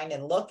to find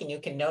and look, and you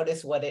can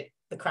notice what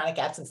the chronic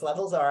absence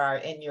levels are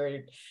in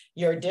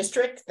your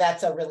district,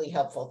 that's a really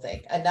helpful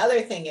thing.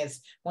 Another thing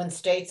is when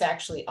states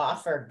actually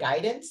offer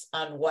guidance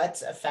on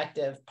what's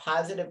effective,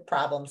 positive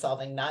problem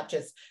solving, not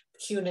just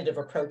punitive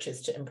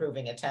approaches to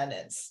improving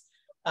attendance.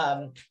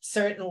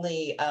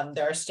 Certainly,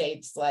 there are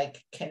states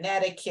like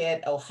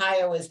Connecticut,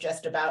 Ohio is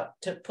just about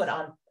to put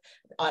on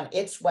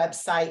its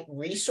website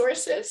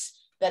resources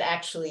that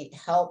actually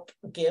help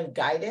give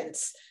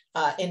guidance.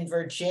 In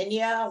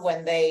Virginia,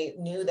 when they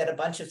knew that a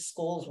bunch of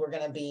schools were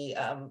going to be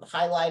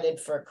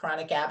highlighted for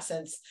chronic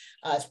absence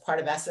as part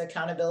of ESSA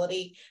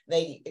accountability,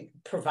 they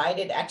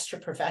provided extra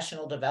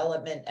professional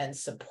development and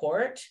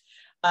support.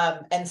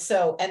 And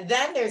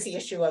then there's the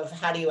issue of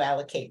how do you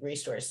allocate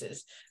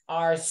resources?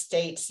 Are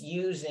states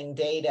using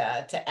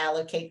data to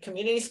allocate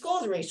community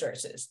schools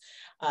resources,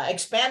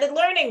 expanded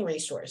learning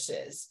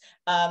resources,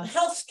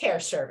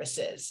 healthcare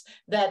services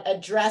that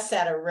address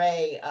that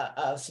array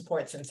of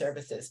supports and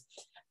services?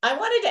 I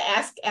wanted to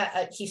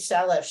ask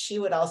Gisela if she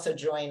would also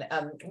join.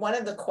 One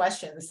of the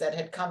questions that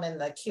had come in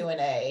the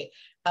Q&A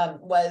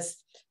was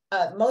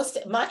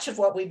much of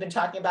what we've been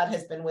talking about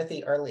has been with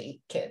the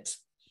early kids,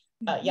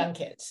 young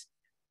kids.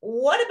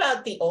 What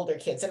about the older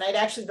kids? And I'd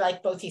actually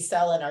like both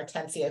Gisela and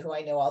Hortensia, who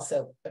I know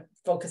also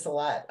focus a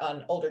lot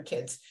on older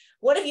kids.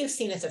 What have you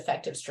seen as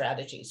effective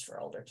strategies for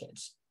older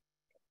kids?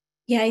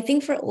 Yeah, I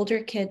think for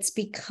older kids,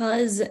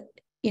 because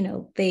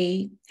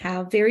they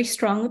have very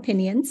strong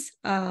opinions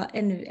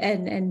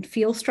and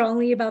feel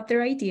strongly about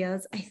their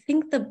ideas. I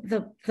think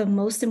the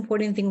most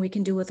important thing we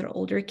can do with our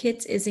older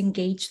kids is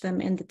engage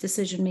them in the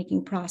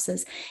decision-making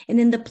process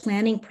and in the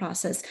planning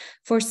process.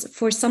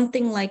 For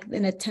something like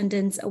an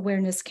attendance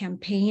awareness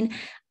campaign,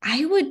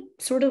 I would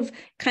sort of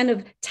kind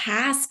of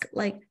task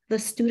like the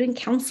student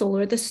council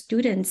or the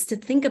students to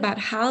think about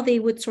how they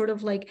would sort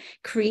of like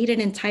create an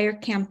entire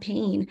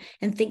campaign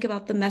and think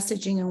about the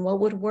messaging and what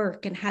would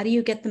work and how do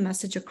you get the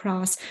message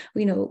across,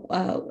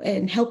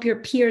 and help your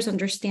peers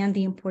understand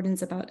the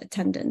importance about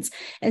attendance.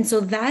 And so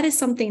that is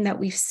something that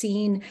we've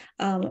seen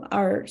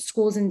our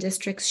schools and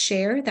districts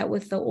share, that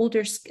with the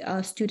older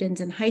students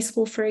in high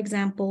school, for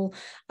example,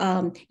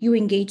 you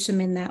engage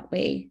them in that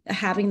way,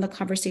 having the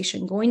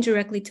conversation, going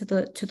directly to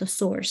the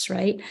source,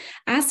 right?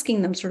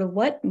 Asking them sort of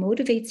what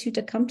motivates you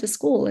to come to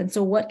school. And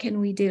so what can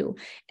we do?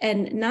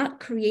 And not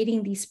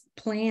creating these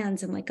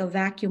plans in like a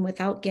vacuum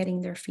without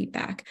getting their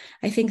feedback.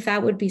 I think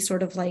that would be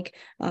sort of like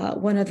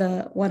one of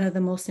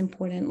the most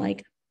important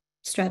like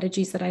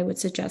strategies that I would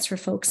suggest for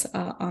folks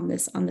on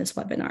this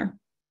webinar.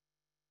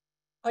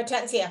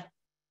 Hortensia,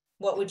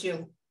 what would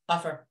you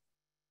offer?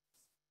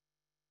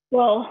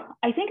 Well,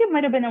 I think it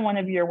might have been in one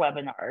of your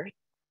webinars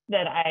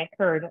that I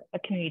heard a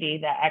community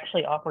that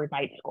actually offered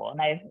night school.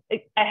 And I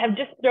have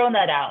just thrown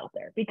that out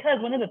there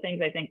because one of the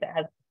things I think that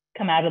has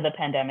come out of the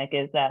pandemic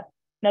is that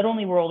not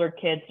only were older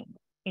kids,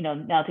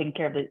 now taking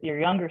care of your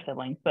younger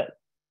siblings, but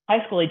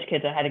high school age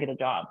kids that had to get a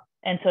job.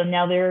 And so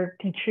now they're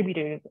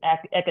contributors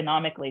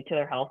economically to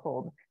their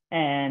household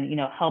and,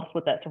 helps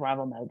with that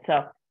survival mode.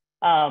 So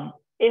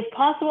if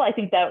possible, I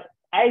think that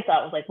I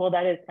thought was like, well,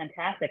 that is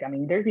fantastic. I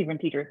mean, there's even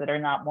teachers that are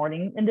not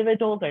morning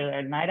individuals or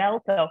they're night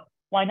owls. So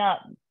why not,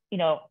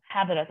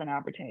 have it as an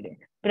opportunity?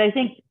 But I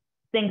think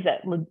things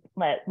that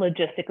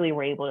logistically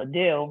we're able to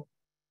do,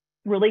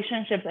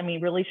 relationships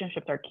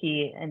are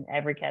key in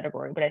every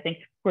category, but I think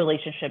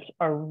relationships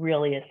are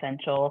really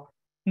essential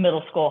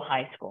middle school,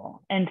 high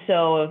school. And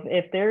so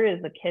if there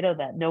is a kiddo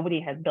that nobody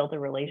has built a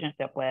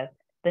relationship with,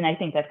 then I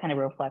think that's kind of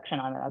a reflection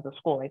on it as a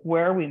school. Like,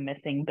 where are we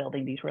missing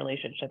building these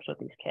relationships with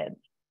these kids?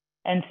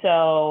 And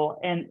so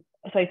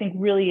I think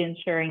really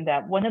ensuring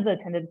that one of the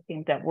attendance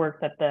teams that works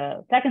at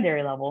the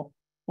secondary level,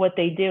 what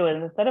they do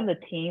is instead of the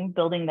team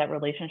building that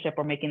relationship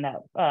or making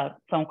that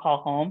phone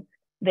call home,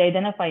 they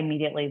identify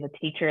immediately the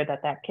teacher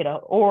that kiddo,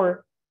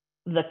 or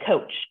the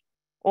coach,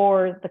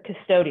 or the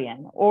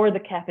custodian, or the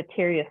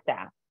cafeteria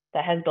staff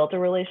that has built a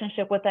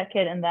relationship with that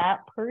kid. And that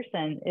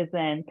person is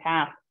then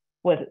tasked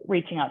with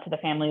reaching out to the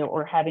family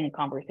or having a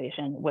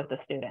conversation with the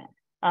student,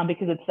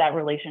 because it's that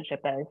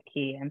relationship that is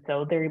key. And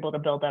so they're able to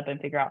build up and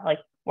figure out, like,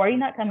 why are you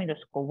not coming to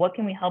school? What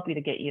can we help you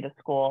to get you to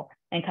school?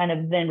 And kind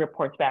of then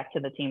reports back to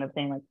the team of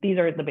saying, like, these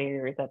are the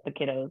barriers that the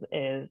kiddos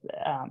is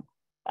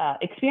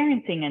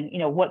experiencing, and, you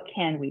know, what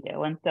can we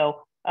do? And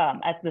so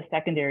at the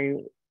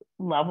secondary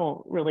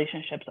level,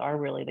 relationships are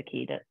really the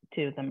key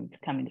to them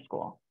coming to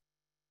school.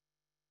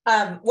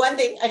 One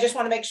thing, I just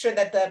want to make sure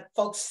that the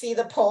folks see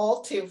the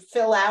poll to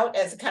fill out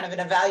as kind of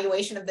an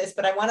evaluation of this,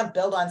 but I want to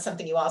build on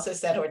something you also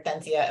said,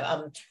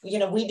 Hortensia. You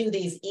know, we do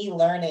these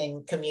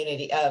e-learning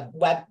community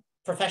web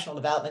professional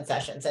development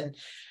sessions, and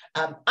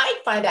I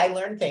find I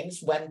learn things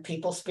when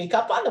people speak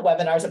up on the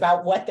webinars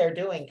about what they're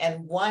doing.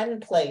 And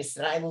one place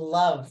that I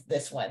love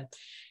this one,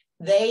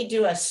 they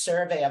do a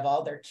survey of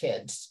all their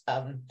kids.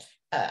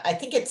 I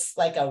think it's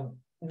like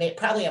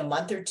probably a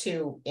month or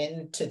two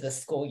into the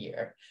school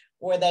year,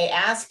 where they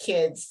ask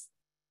kids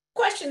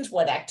questions,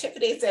 what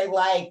activities they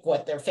like,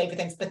 what their favorite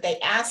things, but they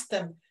ask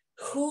them,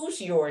 who's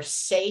your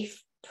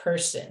safe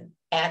person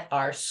at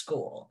our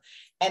school?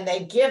 And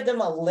they give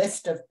them a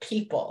list of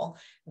people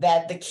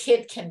that the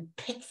kid can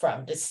pick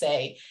from to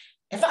say,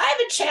 if I have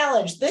a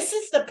challenge, this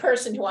is the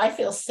person who I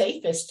feel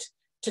safest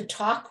to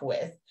talk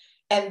with.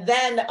 And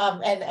then,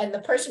 and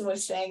the person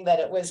was saying that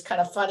it was kind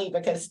of funny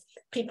because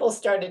people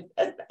started,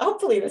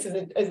 hopefully this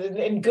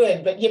isn't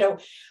good, but, you know,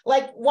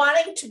 like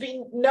wanting to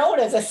be known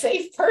as a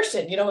safe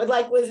person, you know, it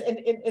like was an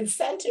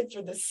incentive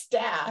for the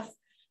staff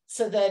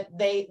so that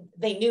they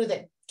knew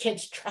that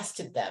kids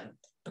trusted them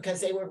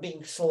because they were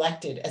being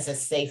selected as a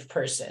safe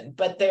person.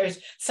 But there's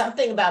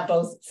something about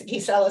both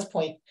Gisella's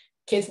point,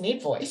 kids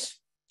need voice.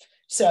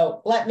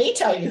 So let me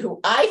tell you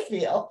who I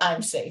feel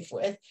I'm safe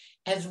with,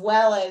 as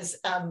well as,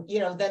 you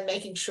know, then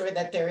making sure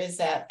that there is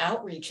that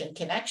outreach and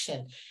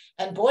connection.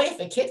 And boy, if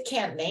a kid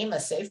can't name a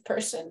safe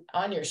person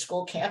on your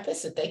school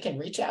campus that they can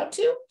reach out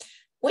to,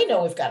 we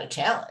know we've got a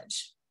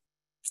challenge.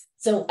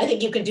 So I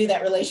think you can do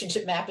that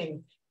relationship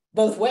mapping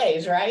both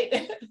ways,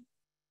 right?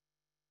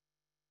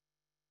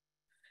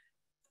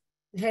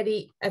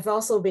 Hetty, I've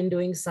also been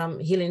doing some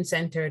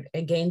healing-centered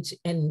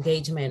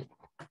engagement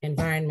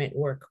environment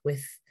work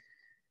with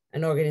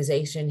an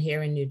organization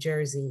here in New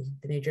Jersey,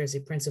 the New Jersey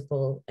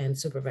Principal and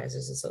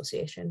Supervisors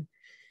Association.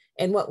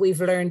 And what we've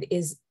learned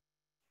is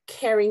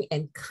caring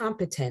and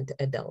competent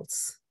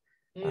adults.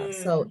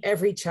 So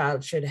every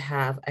child should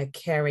have a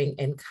caring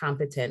and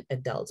competent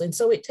adult. And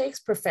so it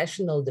takes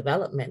professional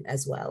development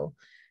as well,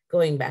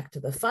 going back to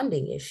the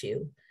funding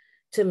issue,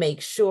 to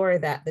make sure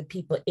that the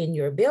people in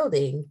your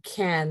building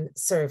can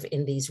serve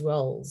in these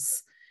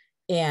roles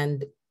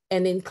and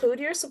include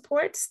your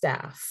support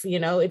staff. You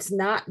know, it's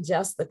not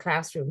just the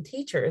classroom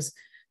teachers.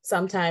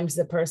 Sometimes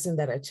the person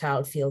that a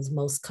child feels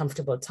most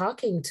comfortable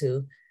talking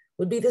to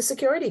would be the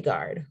security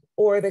guard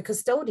or the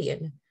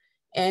custodian.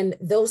 And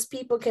those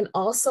people can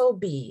also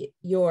be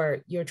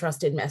your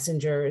trusted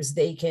messengers.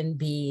 They can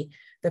be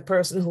the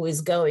person who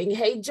is going,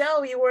 hey,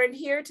 Joe, you weren't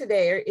here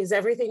today. Is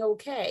everything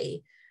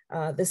okay?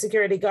 The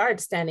security guard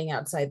standing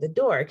outside the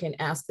door can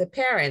ask the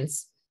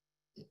parents,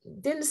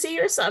 didn't see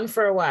your son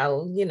for a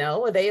while, you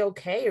know, are they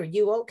okay? Are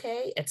you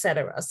okay?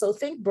 Etc. So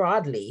think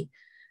broadly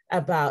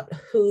about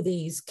who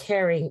these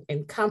caring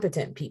and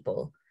competent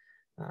people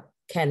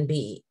can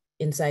be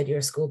inside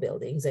your school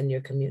buildings and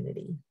your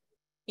community.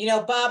 You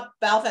know, Bob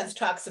Balfens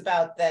talks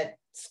about that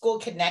school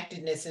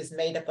connectedness is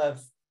made up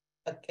of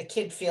a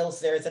kid feels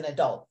there's an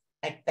adult,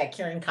 that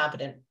caring,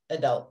 competent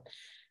adult.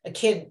 A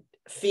kid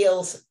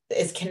feels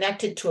is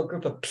connected to a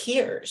group of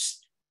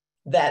peers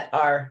that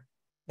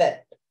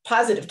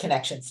positive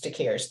connections to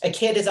peers. A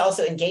kid is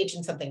also engaged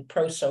in something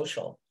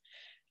pro-social,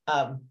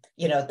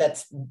 you know,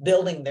 that's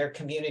building their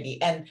community.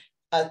 And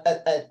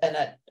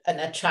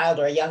a child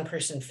or a young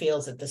person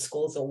feels that the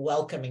school is a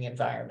welcoming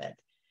environment.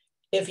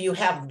 If you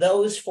have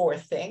those four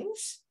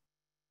things,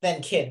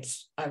 then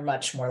kids are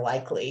much more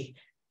likely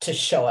to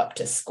show up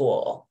to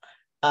school.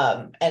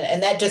 And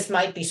that just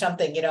might be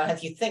something, you know,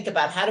 if you think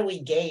about how do we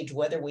gauge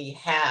whether we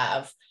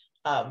have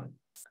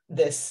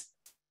this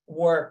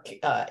work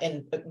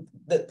in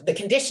the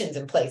conditions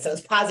in place,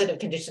 those positive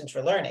conditions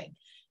for learning,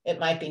 it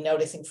might be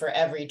noticing for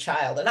every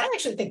child. And I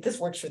actually think this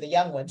works for the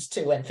young ones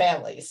too, and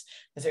families.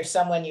 Is there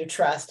someone you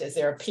trust? Is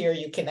there a peer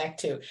you connect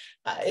to?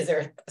 Is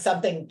there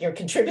something you're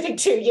contributing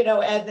to, you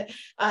know, and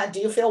do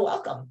you feel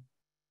welcome?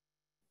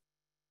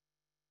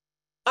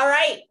 All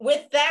right,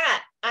 with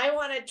that, I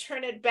want to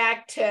turn it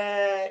back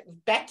to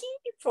Becky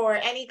for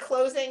any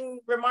closing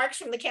remarks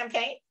from the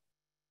campaign.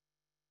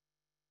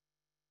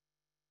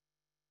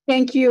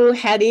 Thank you,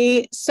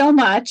 Hetty, so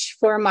much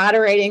for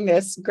moderating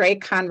this great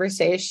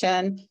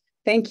conversation.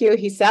 Thank you,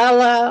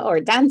 Gisela,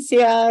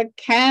 Hortensia,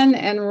 Ken,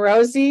 and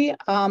Rosie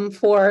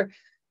for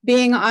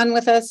being on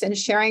with us and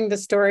sharing the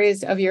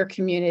stories of your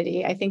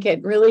community. I think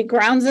it really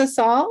grounds us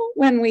all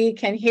when we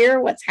can hear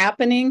what's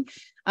happening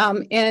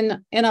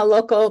in a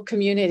local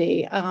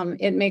community.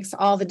 It makes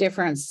all the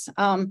difference.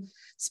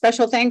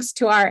 Special thanks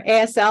to our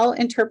ASL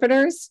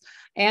interpreters,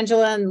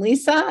 Angela and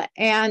Lisa,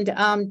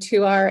 and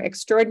to our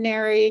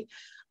extraordinary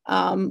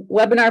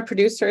webinar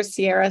producer,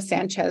 Sierra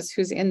Sanchez,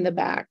 who's in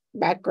the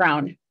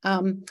background.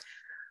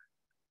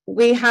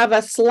 We have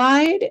a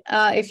slide,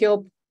 if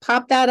you'll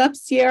pop that up,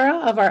 Sierra,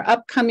 of our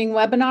upcoming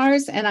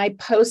webinars, and I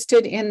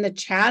posted in the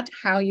chat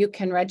how you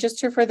can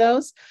register for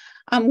those.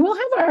 We'll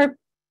have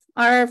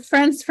our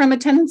friends from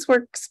Attendance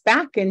Works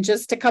back in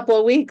just a couple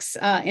of weeks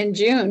in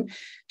June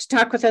to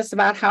talk with us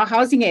about how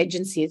housing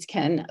agencies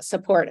can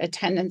support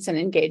attendance and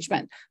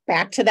engagement.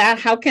 Back to that,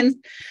 how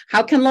can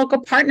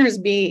local partners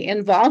be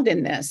involved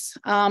in this?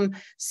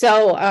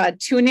 So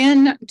tune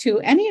in to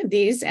any of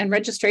these, and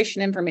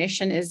registration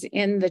information is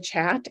in the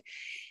chat.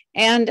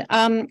 And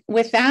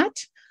with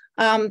that,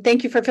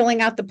 thank you for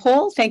filling out the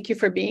poll. Thank you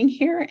for being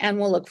here, and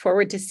we'll look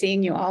forward to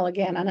seeing you all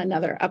again on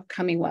another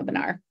upcoming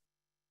webinar.